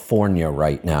California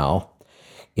right now.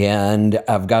 And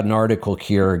I've got an article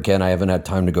here. Again, I haven't had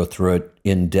time to go through it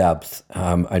in depth.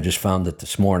 I just found it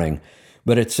this morning.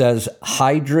 But it says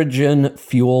hydrogen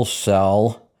fuel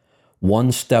cell,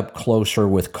 one step closer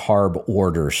with CARB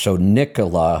orders. So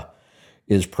Nikola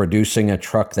is producing a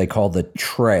truck they call the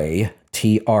TRE,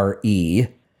 T-R-E,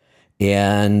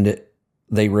 and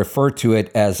they refer to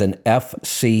it as an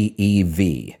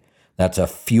FCEV. That's a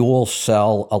fuel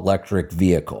cell electric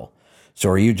vehicle. So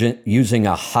we're using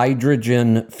a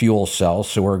hydrogen fuel cell,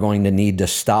 so we're going to need to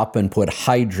stop and put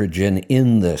hydrogen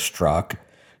in this truck.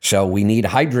 So we need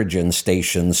hydrogen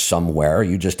stations somewhere.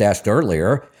 You just asked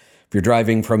earlier, if you're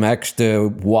driving from X to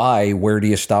Y, where do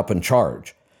you stop and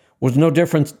charge? Well, there's no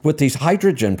difference with these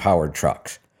hydrogen-powered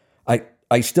trucks.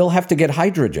 I still have to get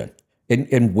hydrogen.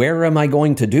 And where am I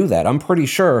going to do that? I'm pretty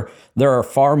sure there are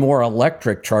far more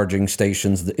electric charging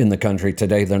stations in the country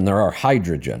today than there are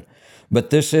hydrogen. But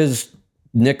this is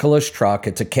Nikola's truck.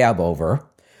 It's a cab over.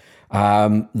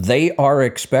 They are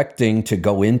expecting to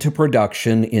go into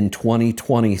production in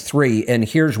 2023. And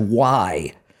here's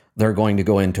why they're going to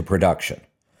go into production.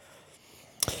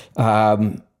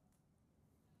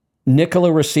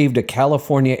 Nikola received a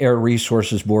California Air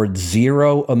Resources Board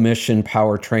zero-emission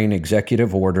powertrain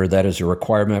executive order that is a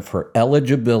requirement for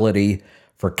eligibility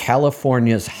for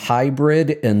California's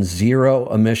hybrid and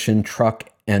zero-emission truck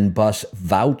and bus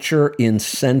voucher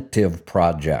incentive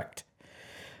project.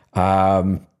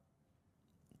 The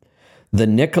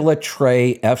Nikola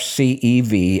TRE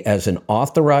FCEV as an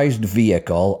authorized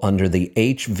vehicle under the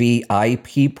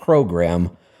HVIP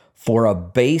program for a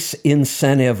base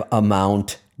incentive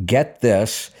amount. Get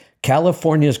this,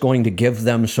 California is going to give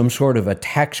them some sort of a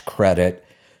tax credit,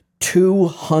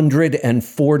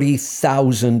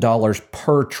 $240,000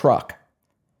 per truck.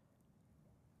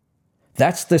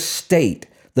 That's the state.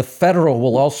 The federal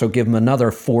will also give them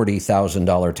another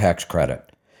 $40,000 tax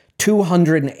credit.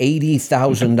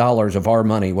 $280,000 of our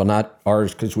money, well, not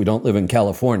ours because we don't live in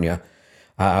California.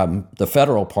 The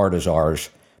federal part is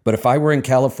ours. But if I were in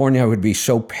California, I would be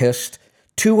so pissed.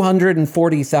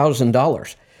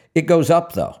 $240,000. It goes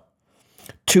up, though.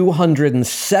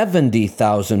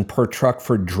 $270,000 per truck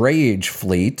for drayage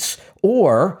fleets,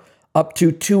 or up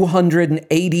to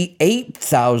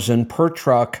 $288,000 per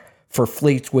truck for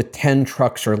fleets with 10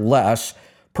 trucks or less,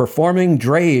 performing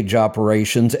drayage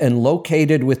operations and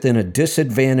located within a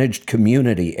disadvantaged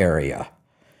community area.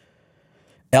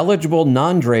 Eligible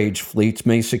non-drayage fleets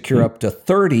may secure up to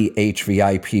 30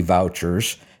 HVIP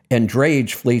vouchers, and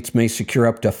drayage fleets may secure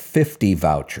up to 50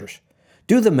 vouchers.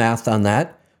 Do the math on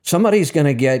that. Somebody's going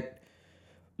to get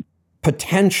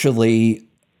potentially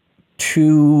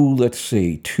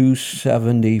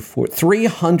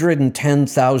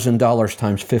 $310,000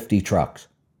 times 50 trucks.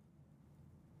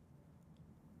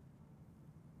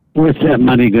 Where's that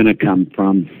money going to come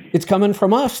from? It's coming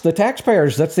from us, the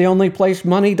taxpayers. That's the only place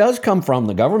money does come from.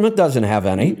 The government doesn't have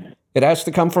any. It has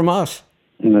to come from us.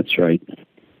 That's right.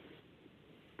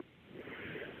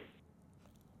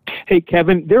 Hey,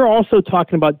 Kevin, they're also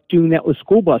talking about doing that with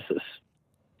school buses.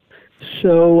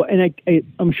 So, and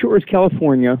I'm sure it's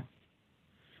California.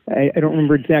 I don't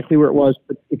remember exactly where it was,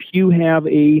 but if you're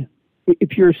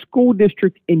a school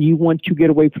district and you want to get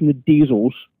away from the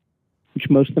diesels, which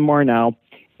most of them are now,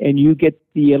 and you get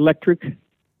the electric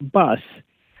bus,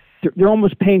 they're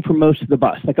almost paying for most of the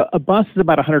bus. Like a bus is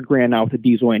about $100,000 now with a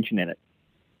diesel engine in it.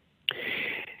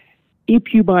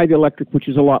 If you buy the electric, which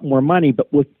is a lot more money,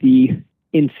 but with the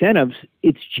incentives,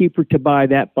 it's cheaper to buy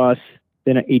that bus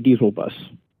than a diesel bus.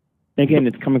 Again,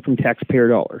 it's coming from taxpayer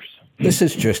dollars. This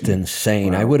is just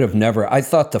insane. I would have never, I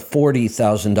thought the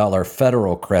 $40,000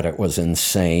 federal credit was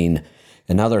insane.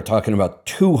 And now they're talking about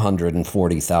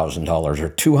 $240,000 or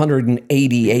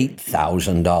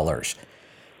 $288,000.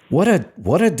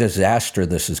 What a disaster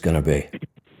this is going to be.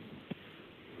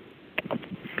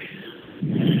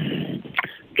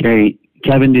 Okay,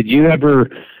 Kevin, did you ever,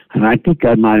 and I think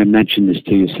I might have mentioned this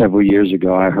to you several years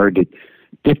ago, I heard that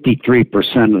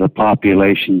 53% of the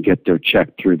population get their check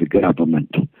through the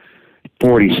government.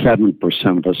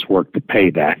 47% of us work to pay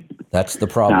that. That's the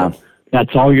problem. Now,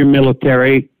 that's all your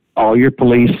military, all your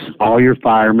police, all your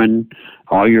firemen,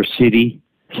 all your city,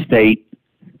 state,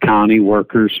 county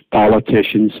workers,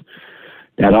 politicians.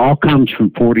 That all comes from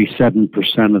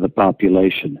 47% of the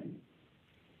population.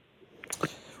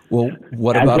 Well,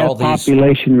 what about all these... As that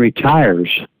population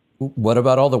retires... What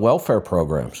about all the welfare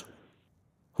programs?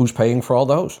 Who's paying for all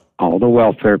those? All the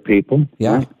welfare people.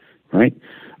 Yeah. Right.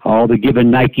 All the giving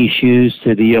Nike shoes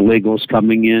to the illegals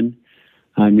coming in.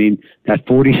 I mean, that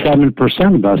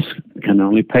 47% of us can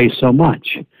only pay so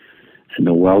much, and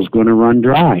the well's going to run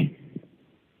dry.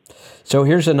 So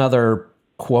here's another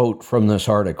quote from this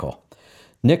article.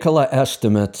 Nikola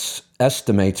estimates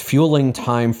fueling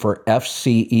time for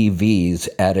FCEVs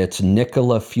at its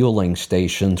Nikola fueling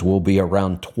stations will be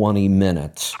around 20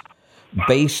 minutes,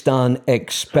 based on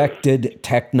expected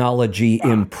technology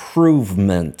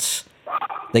improvements.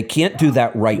 They can't do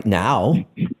that right now.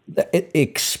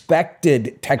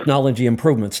 Expected technology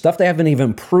improvements, stuff they haven't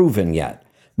even proven yet,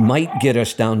 might get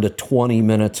us down to 20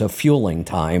 minutes of fueling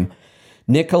time.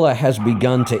 Nikola has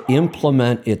begun to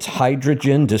implement its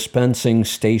hydrogen dispensing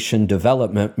station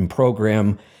development and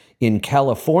program in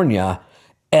California,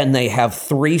 and they have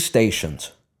 3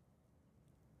 stations.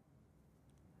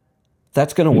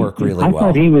 That's going to work really well. I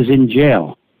thought he was in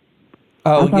jail.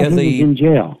 Oh, yeah, he was in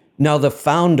jail. Now, the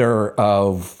founder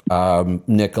of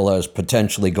Nikola is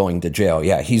potentially going to jail.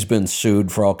 Yeah, he's been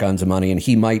sued for all kinds of money, and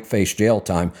he might face jail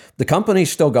time. The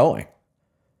company's still going.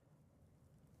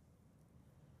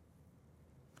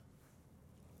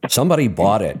 Somebody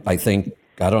bought it. I think,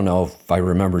 I don't know if I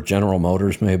remember, General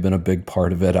Motors may have been a big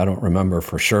part of it. I don't remember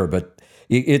for sure, but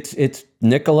it's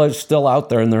Nikola's still out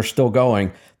there and they're still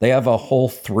going. They have a whole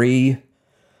three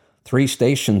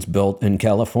stations built in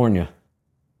California.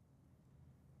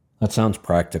 That sounds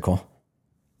practical.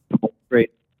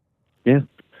 Great. Yeah.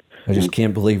 I just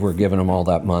can't believe we're giving them all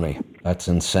that money. That's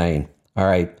insane. All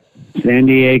right. San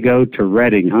Diego to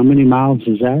Redding. How many miles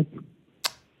is that?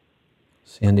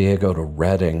 San Diego to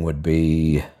Redding would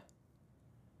be,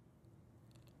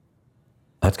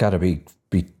 that's got to be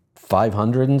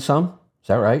 500 and some. Is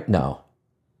that right? No.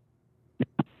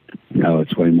 No,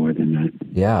 it's way more than that.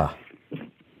 Yeah.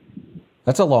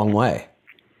 That's a long way.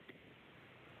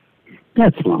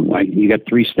 That's a long way. You got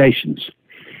 3 stations.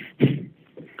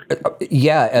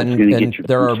 Yeah, and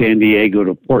there are San Diego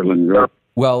to Portland. Right?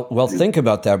 Well, think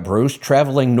about that, Bruce.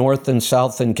 Traveling north and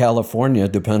south in California,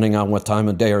 depending on what time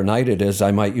of day or night it is,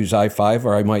 I might use I-5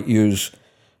 or I might use,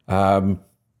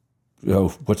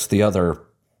 what's the other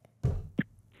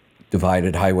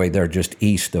divided highway there just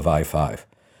east of I-5?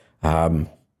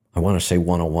 I want to say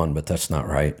 101, but that's not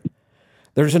right.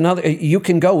 There's another, you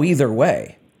can go either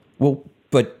way. Well,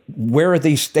 but where are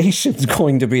these stations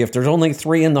going to be if there's only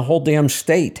 3 in the whole damn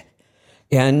state?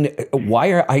 And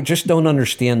I just don't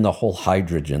understand the whole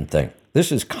hydrogen thing.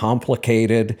 This is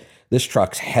complicated. This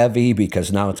truck's heavy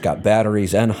because now it's got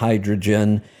batteries and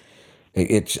hydrogen.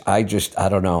 I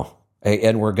don't know.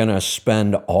 And we're going to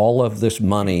spend all of this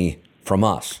money from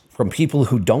us, from people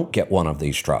who don't get one of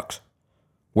these trucks.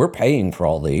 We're paying for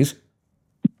all these.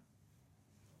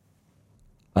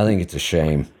 I think it's a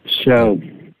shame. So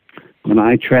when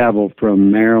I travel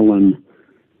from Maryland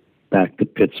back to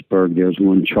Pittsburgh, there's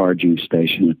one charging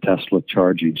station, a Tesla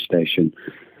charging station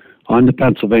on the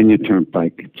Pennsylvania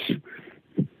Turnpike.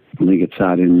 I think it's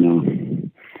out in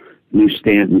New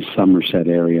Stanton, Somerset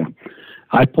area.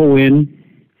 I pull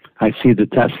in, I see the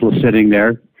Tesla sitting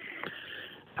there.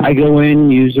 I go in,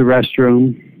 use the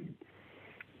restroom,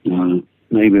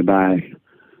 maybe buy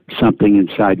something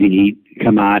inside to eat,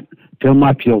 come out, fill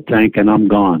my fuel tank, and I'm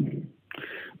gone.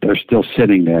 They're still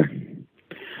sitting there.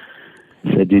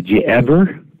 I said, did you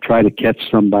ever try to catch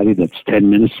somebody that's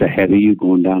 10 minutes ahead of you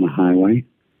going down a highway?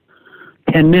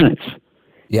 10 minutes.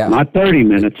 Yeah. Not 30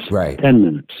 minutes. Right. 10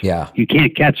 minutes. Yeah. You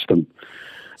can't catch them.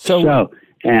 So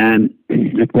and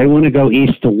if they want to go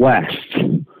east to west,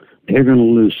 they're going to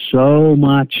lose so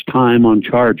much time on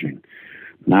charging.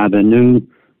 Now the new,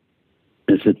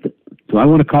 do I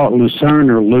want to call it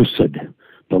Lucerne or Lucid?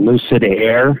 The Lucid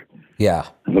Air. Yeah.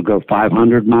 It'll go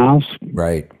 500 miles.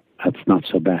 Right. That's not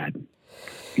so bad.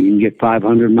 You can get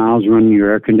 500 miles running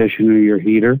your air conditioner or your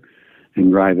heater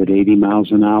and drive at 80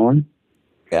 miles an hour.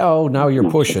 Oh, now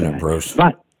you're pushing it, Bruce.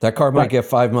 But that car might get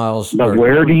 5 miles. But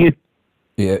where do you?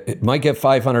 Yeah, it might get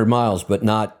 500 miles, but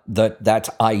not that. That's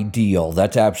ideal.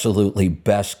 That's absolutely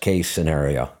best case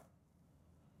scenario.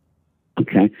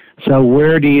 Okay. So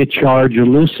where do you charge a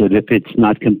Lucid if it's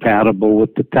not compatible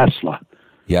with the Tesla?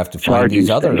 You have to find these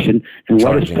other station. And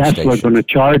what is Tesla going to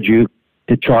charge you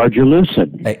to charge a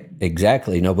Lucid?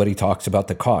 Exactly. Nobody talks about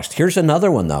the cost. Here's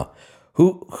another one, though.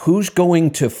 Who's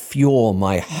going to fuel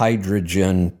my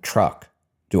hydrogen truck?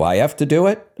 Do I have to do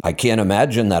it? I can't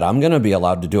imagine that I'm going to be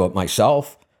allowed to do it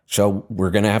myself. So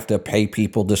we're going to have to pay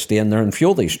people to stand there and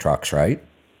fuel these trucks, right?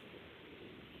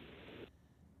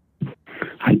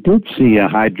 I did see a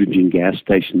hydrogen gas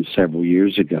station several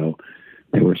years ago.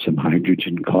 There were some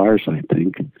hydrogen cars, I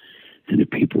think, and the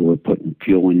people were putting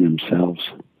fuel in themselves.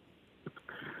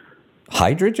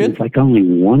 Hydrogen? It's like only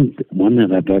one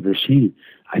that I've ever seen.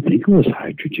 I think it was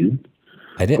hydrogen.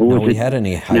 I didn't know we had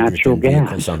any hydrogen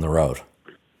vehicles on the road.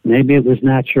 Maybe it was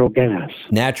natural gas.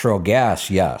 Natural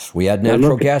gas, yes. We had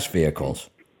natural gas vehicles.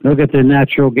 Look at the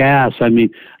natural gas. I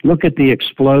mean, look at the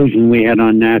explosion we had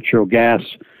on natural gas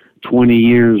 20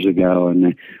 years ago,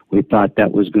 and we thought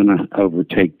that was going to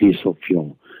overtake diesel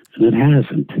fuel, and it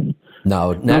hasn't.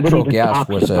 No, natural gas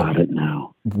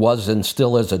was and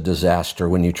still is a disaster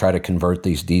when you try to convert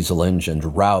these diesel engines.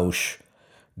 Roush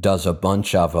does a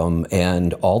bunch of them,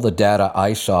 and all the data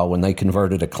I saw when they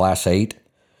converted a Class 8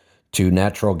 to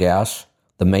natural gas,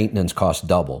 the maintenance cost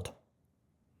doubled.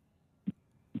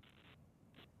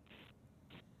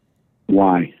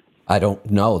 Why? I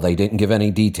don't know. They didn't give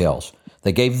any details.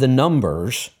 They gave the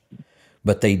numbers,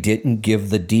 but they didn't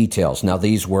give the details. Now,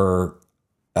 these were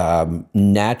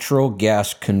natural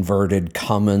gas converted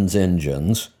Cummins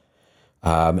engines,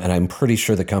 and I'm pretty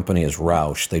sure the company is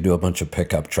Roush. They do a bunch of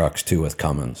pickup trucks too with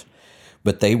Cummins.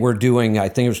 But they were doing, I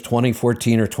think it was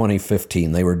 2014 or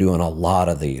 2015, they were doing a lot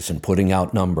of these and putting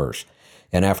out numbers.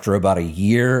 And after about a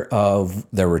year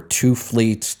there were 2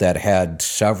 fleets that had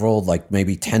several, like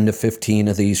maybe 10 to 15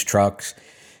 of these trucks.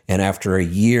 And after a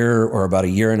year or about a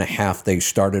year and a half, they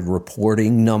started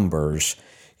reporting numbers.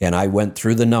 And I went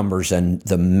through the numbers, and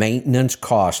the maintenance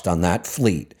cost on that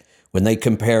fleet, when they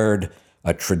compared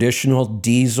a traditional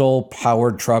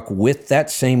diesel-powered truck with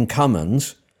that same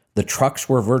Cummins, the trucks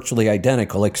were virtually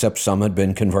identical, except some had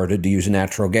been converted to use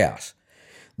natural gas.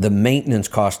 The maintenance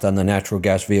cost on the natural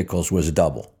gas vehicles was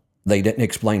double. They didn't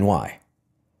explain why.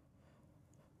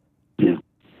 Yeah.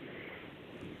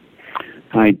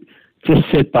 I just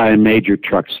sit by a major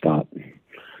truck stop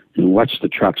and watch the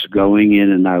trucks going in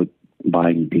and out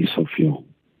buying diesel fuel.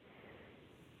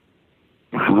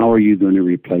 How are you going to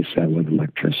replace that with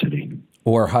electricity?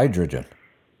 Or hydrogen.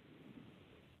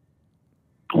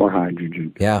 Or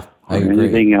hydrogen. Yeah, I or agree.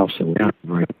 Anything else that we have,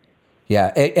 right? Yeah,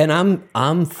 and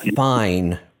I'm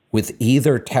fine with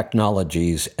either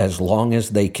technologies as long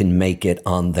as they can make it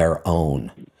on their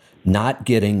own, not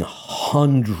getting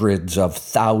hundreds of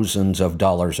thousands of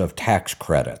dollars of tax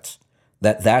credits.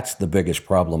 That's the biggest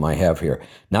problem I have here.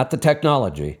 Not the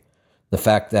technology, the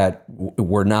fact that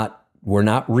we're not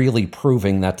really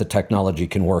proving that the technology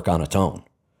can work on its own.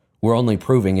 We're only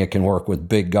proving it can work with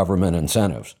big government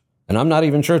incentives. And I'm not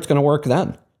even sure it's going to work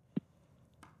then.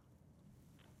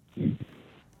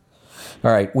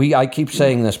 All right, I keep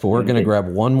saying this, but we're going to grab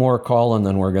one more call and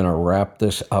then we're going to wrap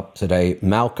this up today.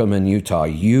 Malcolm in Utah,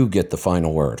 you get the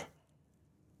final word.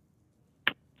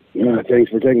 Thanks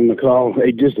for taking the call.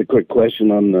 Hey, just a quick question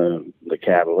on the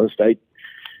catalyst. I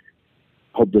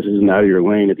hope this isn't out of your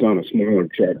lane. It's on a smaller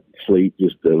truck fleet,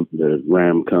 just the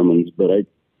Ram Cummins. But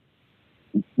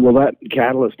will that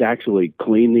catalyst actually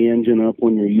clean the engine up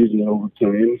when you're using it over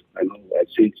time? I know I've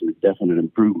seen some definite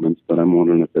improvements, but I'm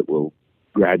wondering if it will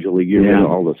gradually get rid of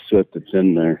all the soot that's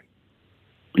in there.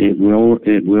 It will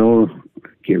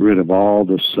get rid of all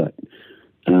the soot.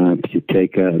 If you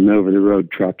take an over-the-road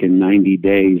truck in 90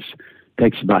 days, it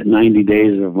takes about 90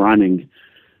 days of running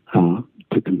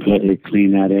to completely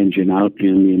clean that engine out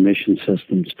in the emission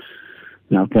systems.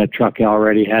 Now, if that truck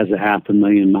already has a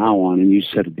 500,000 mile on, and you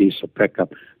set a diesel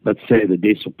pickup, let's say the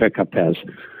diesel pickup has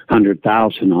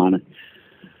 100,000 on it,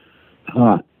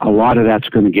 a lot of that's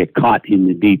going to get caught in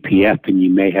the DPF, and you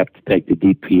may have to take the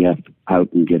DPF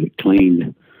out and get it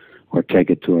cleaned, or take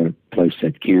it to a place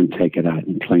that can take it out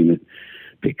and clean it,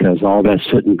 because all that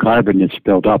soot and carbon that's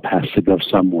built up has to go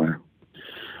somewhere.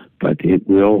 But it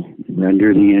will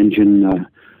render the engine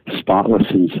spotless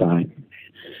inside,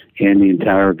 and the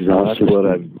entire exhaust system.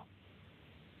 What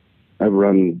I've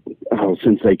run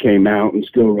since they came out, and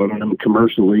still running them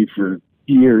commercially for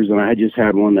years. And I just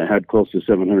had one that had close to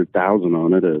 700,000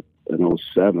 on it, an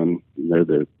 07. They're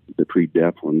the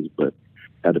pre-def ones, but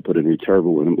had to put a new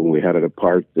turbo in them. When we had it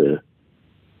apart, the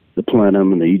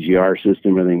plenum and the EGR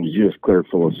system, everything was just clear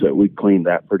full of soot. We cleaned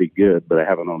that pretty good, but I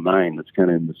have an 09 that's kind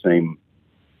of in the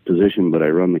position, but I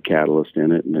run the catalyst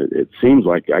in it, and it seems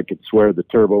like I could swear the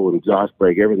turbo and exhaust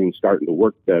brake, everything's starting to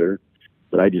work better.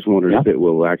 But I just wondered if it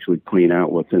will actually clean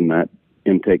out what's in that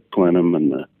intake plenum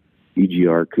and the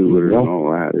EGR cooler and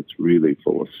all that. It's really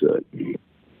full of soot.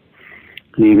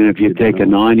 Even if you take a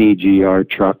non-EGR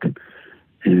truck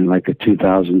and like a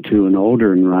 2002 and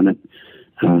older and run it,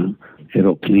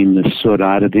 it'll clean the soot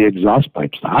out of the exhaust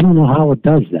pipes. I don't know how it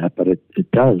does that, but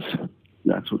it does.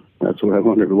 That's what I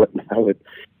wondered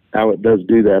how it does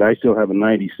do that. I still have a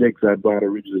 96 I bought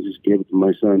originally, just gave it to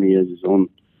my son. He has his own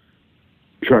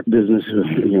truck business,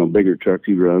 bigger trucks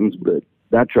he runs, but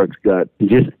that truck's got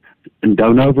and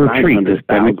don't over-treat. This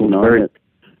chemical's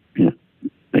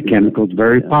the chemical's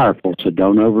very powerful, so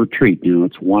don't over-treat.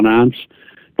 It's 1 ounce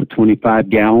to 25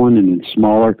 gallon, and it's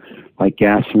smaller, like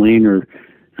gasoline or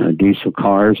diesel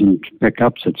cars and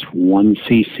pickups. It's 1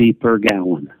 cc per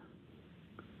gallon.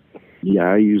 Yeah,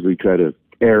 I usually try to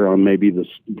err on maybe the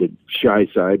shy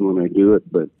side when I do it,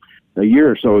 but a year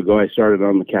or so ago, I started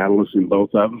on the catalyst in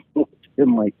both of them.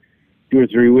 In like 2 or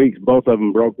 3 weeks, both of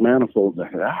them broke manifolds.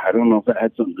 I don't know if that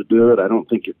had something to do with it. I don't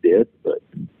think it did, but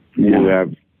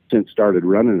I've since started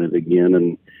running it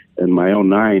again, and my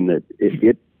 09 that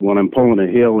it when I'm pulling a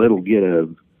hill, it'll get a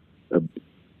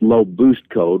low boost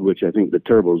code, which I think the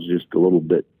turbo's just a little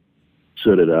bit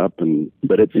sooted up,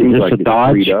 but it seems like it's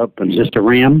freed up. And just a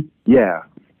Ram? Yeah.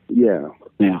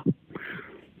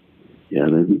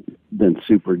 They've been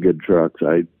super good trucks.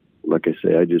 Like I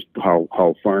say, I just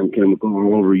haul farm chemical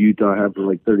all over Utah. I have for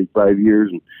like 35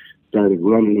 years and started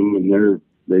running them, and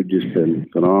they've just been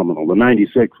phenomenal. The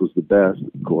 96 was the best,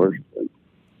 of course. But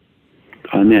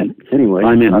on that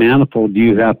manifold, do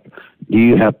you have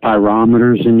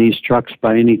pyrometers in these trucks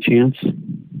by any chance?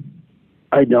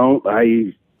 I don't.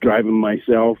 I drive them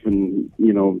myself, and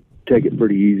take it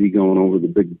pretty easy going over the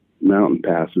big mountain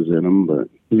passes in them. But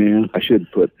I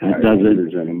should put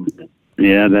pyrometers in them.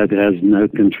 Yeah, that has no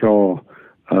control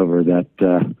over that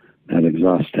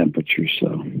exhaust temperature.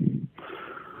 So,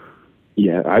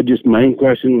 yeah, my main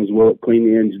question was, will it clean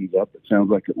the engines up? It sounds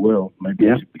like it will. Maybe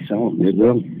I should be selling them. It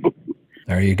will.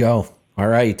 There you go. All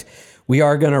right. We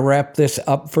are going to wrap this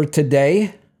up for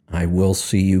today. I will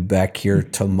see you back here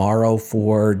tomorrow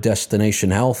for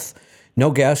Destination Health. No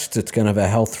guests. It's going to have a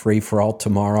health free-for-all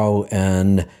tomorrow,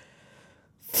 and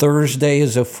Thursday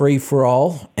is a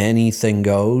free-for-all. Anything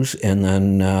goes, and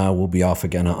then we'll be off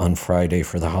again on Friday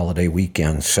for the holiday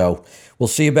weekend. So we'll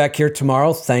see you back here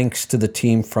tomorrow. Thanks to the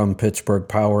team from Pittsburgh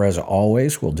Power, as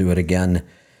always. We'll do it again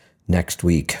next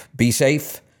week. Be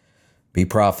safe, be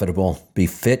profitable, be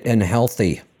fit and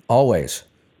healthy. Always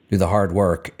do the hard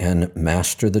work and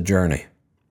master the journey.